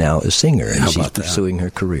she's now a singer, and she's pursuing her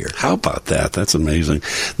career. How about that? That's amazing.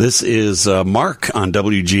 This is Mark on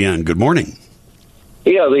WGN. Good morning.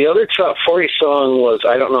 Yeah, the other top 40 song was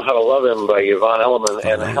I Don't Know How to Love Him by Yvonne Elliman,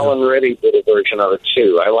 and Helen Reddy did a version of it,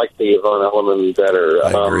 too. I like the Yvonne Elliman better.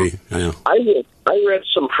 I agree. Yeah. I read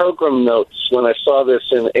some program notes when I saw this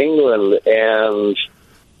in England, and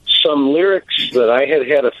some lyrics that I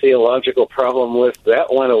had a theological problem with,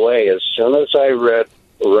 that went away as soon as I read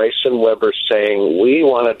Rice and Webber saying we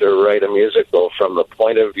wanted to write a musical from the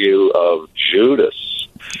point of view of Judas.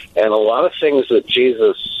 And a lot of things that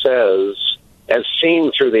Jesus says, as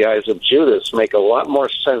seen through the eyes of Judas, make a lot more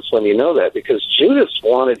sense when you know that, because Judas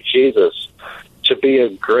wanted Jesus to be a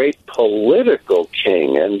great political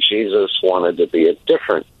king, and Jesus wanted to be a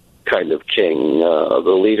different kind of king,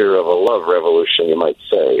 the leader of a love revolution, you might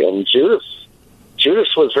say. And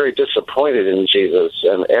Judas was very disappointed in Jesus,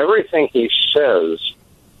 and everything he says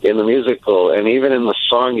in the musical and even in the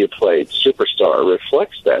song you played, Superstar,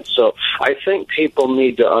 reflects that. So I think people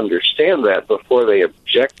need to understand that before they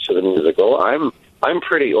object to the musical. I'm I'm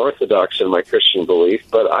pretty orthodox in my Christian belief,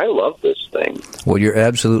 but I love this thing. Well, you're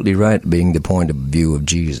absolutely right, being the point of view of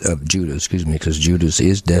Judas, because Judas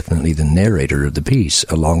is definitely the narrator of the piece,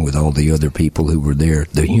 along with all the other people who were there,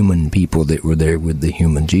 the human people that were there with the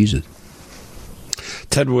human Jesus.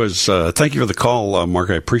 Ted was, thank you for the call,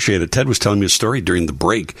 Mark. I appreciate it. Ted was telling me a story during the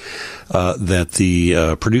break that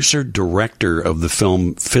the producer-director of the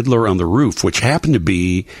film Fiddler on the Roof, which happened to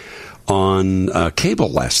be on cable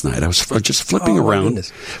last night. I was just flipping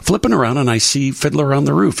around, and I see Fiddler on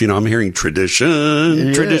the Roof. I'm hearing tradition.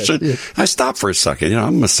 Yeah. I stop for a second.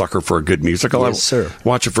 I'm a sucker for a good musical. Yes, sir.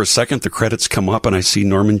 Watch it for a second. The credits come up, and I see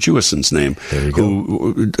Norman Jewison's name,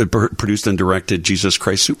 who produced and directed Jesus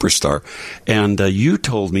Christ Superstar. And you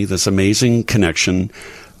told me this amazing connection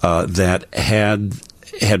that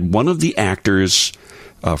had one of the actors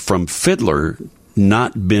from Fiddler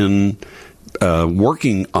not been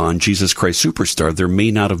working on Jesus Christ Superstar, there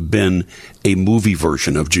may not have been a movie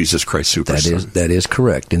version of Jesus Christ Superstar. That is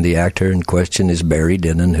correct. And the actor in question is Barry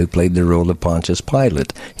Dennen, who played the role of Pontius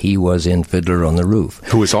Pilate. He was in Fiddler on the Roof.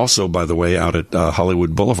 Who is also, by the way, out at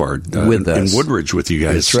Hollywood Boulevard with in Woodridge with you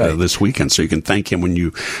guys right. This weekend. So you can thank him when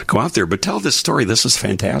you go out there. But tell this story. This is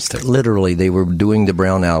fantastic. Literally, they were doing the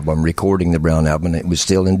Brown album, recording the Brown album. It was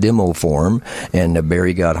still in demo form. And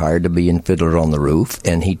Barry got hired to be in Fiddler on the Roof.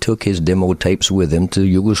 And he took his demo tapes with him to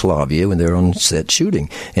Yugoslavia when they were on set shooting.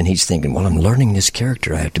 And he's thinking, well, I'm learning this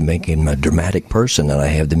character. I have to make him a dramatic person, and I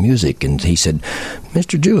have the music. And he said,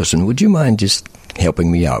 Mr. Jewison, would you mind just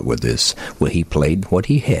helping me out with this? Well, he played what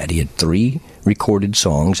he had. He had 3 recorded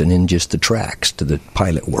songs and then just the tracks to the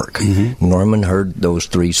pilot work. Mm-hmm. Norman heard those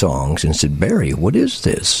 3 songs and said, Barry, what is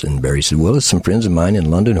this? And Barry said, well, it's some friends of mine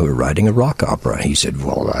in London who are writing a rock opera. He said,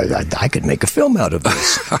 well, I could make a film out of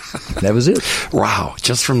this. That was it. Wow.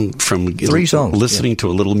 Just from 3 songs. Listening to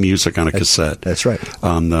a little music on a cassette. That's right.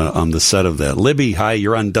 On the set of that. Libby, hi,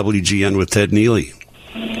 you're on WGN with Ted Neely.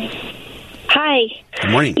 Hi.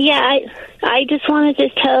 Good morning. Yeah, I just wanted to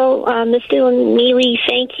tell Mr. Neely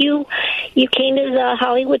thank you. You came to the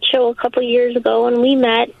Hollywood show a couple of years ago, and we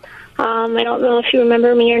met. I don't know if you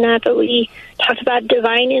remember me or not, but we talked about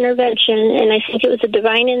divine intervention, and I think it was a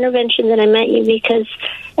divine intervention that I met you, because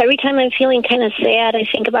every time I'm feeling kind of sad, I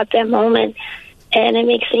think about that moment, and it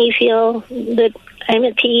makes me feel that I'm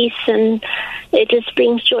at peace, and it just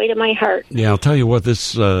brings joy to my heart. Yeah, I'll tell you what,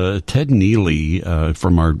 this Ted Neely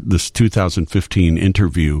from this 2015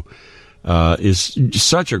 interview is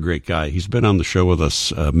such a great guy. He's been on the show with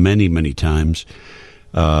us many, many times.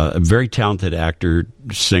 A very talented actor,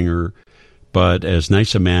 singer, but as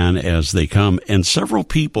nice a man as they come. And several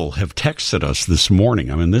people have texted us this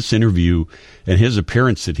morning. I mean, this interview and his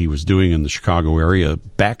appearance that he was doing in the Chicago area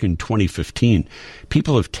back in 2015,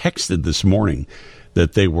 people have texted this morning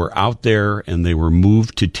that they were out there and they were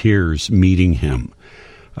moved to tears meeting him.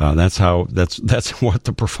 That's what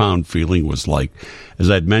the profound feeling was like.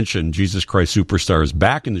 As I'd mentioned, Jesus Christ Superstar is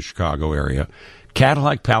back in the Chicago area.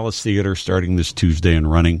 Cadillac Palace Theater starting this Tuesday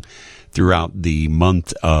and running throughout the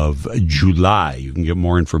month of July. You can get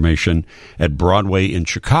more information at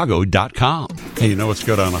BroadwayInChicago.com. Hey, you know what's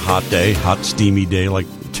good on a hot day, hot steamy day like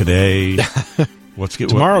today?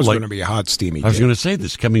 Tomorrow's going to be a hot, steamy day. I was going to say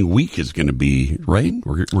this coming week is going to be, right?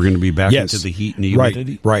 We're going to be back into the heat and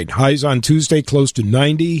humidity. Right. Highs on Tuesday close to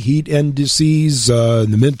 90. Heat indices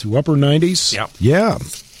in the mid to upper 90s. Yeah.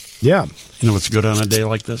 You know what's good on a day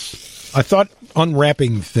like this? I thought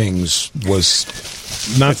unwrapping things was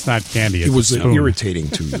not... It's not candy. It was irritating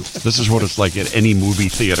to you. This is what it's like at any movie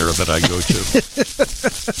theater that I go to.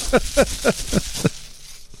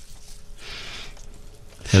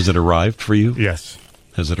 Has it arrived for you? Yes.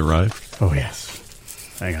 Has it arrived? Oh,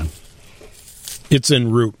 yes. Hang on. It's en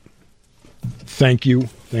route. Thank you.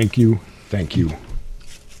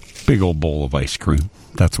 Big old bowl of ice cream.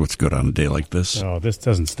 That's what's good on a day like this. Oh, this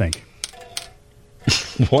doesn't stink.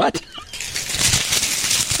 What?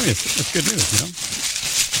 I mean, it's good news, you know?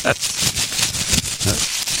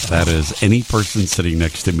 That is any person sitting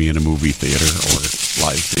next to me in a movie theater or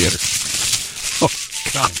live theater. Oh,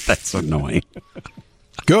 God, that's annoying.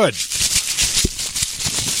 Good.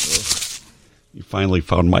 You finally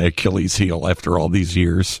found my Achilles heel after all these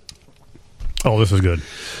years. Oh, this is good.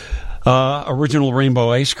 Original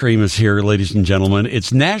Rainbow Ice Cream is here, ladies and gentlemen.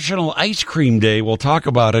 It's National Ice Cream Day. We'll talk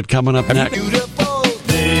about it coming up next.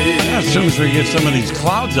 As soon as we get some of these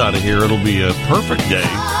clouds out of here, it'll be a perfect day.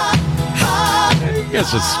 I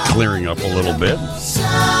guess it's clearing up a little bit.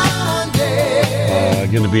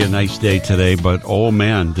 Going to be a nice day today, but oh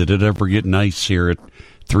man, did it ever get nice here at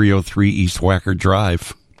 303 East Wacker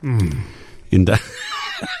Drive in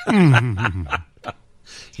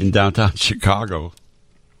downtown Chicago.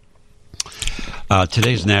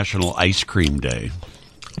 Today's National Ice Cream Day.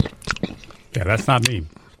 Yeah, that's not me.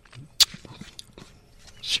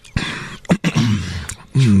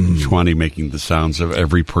 Schwani making the sounds of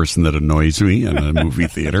every person that annoys me in a movie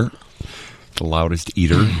theater. The loudest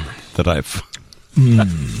eater that I've...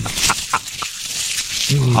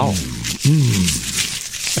 Wow.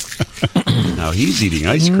 Now he's eating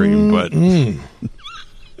ice cream, but...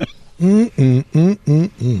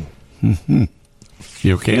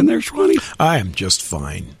 You okay in there, Schwani? I am just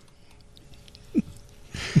fine.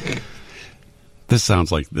 This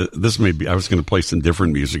sounds like this may be. I was going to play some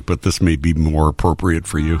different music, but this may be more appropriate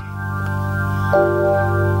for you.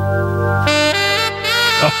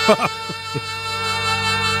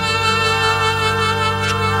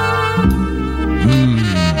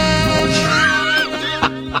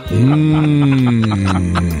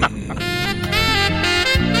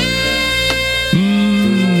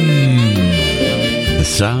 The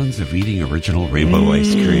sounds of eating original rainbow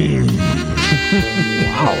ice cream.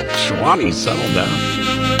 Wow, Schwani, settle down.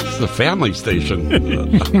 It's the family station.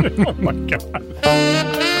 Oh, my God.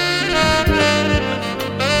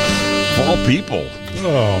 Of all people.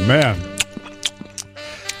 Oh, man.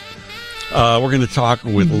 We're going to talk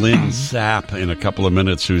with Lynn Sapp in a couple of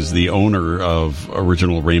minutes, who's the owner of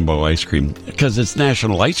Original Rainbow Ice Cream, because it's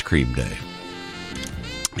National Ice Cream Day.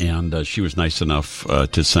 And she was nice enough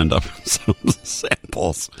to send up some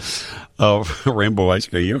samples of rainbow ice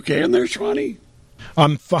cream. You okay in there, Schwani?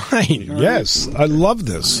 I'm fine. Right. Yes, I love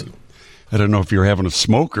this. I don't know if you're having a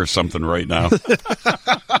smoke or something right now.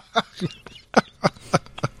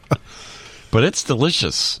 But it's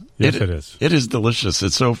delicious. Yes, it is. It is delicious.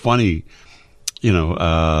 It's so funny. You know,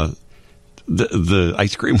 the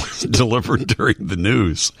ice cream was delivered during the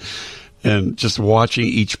news. And just watching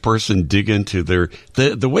each person dig into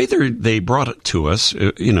the way they brought it to us,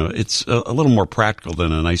 you know, it's a little more practical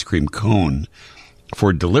than an ice cream cone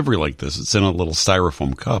for delivery like this. It's in a little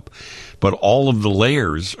styrofoam cup, but all of the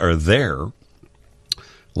layers are there.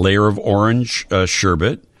 Layer of orange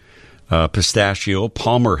sherbet, pistachio,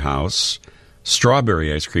 Palmer House,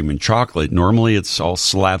 strawberry ice cream, and chocolate. Normally, it's all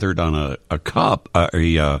slathered on a cup,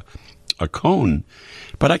 a cone.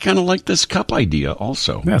 But I kind of like this cup idea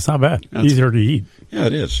also. Yeah, it's not bad. Easier to eat. Yeah,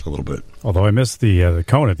 it is a little bit. Although I missed the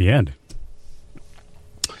cone at the end.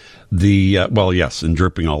 Well, yes, and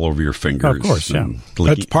dripping all over your fingers. Of course, yeah.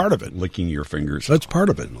 That's part of it. Licking your fingers. That's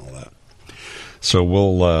part of it. And all that. So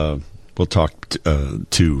we'll talk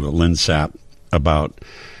to Lynn Sapp about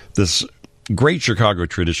this great Chicago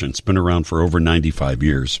tradition. It's been around for over 95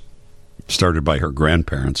 years. Started by her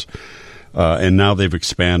grandparents. And now they've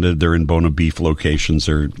expanded. They're in Bona Beef locations.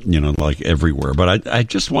 They're, you know, like everywhere. But I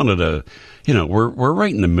just wanted to, you know, we're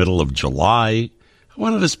right in the middle of July. I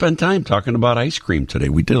wanted to spend time talking about ice cream today.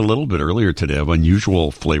 We did a little bit earlier today of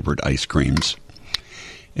unusual flavored ice creams.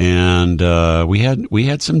 And we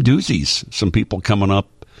had some doozies. Some people coming up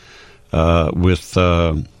with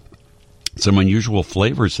some unusual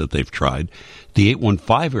flavors that they've tried. The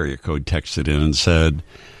 815 area code texted in and said,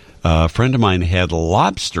 a friend of mine had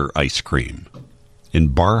lobster ice cream in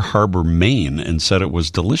Bar Harbor, Maine, and said it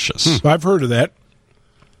was delicious. I've heard of that.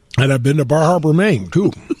 And I've been to Bar Harbor, Maine,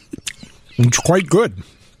 too. It's quite good.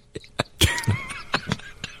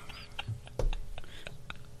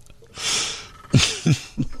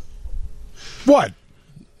 What?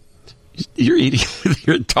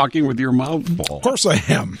 You're talking with your mouth full. Of course I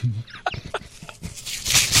am.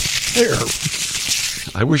 There.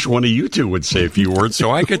 I wish one of you two would say a few words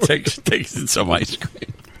so I could take some ice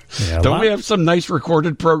cream. Yeah, Don't we have some nice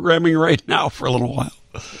recorded programming right now for a little while?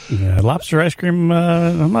 Yeah, lobster ice cream,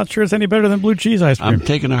 I'm not sure it's any better than blue cheese ice cream. I'm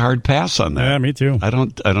taking a hard pass on that. Yeah, me too. I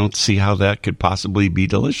don't see how that could possibly be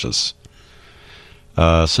delicious.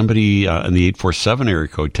 Somebody in the 847 area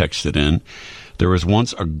code texted in, there was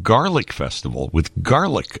once a garlic festival with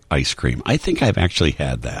garlic ice cream. I think I've actually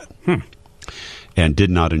had that and did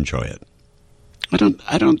not enjoy it. I'm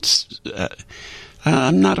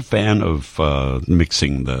not a fan of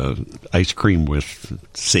mixing the ice cream with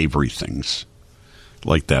savory things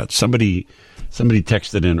like that. Somebody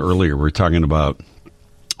texted in earlier. We were talking about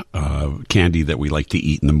candy that we like to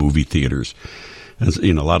eat in the movie theaters. And,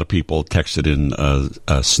 you know, a lot of people texted in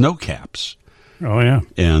snow caps. Oh, yeah.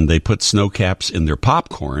 And they put snow caps in their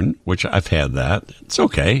popcorn, which I've had that. It's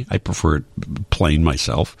okay. I prefer it plain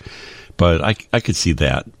myself. But I could see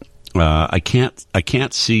that. I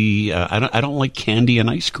can't see. I don't like candy and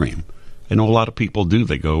ice cream. I know a lot of people do.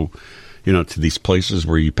 They go, you know, to these places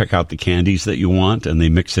where you pick out the candies that you want and they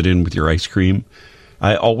mix it in with your ice cream.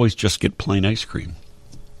 I always just get plain ice cream.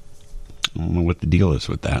 I don't know what the deal is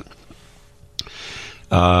with that.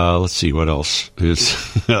 Let's see what else is.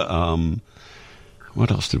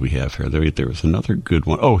 What else did we have here? There was another good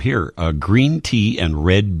one. Oh, here, green tea and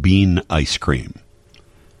red bean ice cream.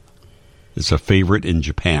 It's a favorite in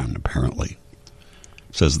Japan, apparently.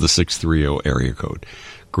 Says the 630 area code.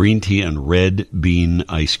 Green tea and red bean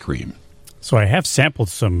ice cream. So I have sampled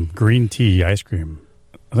some green tea ice cream.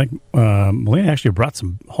 I think Melina actually brought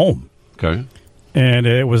some home. Okay. And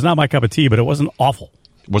it was not my cup of tea, but it wasn't awful.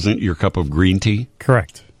 Wasn't your cup of green tea?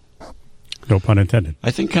 Correct. No pun intended.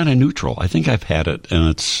 I think kind of neutral. I think I've had it, and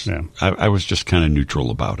it's. Yeah. I was just kind of neutral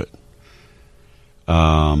about it.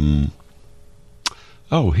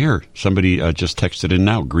 Oh, here. Somebody just texted in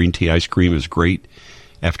now. Green tea ice cream is great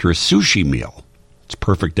after a sushi meal. It's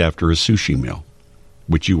perfect after a sushi meal,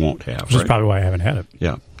 which you won't have. Which is probably why I haven't had it.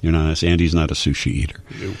 Yeah. You're not. Andy's not a sushi eater.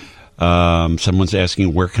 Someone's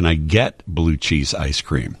asking, where can I get blue cheese ice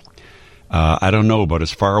cream? I don't know, but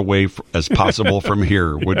as far away as possible from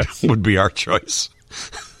here would be our choice,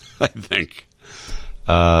 I think.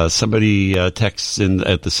 Somebody texts in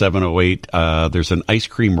at the 708, there's an ice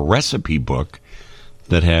cream recipe book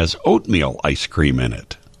that has oatmeal ice cream in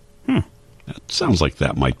it. That sounds like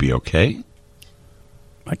that might be okay.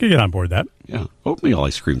 I could get on board that. Yeah, oatmeal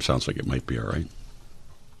ice cream sounds like it might be all right.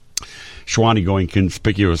 Shwani going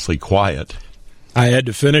conspicuously quiet. I had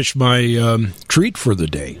to finish my treat for the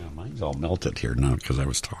day. Yeah, mine's all melted here now because I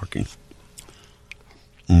was talking.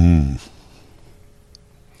 That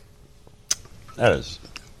is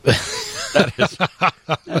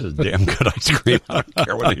damn good ice cream. I don't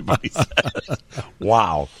care what anybody says.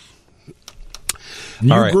 Wow.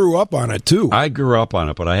 You grew up on it, too. I grew up on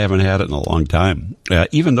it, but I haven't had it in a long time.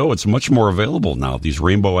 Even though it's much more available now. These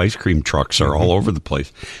rainbow ice cream trucks are all over the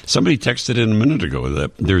place. Somebody texted in a minute ago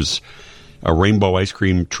that there's a rainbow ice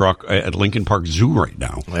cream truck at Lincoln Park Zoo right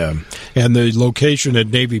now. Yeah. And the location at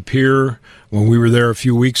Navy Pier, when we were there a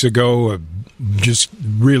few weeks ago, just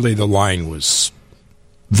really the line was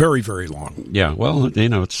very, very long. Yeah, well,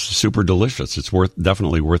 it's super delicious. It's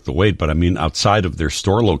definitely worth the wait. But, I mean, outside of their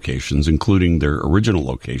store locations, including their original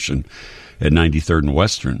location at 93rd and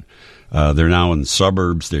Western, they're now in the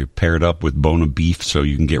suburbs. They're paired up with Bona Beef, so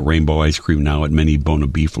you can get rainbow ice cream now at many Bona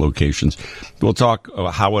Beef locations. We'll talk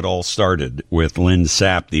how it all started with Lynn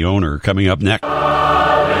Sapp, the owner, coming up next.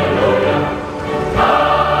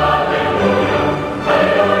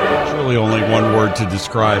 Only one word to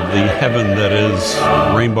describe the heaven that is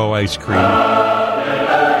rainbow ice cream.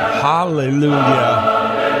 Hallelujah.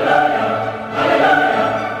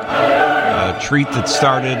 A treat that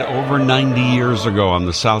started over 90 years ago on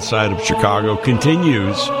the south side of Chicago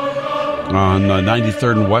continues on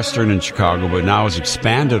 93rd and Western in Chicago, but now has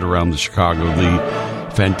expanded around the Chicago.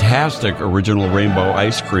 The fantastic original rainbow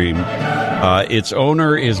ice cream. Its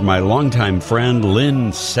owner is my longtime friend,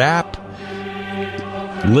 Lynn Sapp.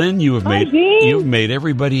 Lynn, you've made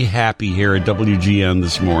everybody happy here at WGN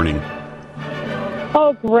this morning.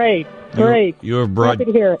 Oh, great. You have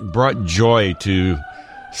brought joy to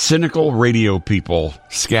cynical radio people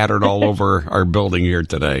scattered all over our building here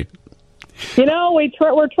today.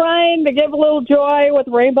 We're trying to give a little joy with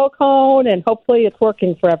Rainbow Cone, and hopefully it's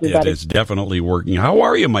working for everybody. It is definitely working. How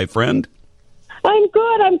are you, my friend? I'm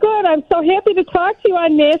good. I'm so happy to talk to you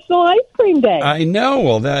on National Ice Cream Day. I know.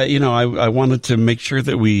 Well, I wanted to make sure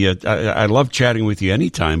that I love chatting with you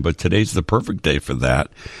anytime, but today's the perfect day for that.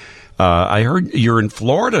 I heard you're in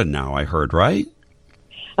Florida now, I heard, right?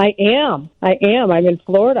 I am. I'm in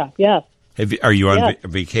Florida, yes. Are you on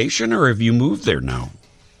vacation, or have you moved there now?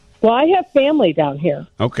 Well, I have family down here.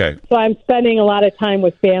 Okay. So I'm spending a lot of time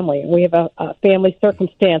with family. We have a family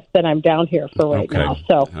circumstance that I'm down here for right now.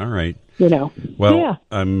 So, all right. Well, yeah.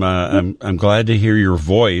 I'm glad to hear your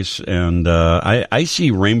voice, and I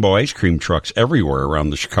see rainbow ice cream trucks everywhere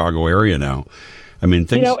around the Chicago area now. I mean,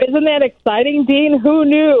 things. Isn't that exciting, Dean? Who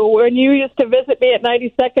knew when you used to visit me at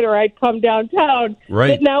 92nd, or I'd come downtown? Right.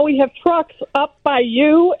 That now we have trucks up by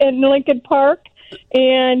you in Lincoln Park,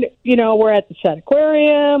 and we're at the Shedd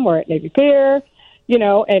Aquarium, we're at Navy Pier,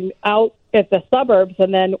 and out at the suburbs,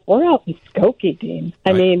 and then we're out in Skokie, Dean.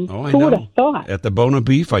 I mean, who would have thought? At the Bona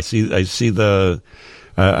Beef, I see the.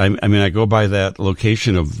 I go by that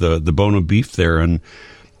location of the Bona Beef there, and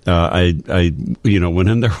I went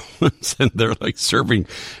in there once, and they're like serving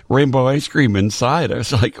rainbow ice cream inside. I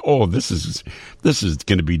was like, oh, this is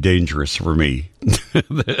going to be dangerous for me.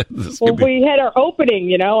 We had our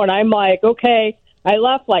opening, and I'm like, okay, I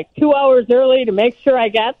left like 2 hours early to make sure I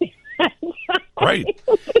got there. Right.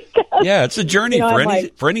 Yeah, it's a journey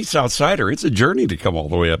for any South Sider. It's a journey to come all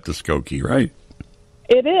the way up to Skokie, right?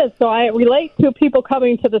 It is. So I relate to people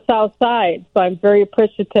coming to the South Side. So I'm very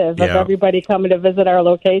appreciative of everybody coming to visit our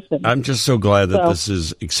location. I'm just so glad that this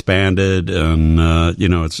is expanded, and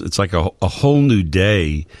it's like a whole new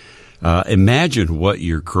day. Imagine what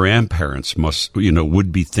your grandparents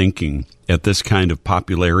would be thinking at this kind of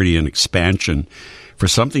popularity and expansion for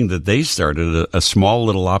something that they started, a small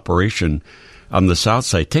little operation on the South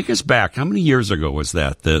Side. Take us back. How many years ago was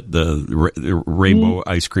that the Rainbow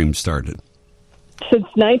Ice Cream started? Since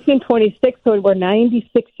 1926, so we're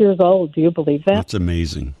 96 years old. Do you believe that? That's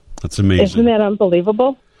amazing. Isn't that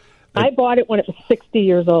unbelievable? I bought it when it was 60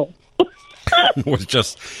 years old. It was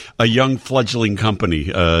just a young fledgling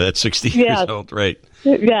company at 60 years old, right?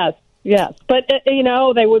 Yes. But,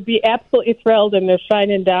 they would be absolutely thrilled, and they're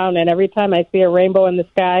shining down, and every time I see a rainbow in the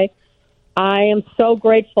sky, I am so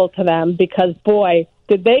grateful to them because, boy,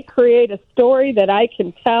 did they create a story that I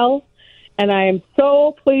can tell, and I am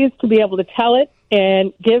so pleased to be able to tell it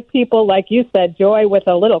and give people, like you said, joy with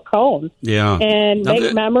a little cone. Yeah. And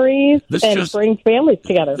make memories and bring families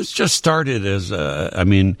together. This just started as,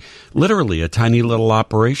 literally a tiny little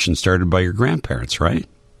operation started by your grandparents, right?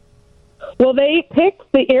 Well, they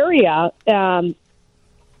picked the area. I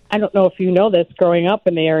don't know if you know this growing up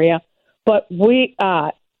in the area, but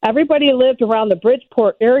everybody lived around the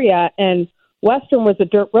Bridgeport area, and Western was a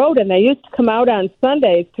dirt road, and they used to come out on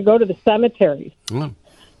Sundays to go to the cemeteries. Oh.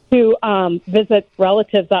 To visit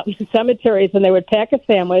relatives out in the cemeteries, and they would pack a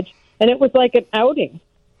sandwich, and it was like an outing.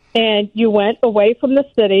 And you went away from the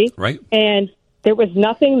city, right? And there was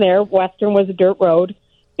nothing there. Western was a dirt road,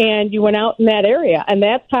 and you went out in that area. And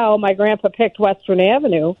that's how my grandpa picked Western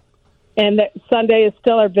Avenue, and that Sunday is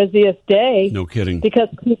still our busiest day. No kidding. Because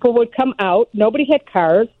people would come out. Nobody had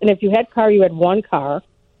cars, and if you had a car, you had one car.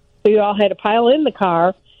 So you all had to pile in the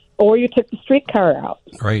car, or you took the streetcar out.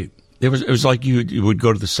 Right. It was like you would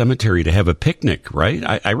go to the cemetery to have a picnic, right?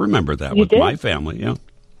 I remember that with my family, yeah.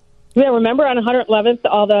 Yeah, remember on 111th,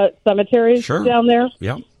 all the cemeteries down there?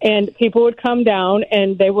 Yeah. And people would come down,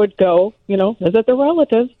 and they would go, visit their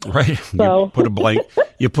relatives. Right. So.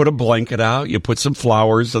 You put a blanket out, you put some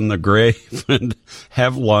flowers on the grave, and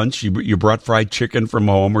have lunch. You brought fried chicken from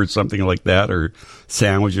home or something like that, or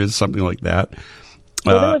sandwiches, something like that.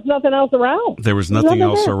 Well, there was nothing else around. There was nothing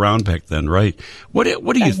else around back then, right? What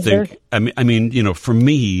do you think? I mean, for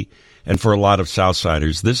me and for a lot of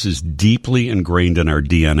Southsiders, this is deeply ingrained in our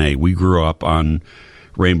DNA. We grew up on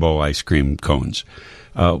rainbow ice cream cones.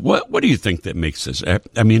 What do you think that makes this?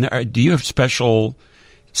 I mean, do you have special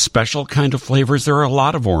kind of flavors? There are a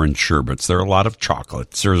lot of orange sherbets. There are a lot of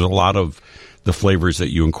chocolates. There's a lot of the flavors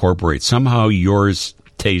that you incorporate. Somehow yours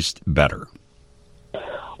taste better.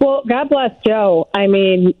 Well, God bless Joe. I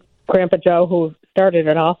mean, Grandpa Joe, who started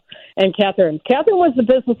it all, and Catherine. Catherine was the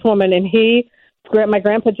businesswoman, and my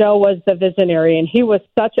Grandpa Joe was the visionary, and he was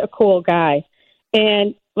such a cool guy.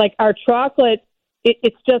 And, like, our chocolate,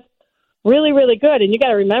 it's just really, really good. And you got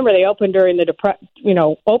to remember, they opened during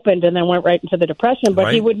the opened and then went right into the Depression,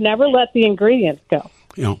 but he would never let the ingredients go.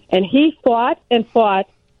 Yeah. And he fought,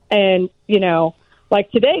 and, like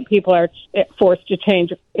today, people are forced to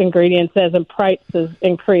change ingredients as prices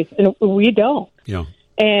increase, and we don't. Yeah.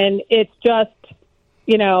 And it's just,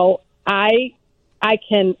 I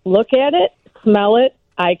can look at it, smell it,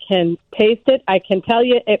 I can taste it, I can tell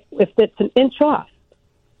you if it's an inch off.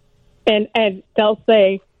 And they'll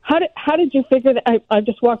say, how did you figure that? I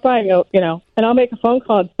just walk by and go, and I'll make a phone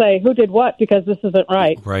call and say, who did what, because this isn't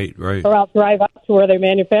right. Right. Or I'll drive up to where they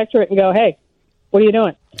manufacture it and go, hey, what are you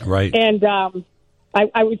doing? Right. And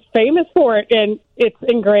I was famous for it, and it's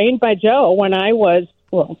ingrained by Joe. When I was,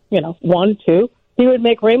 1, 2, he would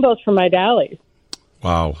make rainbows for my dollies.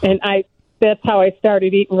 Wow. And that's how I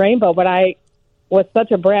started eating rainbow, but I was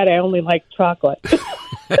such a brat, I only liked chocolate.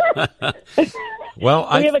 Well,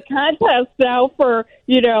 we have a contest now for,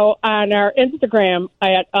 on our Instagram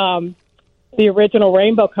at the original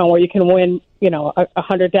Rainbow Cone, where you can win, a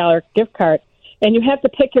 $100 gift card. And you have to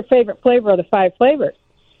pick your favorite flavor of the 5 flavors.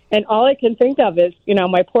 And all I can think of is,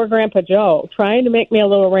 my poor Grandpa Joe trying to make me a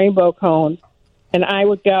little rainbow cone. And I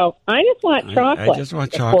would go, I just want chocolate. I just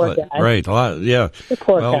want chocolate. Right. Yeah. The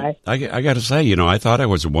poor guy. I got to say, I thought I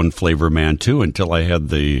was a one flavor man too until I had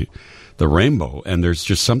the rainbow. And there's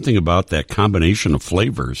just something about that combination of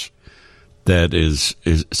flavors that is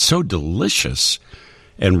so delicious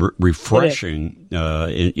and refreshing.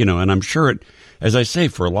 And I'm sure as I say,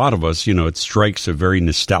 for a lot of us, it strikes a very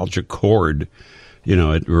nostalgic chord.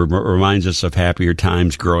 It reminds us of happier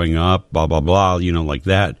times growing up, blah, blah, blah, like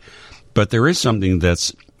that. But there is something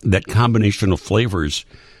that combination of flavors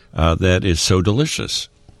that is so delicious.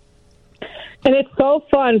 And it's so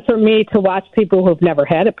fun for me to watch people who've never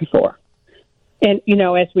had it before. And,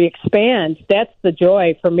 as we expand, that's the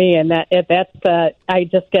joy for me. And I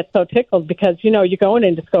just get so tickled because, you're going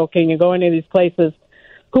into Skokie, you're going into these places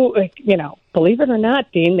who, believe it or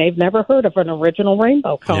not, Dean, they've never heard of an original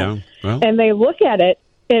rainbow cone. Yeah, well. And they look at it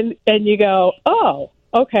and you go, oh,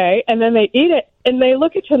 okay. And then they eat it and they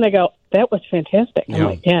look at you and they go, that was fantastic. I'm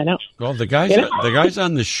like, yeah, no. Well, the guys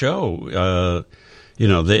on the show,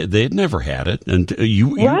 they had never had it. And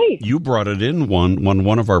you brought it in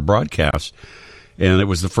one of our broadcasts. And it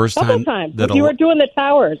was the first time that you were doing the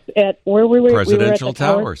towers at where we were. Presidential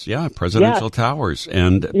Towers. Yeah, Presidential Towers.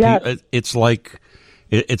 And it's like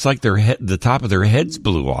the top of their heads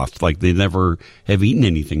blew off, like they never have eaten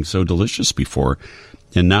anything so delicious before.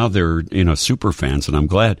 And now they're, super fans, and I'm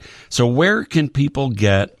glad. So where can people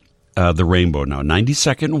get the rainbow now?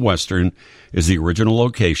 92nd Western is the original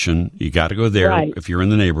location. You got to go there if you're in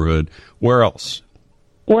the neighborhood. Where else?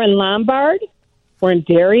 We're in Lombard. We're in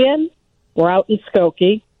Darien. We're out in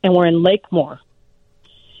Skokie. And we're in Lakemore.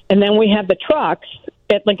 And then we have the trucks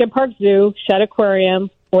at Lincoln Park Zoo, Shedd Aquarium.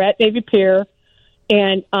 We're at Navy Pier.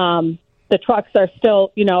 And the trucks are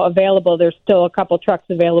still, available. There's still a couple trucks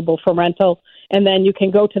available for rental. And then you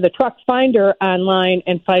can go to the Truck Finder online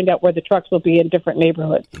and find out where the trucks will be in different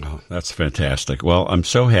neighborhoods. Oh, that's fantastic. Well, I'm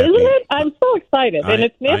so happy. Isn't it? I'm so excited. And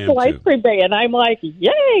it's National Ice Cream Day, and I'm like,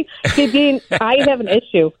 yay! See, Dean, I have an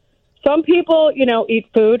issue. Some people, eat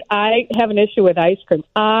food. I have an issue with ice cream.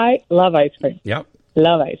 I love ice cream. Yep.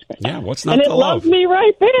 Love ice cream. Yeah, what's not to love? And it loves me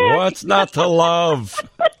right back. What's not to love?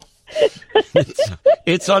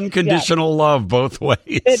 It's unconditional love both ways.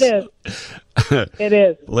 It is. It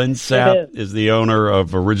is. Lynn Sapp is the owner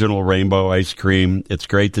of Original Rainbow Ice Cream. It's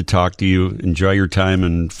great to talk to you. Enjoy your time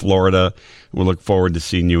in Florida. We'll look forward to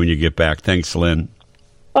seeing you when you get back. Thanks, Lynn.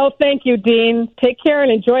 Oh, thank you, Dean. Take care and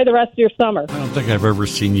enjoy the rest of your summer. I don't think I've ever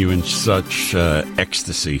seen you in such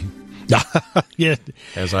ecstasy. Yeah,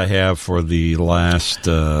 as I have for the last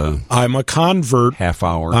I'm a convert half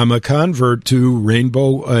hour. I'm a convert to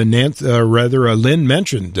Rainbow. Lynn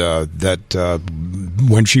mentioned that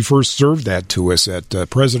when she first served that to us at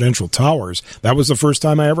Presidential Towers, that was the first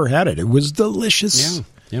time I ever had it. It was delicious.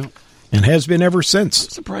 Yeah. And has been ever since. I'm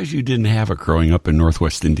surprised you didn't have it growing up in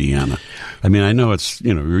Northwest Indiana. I mean, I know it's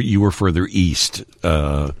you were further east,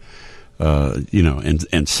 and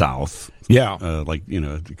south. Yeah.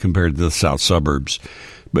 Compared to the south suburbs.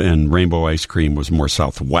 And Rainbow Ice Cream was more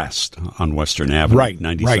southwest on Western Avenue. Right.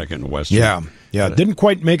 92nd and Western. Yeah. Didn't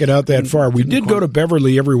quite make it out that far. We did go to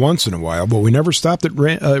Beverly every once in a while, but we never stopped at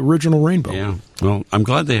Original Rainbow. Yeah. Well, I'm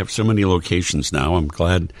glad they have so many locations now. I'm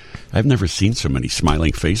glad. I've never seen so many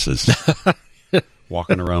smiling faces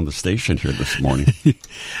walking around the station here this morning.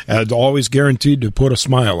 And always guaranteed to put a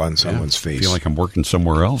smile on someone's face. I feel like I'm working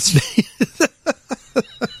somewhere else.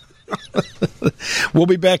 We'll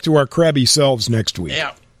be back to our crabby selves next week.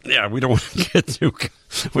 Yeah. We don't want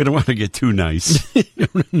to get too nice.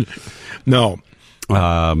 No.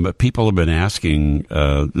 People have been asking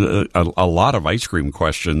a lot of ice cream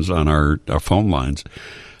questions on our phone lines.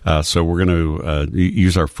 So we're going to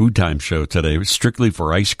use our Food Time show today strictly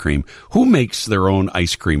for ice cream. Who makes their own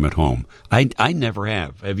ice cream at home? I never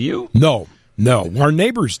have. Have you? No. Our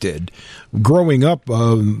neighbors did. Growing up,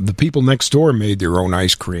 the people next door made their own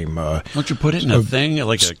ice cream. Don't you put it in a thing,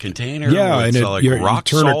 like a container? Yeah, and you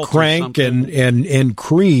turn a crank and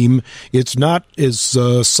cream. It's not as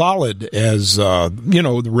solid as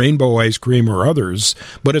the Rainbow ice cream or others,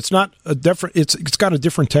 but it's not a different. It's got a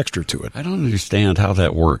different texture to it. I don't understand how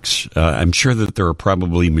that works. I'm sure that there are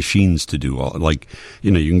probably machines to do all. Like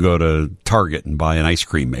you can go to Target and buy an ice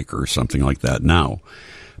cream maker or something like that now.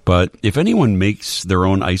 But if anyone makes their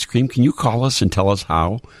own ice cream, can you call us and tell us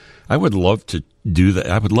how? I would love to do that.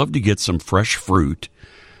 I would love to get some fresh fruit.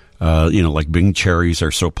 Like Bing cherries are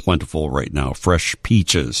so plentiful right now. Fresh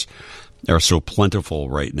peaches are so plentiful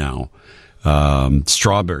right now.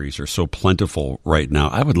 Strawberries are so plentiful right now.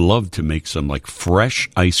 I would love to make some like fresh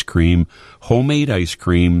ice cream, homemade ice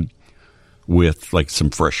cream with like some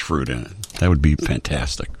fresh fruit in it. That would be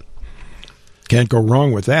fantastic. Can't go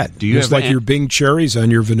wrong with that. Do you Just like your Bing cherries on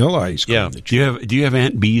your vanilla ice cream. Yeah. Do you have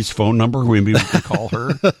Aunt Bee's phone number? Maybe we can call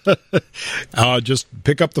her. Just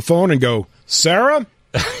pick up the phone and go, Sarah,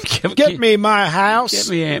 get me my house. Get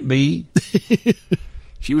me Aunt Bee.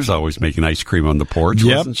 She was always making ice cream on the porch,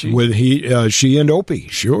 wasn't she? With she and Opie,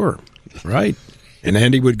 sure, right. And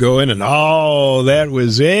Andy would go in and that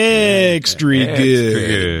was extra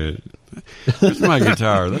good. Where's my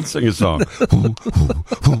guitar? Let's sing a song.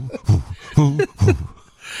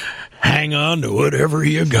 Hang on to whatever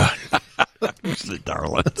you got. The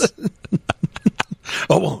darlings.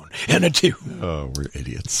 A one and a two. Oh, we're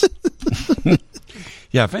idiots.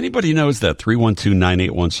 Yeah, if anybody knows that,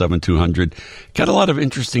 312-981-7200. Got a lot of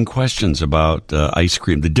interesting questions about ice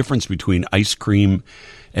cream, the difference between ice cream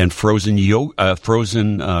and frozen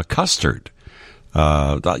custard.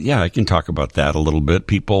 I can talk about that a little bit.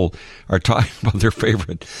 People are talking about their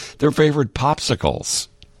favorite popsicles.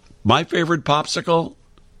 My favorite popsicle,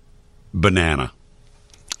 banana.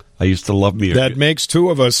 I used to love me. That makes two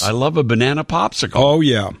of us. I love a banana popsicle. Oh,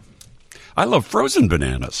 yeah. I love frozen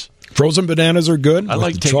bananas. Frozen bananas are good. I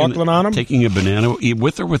like chocolate on them. Taking a banana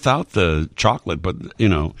with or without the chocolate, but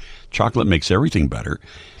chocolate makes everything better.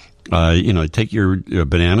 Take your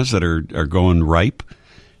bananas that are going ripe,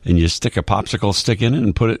 and you stick a popsicle stick in it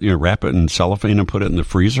and put it, wrap it in cellophane and put it in the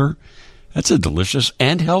freezer. That's a delicious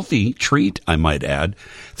and healthy treat, I might add.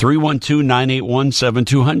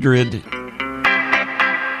 312-981-7200.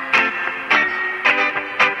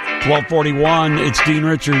 1241. It's Dean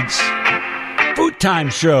Richards. Food Time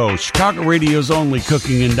Show, Chicago Radio's only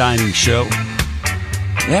cooking and dining show.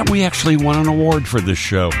 Yeah, we actually won an award for this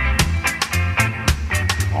show.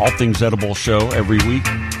 All Things Edible show every week.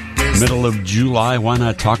 Middle of July, why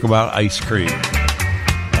not talk about ice cream?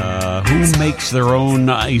 Who makes their own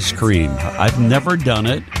ice cream? I've never done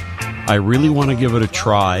it. I really want to give it a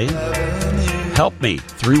try. Help me.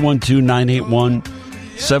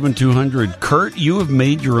 312-981-7200. Kurt, you have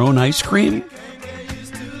made your own ice cream?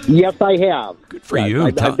 Yes, I have. Good for you.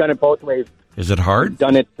 I've done it both ways. Is it hard? I've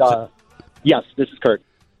done it. Yes, this is Kurt.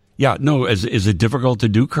 Yeah, no. Is it difficult to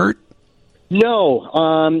do, Kurt?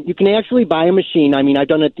 No. You can actually buy a machine. I mean, I've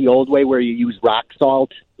done it the old way where you use rock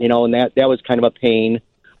salt, and that was kind of a pain.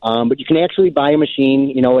 But you can actually buy a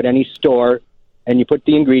machine, at any store, and you put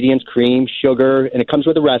the ingredients, cream, sugar, and it comes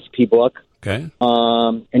with a recipe book. Okay.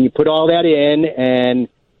 And you put all that in, and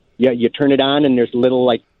you turn it on, and there's a little,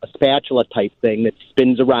 like, a spatula type thing that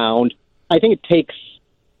spins around. I think it takes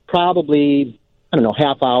probably,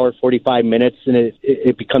 half hour, 45 minutes, and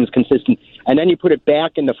it becomes consistent. And then you put it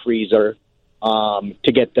back in the freezer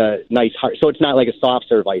to get the nice hard. So it's not like a soft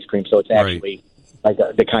serve ice cream. So it's actually like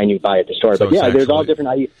the kind you buy at the store. So but there's all different.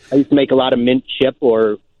 I used to make a lot of mint chip,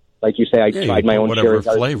 or like you say, I tried my own whatever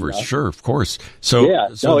flavors. Sure, of course. So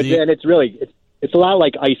it's really it's a lot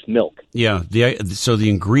like ice milk. Yeah. So the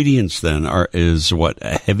ingredients then is what,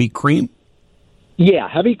 a heavy cream? Yeah,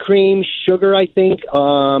 heavy cream, sugar, I think.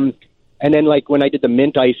 And then, like, when I did the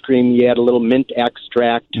mint ice cream, you add a little mint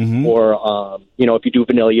extract, or, if you do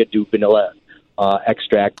vanilla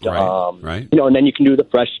extract. Right. And then you can do the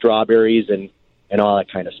fresh strawberries and all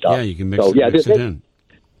that kind of stuff. Yeah, you can mix it in.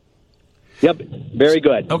 Yep, very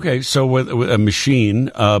good. Okay, so with a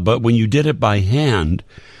machine, but when you did it by hand,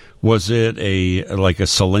 was it like a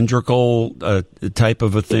cylindrical type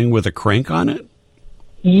of a thing with a crank on it?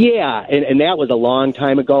 Yeah, and that was a long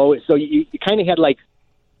time ago. So you kind of had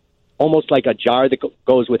almost like a jar that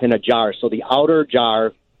goes within a jar. So the outer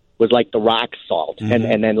jar was like the rock salt,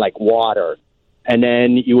 and then like water. And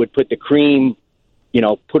then you would put the cream,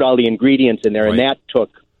 put all the ingredients in there, and that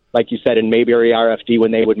took, like you said, in Mayberry RFD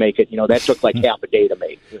when they would make it, that took like half a day to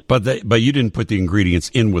make. But you didn't put the ingredients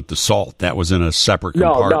in with the salt. That was in a separate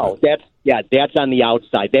compartment. No, that's on the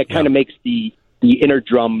outside. That kind of makes the inner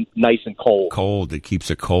drum nice and cold. Cold. It keeps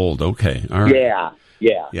it cold. Okay. All right.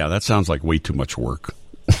 Yeah. Yeah, that sounds like way too much work.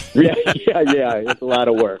 yeah. It's a lot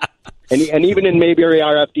of work. And even in Mayberry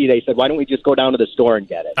RFD, they said, why don't we just go down to the store and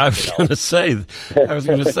get it? I was going to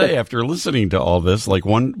say, after listening to all this, like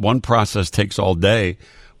one process takes all day,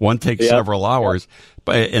 one takes several hours.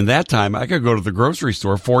 But in that time, I could go to the grocery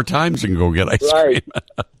store 4 times and go get ice cream.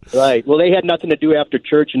 Right. Well, they had nothing to do after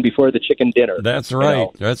church and before the chicken dinner. That's right.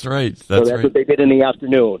 That's right. That's what they did in the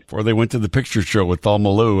afternoon. Before they went to the picture show with Thelma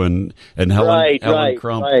Lou and Helen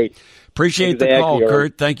Crump. Right. Appreciate the call,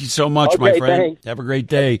 Kurt. Thank you so much, my friend. Thanks. Have a great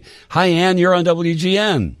day. Hi, Ann. You're on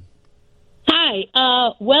WGN. Hi.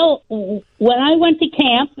 Well, when I went to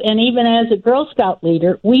camp, and even as a Girl Scout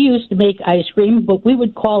leader, we used to make ice cream, but we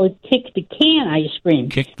would call it kick the can ice cream.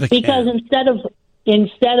 Because instead of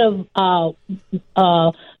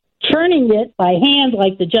churning it by hand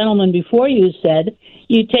like the gentleman before you said,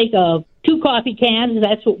 you take 2 coffee cans.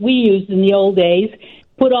 That's what we used in the old days.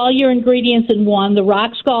 Put all your ingredients in one. The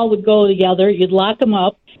rock skull would go together. You'd lock them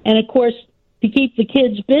up. And, of course, to keep the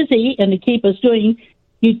kids busy and to keep us doing,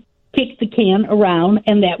 you'd kick the can around,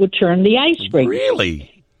 and that would churn the ice cream.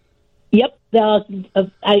 Really? Yep.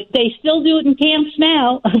 They still do it in camps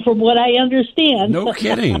now, from what I understand. No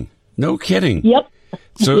kidding. Yep.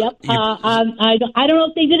 So yep. I don't know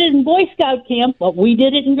if they did it in Boy Scout camp, but we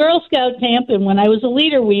did it in Girl Scout camp. And when I was a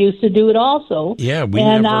leader, we used to do it also. Yeah, we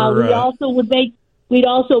also would make We'd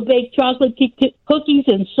also bake chocolate cookies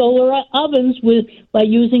in solar ovens by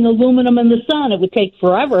using aluminum in the sun. It would take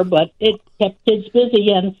forever, but it kept kids busy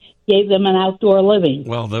and gave them an outdoor living.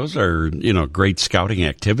 Well, those are, great scouting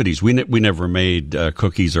activities. We never made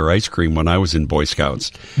cookies or ice cream when I was in Boy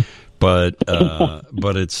Scouts. But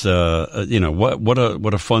it's what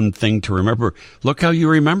a fun thing to remember. Look how you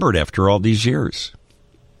remembered after all these years.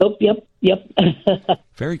 Oh, yep.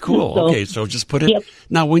 Very cool. Okay, so just put it. Yep.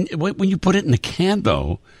 Now, when you put it in the can,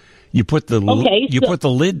 though, you put the put the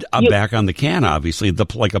lid back on the can. Obviously,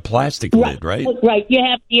 like a plastic lid, right? Right. You'd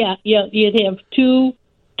have two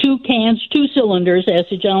cans, 2 cylinders, as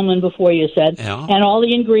the gentleman before you said, and all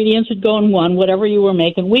the ingredients would go in one. Whatever you were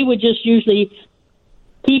making, we would just usually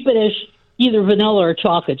keep it as either vanilla or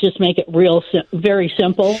chocolate. Just make it very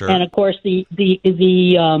simple. Sure. And of course, the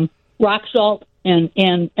rock salt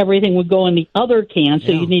and everything would go in the other can.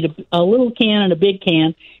 So you need a little can and a big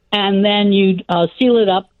can, and then you'd seal it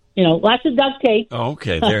up. Lots of duct tape. Oh,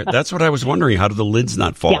 okay, there. That's what I was wondering. How do the lids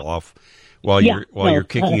not fall off while you're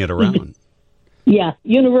kicking it around? Yeah,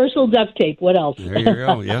 universal duct tape. What else? There you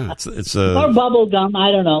go. Yeah, it's or bubble gum.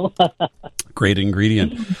 I don't know. Great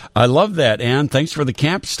ingredient. I love that, Ann. Thanks for the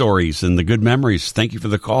camp stories and the good memories. Thank you for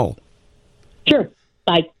the call. Sure.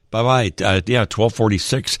 Bye. Bye-bye.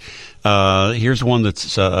 1246. Here's one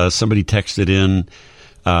that's somebody texted in.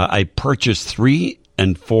 I purchased 3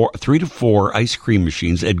 to 4 ice cream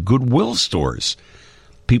machines at Goodwill stores.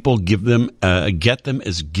 People get them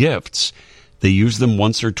as gifts. They use them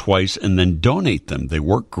once or twice and then donate them. They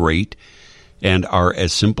work great and are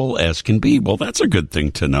as simple as can be. Well, that's a good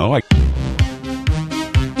thing to know.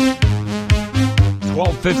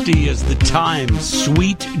 12:50 is the time.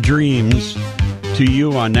 Sweet dreams to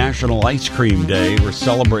you on National Ice Cream Day. We're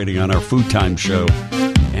celebrating on our Food Time show,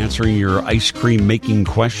 answering your ice cream making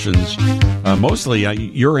questions. Mostly,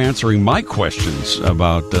 you're answering my questions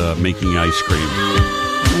about making ice cream.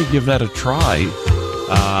 Let me give that a try.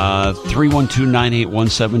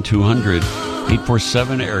 312-981-7200.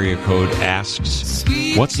 847 area code asks,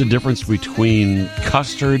 what's the difference between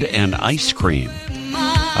custard and ice cream?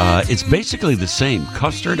 It's basically the same.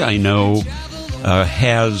 Custard, I know,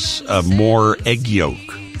 has more egg yolk.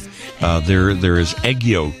 There is egg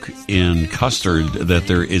yolk in custard that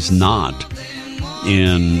there is not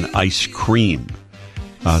in ice cream.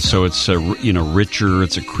 So it's richer.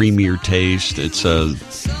 It's a creamier taste. It's a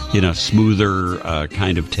smoother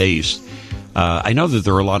kind of taste. I know that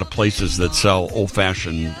there are a lot of places that sell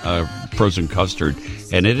old-fashioned frozen custard,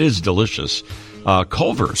 and it is delicious.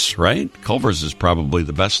 Culver's, right? Culver's is probably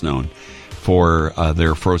the best known for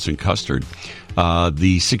their frozen custard.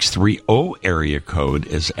 The 630 area code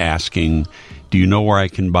is asking, do you know where I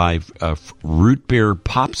can buy root beer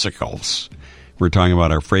popsicles? We're talking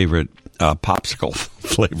about our favorite popsicle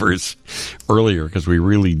flavors earlier because we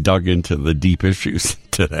really dug into the deep issues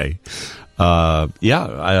today.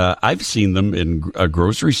 I've seen them in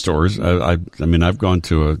grocery stores. I've gone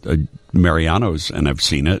to a Mariano's and I've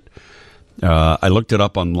seen it. I looked it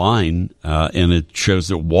up online, and it shows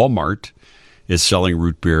that Walmart is selling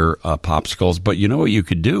root beer popsicles. But you know what you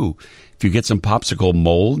could do? If you get some popsicle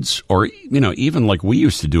molds, or, even like we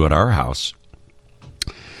used to do at our house,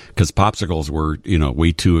 because popsicles were,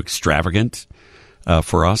 way too extravagant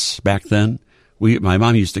for us back then. My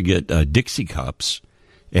mom used to get Dixie cups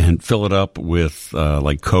and fill it up with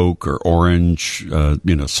like Coke or orange,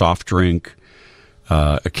 soft drink.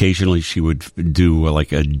 Occasionally she would do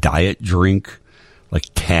like a diet drink, like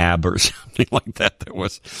Tab or something like that. That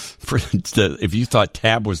was if you thought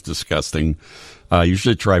Tab was disgusting, you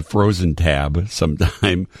should try frozen Tab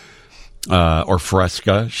sometime, or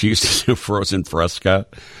Fresca. She used to do frozen Fresca.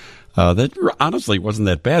 That honestly wasn't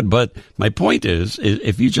that bad. But my point is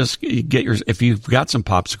if you just if you've got some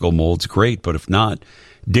popsicle molds, great. But if not,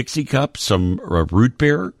 Dixie cup, some root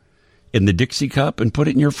beer in the Dixie cup, and put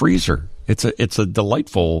it in your freezer. It's a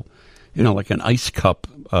delightful, like an ice cup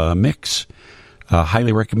mix.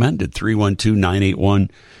 Highly recommended.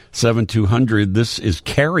 312-981-7200. This is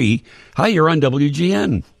Carrie. Hi, you're on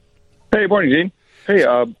WGN. Hey, morning, Gene. Hey,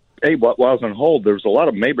 while I was on hold, there was a lot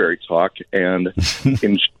of Mayberry talk, and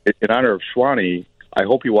in honor of Schwani, I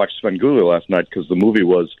hope you watched Svengoolie last night because the movie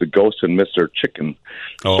was The Ghost and Mr. Chicken,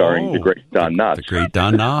 starring the great Don Knotts. The great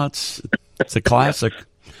Don Knotts. It's a classic.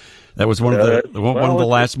 That was one of the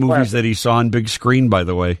last movies that he saw on big screen, by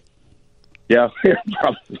the way. Yeah,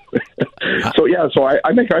 probably. So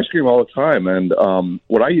I make ice cream all the time, and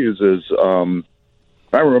what I use is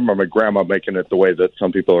I remember my grandma making it the way that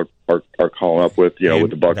some people are calling up with, with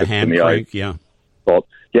the buckets and the crank, ice. Yeah. Well,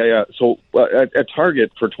 yeah. So at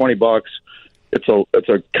Target for $20, it's a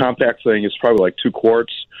compact thing. It's probably like 2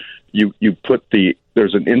 quarts. you put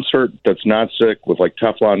there's an insert that's nonstick with like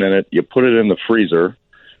Teflon in it. You put it in the freezer,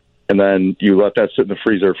 and then you let that sit in the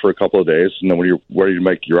freezer for a couple of days. And then when you're ready to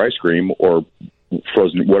make your ice cream or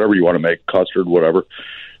frozen, whatever you want to make, custard, whatever,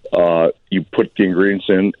 you put the ingredients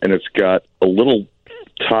in, and it's got a little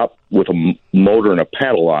top with a motor and a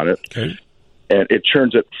paddle on it. Okay. And it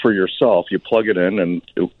churns it for yourself. You plug it in, and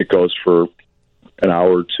it goes for an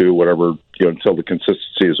hour or two, whatever, until the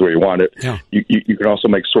consistency is where you want it. Yeah. You can also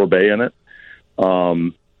make sorbet in it,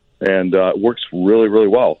 and it works really, really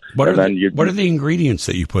well. What are the ingredients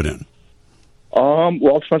that you put in?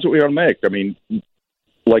 Well, it depends what we want to make. I mean,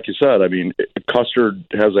 like you said, custard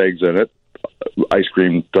has eggs in it. Ice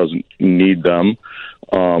cream doesn't need them.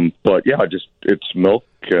 But yeah, it's milk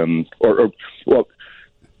or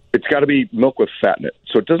it's got to be milk with fat in it.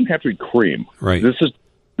 So it doesn't have to be cream. Right. This is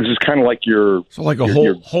kind of like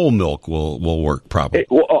whole milk will work probably. A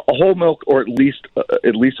whole milk, or at least a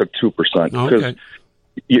 2%.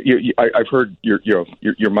 Because I've heard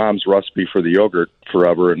your mom's recipe for the yogurt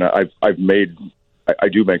forever, and I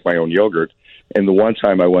do make my own yogurt. And the one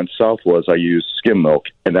time I went south I used skim milk,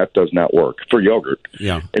 and that does not work for yogurt.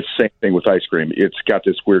 Yeah, it's the same thing with ice cream. It's got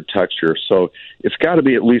this weird texture, so it's got to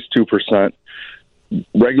be at least 2%.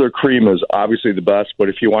 Regular cream is obviously the best, but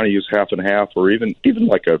if you want to use half and half, or even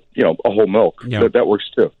like a whole milk, that works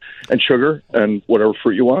too. And sugar and whatever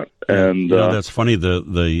fruit you want. And that's funny.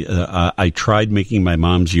 I tried making my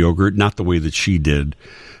mom's yogurt, not the way that she did.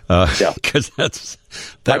 Because I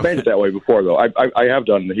made it that way before, though. I have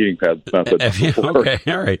done the heating pad method before. Okay,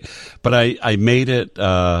 all right. But I made it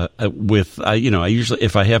with I usually,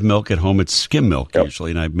 if I have milk at home, it's skim milk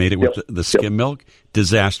usually, and I made it with the skim milk.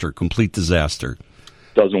 Disaster, complete disaster.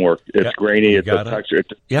 Doesn't work. It's grainy. It's a texture.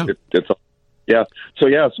 And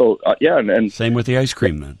same with the ice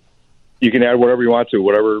cream then. You can add whatever you want to.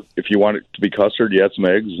 Whatever, if you want it to be custard, you add some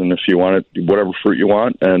eggs, and if you want it, whatever fruit you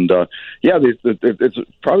want. And it's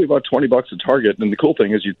probably about $20 at Target. And the cool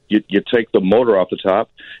thing is, you take the motor off the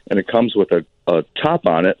top, and it comes with a top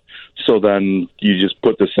on it. So then you just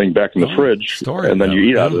put this thing back in the fridge, and then you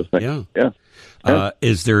eat out of the thing. Yeah.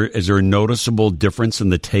 Is there a noticeable difference in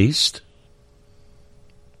the taste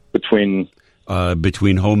between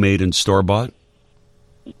homemade and store bought?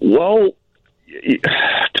 Well,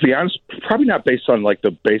 to be honest, probably not based on like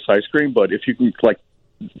the base ice cream, but if you can, like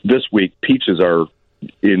this week, peaches are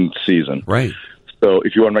in season, right? So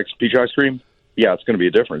if you want to make some peach ice cream, it's going to be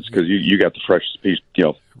a difference because you got the freshest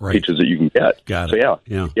peaches that you can get. Got it. So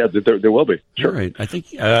there will be. Sure. All right. I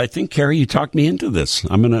think Carrie, you talked me into this.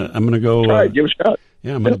 I'm gonna go. Try it, give it a shot.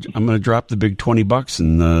 Yeah, I'm gonna drop the big $20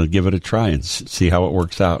 and give it a try and see how it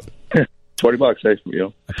works out. $20, hey,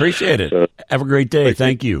 Appreciate it. Have a great day.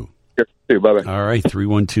 Thank you. Bye-bye. All right,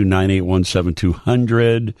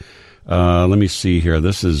 312-981-7200. Let me see here.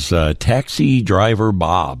 This is Taxi Driver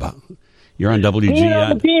Bob. You're on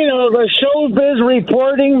WGN. Dino, the showbiz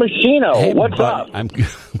reporting machino. Hey, what's up? I'm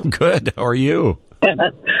good. How are you?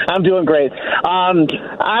 I'm doing great. I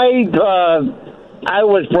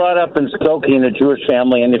was brought up in Skokie in a Jewish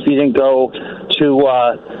family, and if you didn't go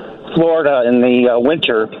to Florida in the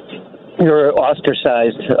winter, you're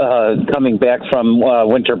ostracized coming back from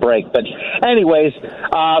winter break. But anyways,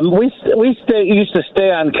 we used to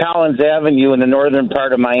stay on Collins Avenue in the northern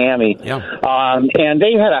part of Miami. Yeah. And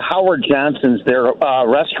they had a Howard Johnson's, their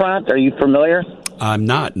restaurant. Are you familiar? I'm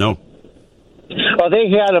not, no. Well, they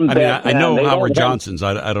had them back I know Howard Johnson's.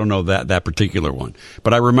 I don't know that particular one,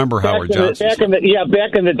 but I remember Howard Johnson's. Back in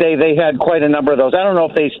the day, they had quite a number of those. I don't know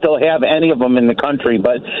if they still have any of them in the country,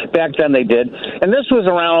 but back then they did. And this was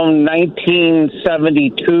around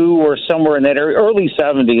 1972 or somewhere in that area, early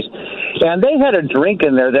 70s. And they had a drink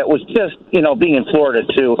in there that was just, being in Florida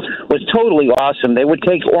too, was totally awesome. They would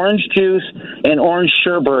take orange juice and orange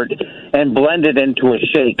sherbet and blend it into a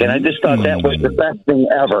shake. And I just thought that was the best thing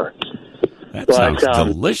ever. That sounds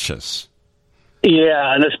delicious.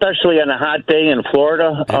 Yeah, and especially on a hot day in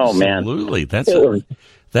Florida. Absolutely. Oh man, absolutely.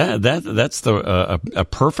 That's a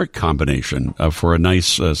perfect combination for a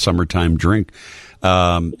nice summertime drink.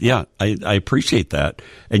 I appreciate that.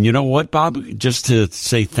 And you know what, Bob? Just to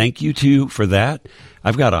say thank you to you for that,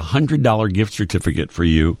 I've got a $100 gift certificate for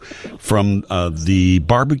you from the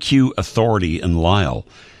Barbecue Authority in Lisle.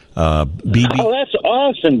 BB. Oh, that's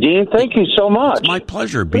awesome, Dean. Thank you so much. It's my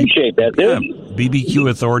pleasure. Appreciate that, dude.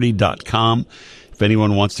 BBQauthority.com if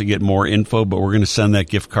anyone wants to get more info, but we're going to send that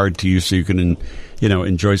gift card to you so you can,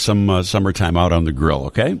 enjoy some summertime out on the grill,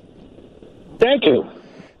 okay? Thank you.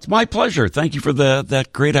 It's my pleasure. Thank you for that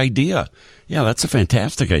great idea. Yeah, that's a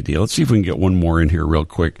fantastic idea. Let's see if we can get one more in here real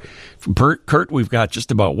quick. From Kurt, we've got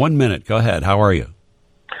just about 1 minute. Go ahead. How are you?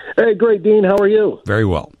 Hey, great, Dean. How are you? Very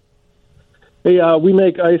well. Hey, we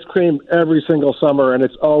make ice cream every single summer, and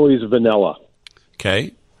it's always vanilla.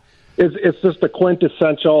 Okay. It's just the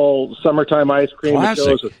quintessential summertime ice cream.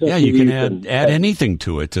 Classic. Yeah, you can add anything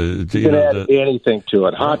to it. You can add anything to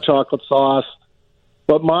it. Hot chocolate sauce.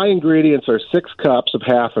 But my ingredients are 6 cups of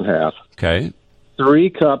half and half. Okay. 3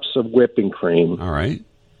 cups of whipping cream. All right.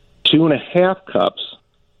 2.5 cups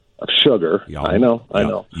of sugar. Yum. I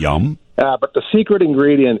know. Yum. But the secret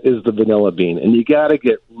ingredient is the vanilla bean, and you got to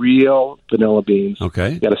get real vanilla beans.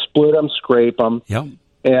 Okay. You got to split them, scrape them. Yep.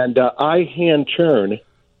 And I hand churn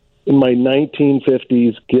in my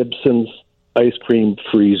 1950s Gibson's ice cream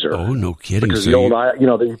freezer. Oh, no kidding! Because So the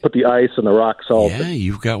old, they put the ice and the rock salt. yeah,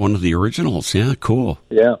 you've got one of the originals. Yeah, cool.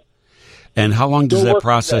 Yeah. And how long does Still that working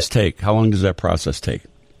process take? How long does that process take?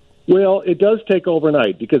 Well, it does take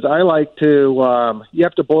overnight because I like to. You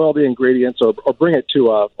have to boil the ingredients or bring it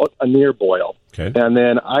to a near boil. Okay. And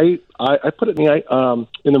then I put it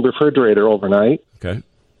in the refrigerator overnight. Okay.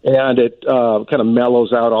 And it kind of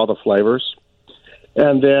mellows out all the flavors.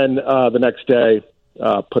 And then the next day,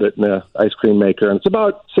 put it in the ice cream maker, and it's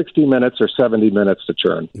about 60 minutes or 70 minutes to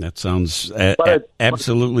churn. That sounds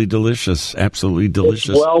absolutely delicious. Absolutely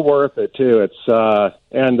delicious. It's well worth it too. It's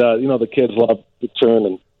the kids love the churn,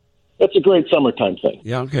 and it's a great summertime thing.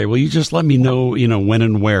 Yeah. Okay. Well, you just let me know, when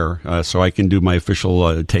and where, so I can do my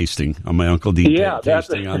official tasting on my Uncle D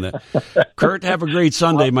tasting on that. Kurt, have a great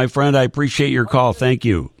Sunday, my friend. I appreciate your call. Thank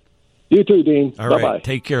you. You too, Dean. All Bye-bye. right,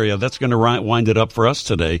 take care. Yeah, that's going to wind it up for us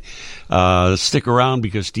today. Stick around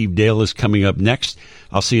because Steve Dale is coming up next.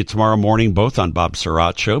 I'll see you tomorrow morning, both on Bob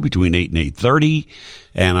Surratt Show between 8 and 8:30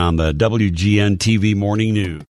 and on the WGN TV Morning News.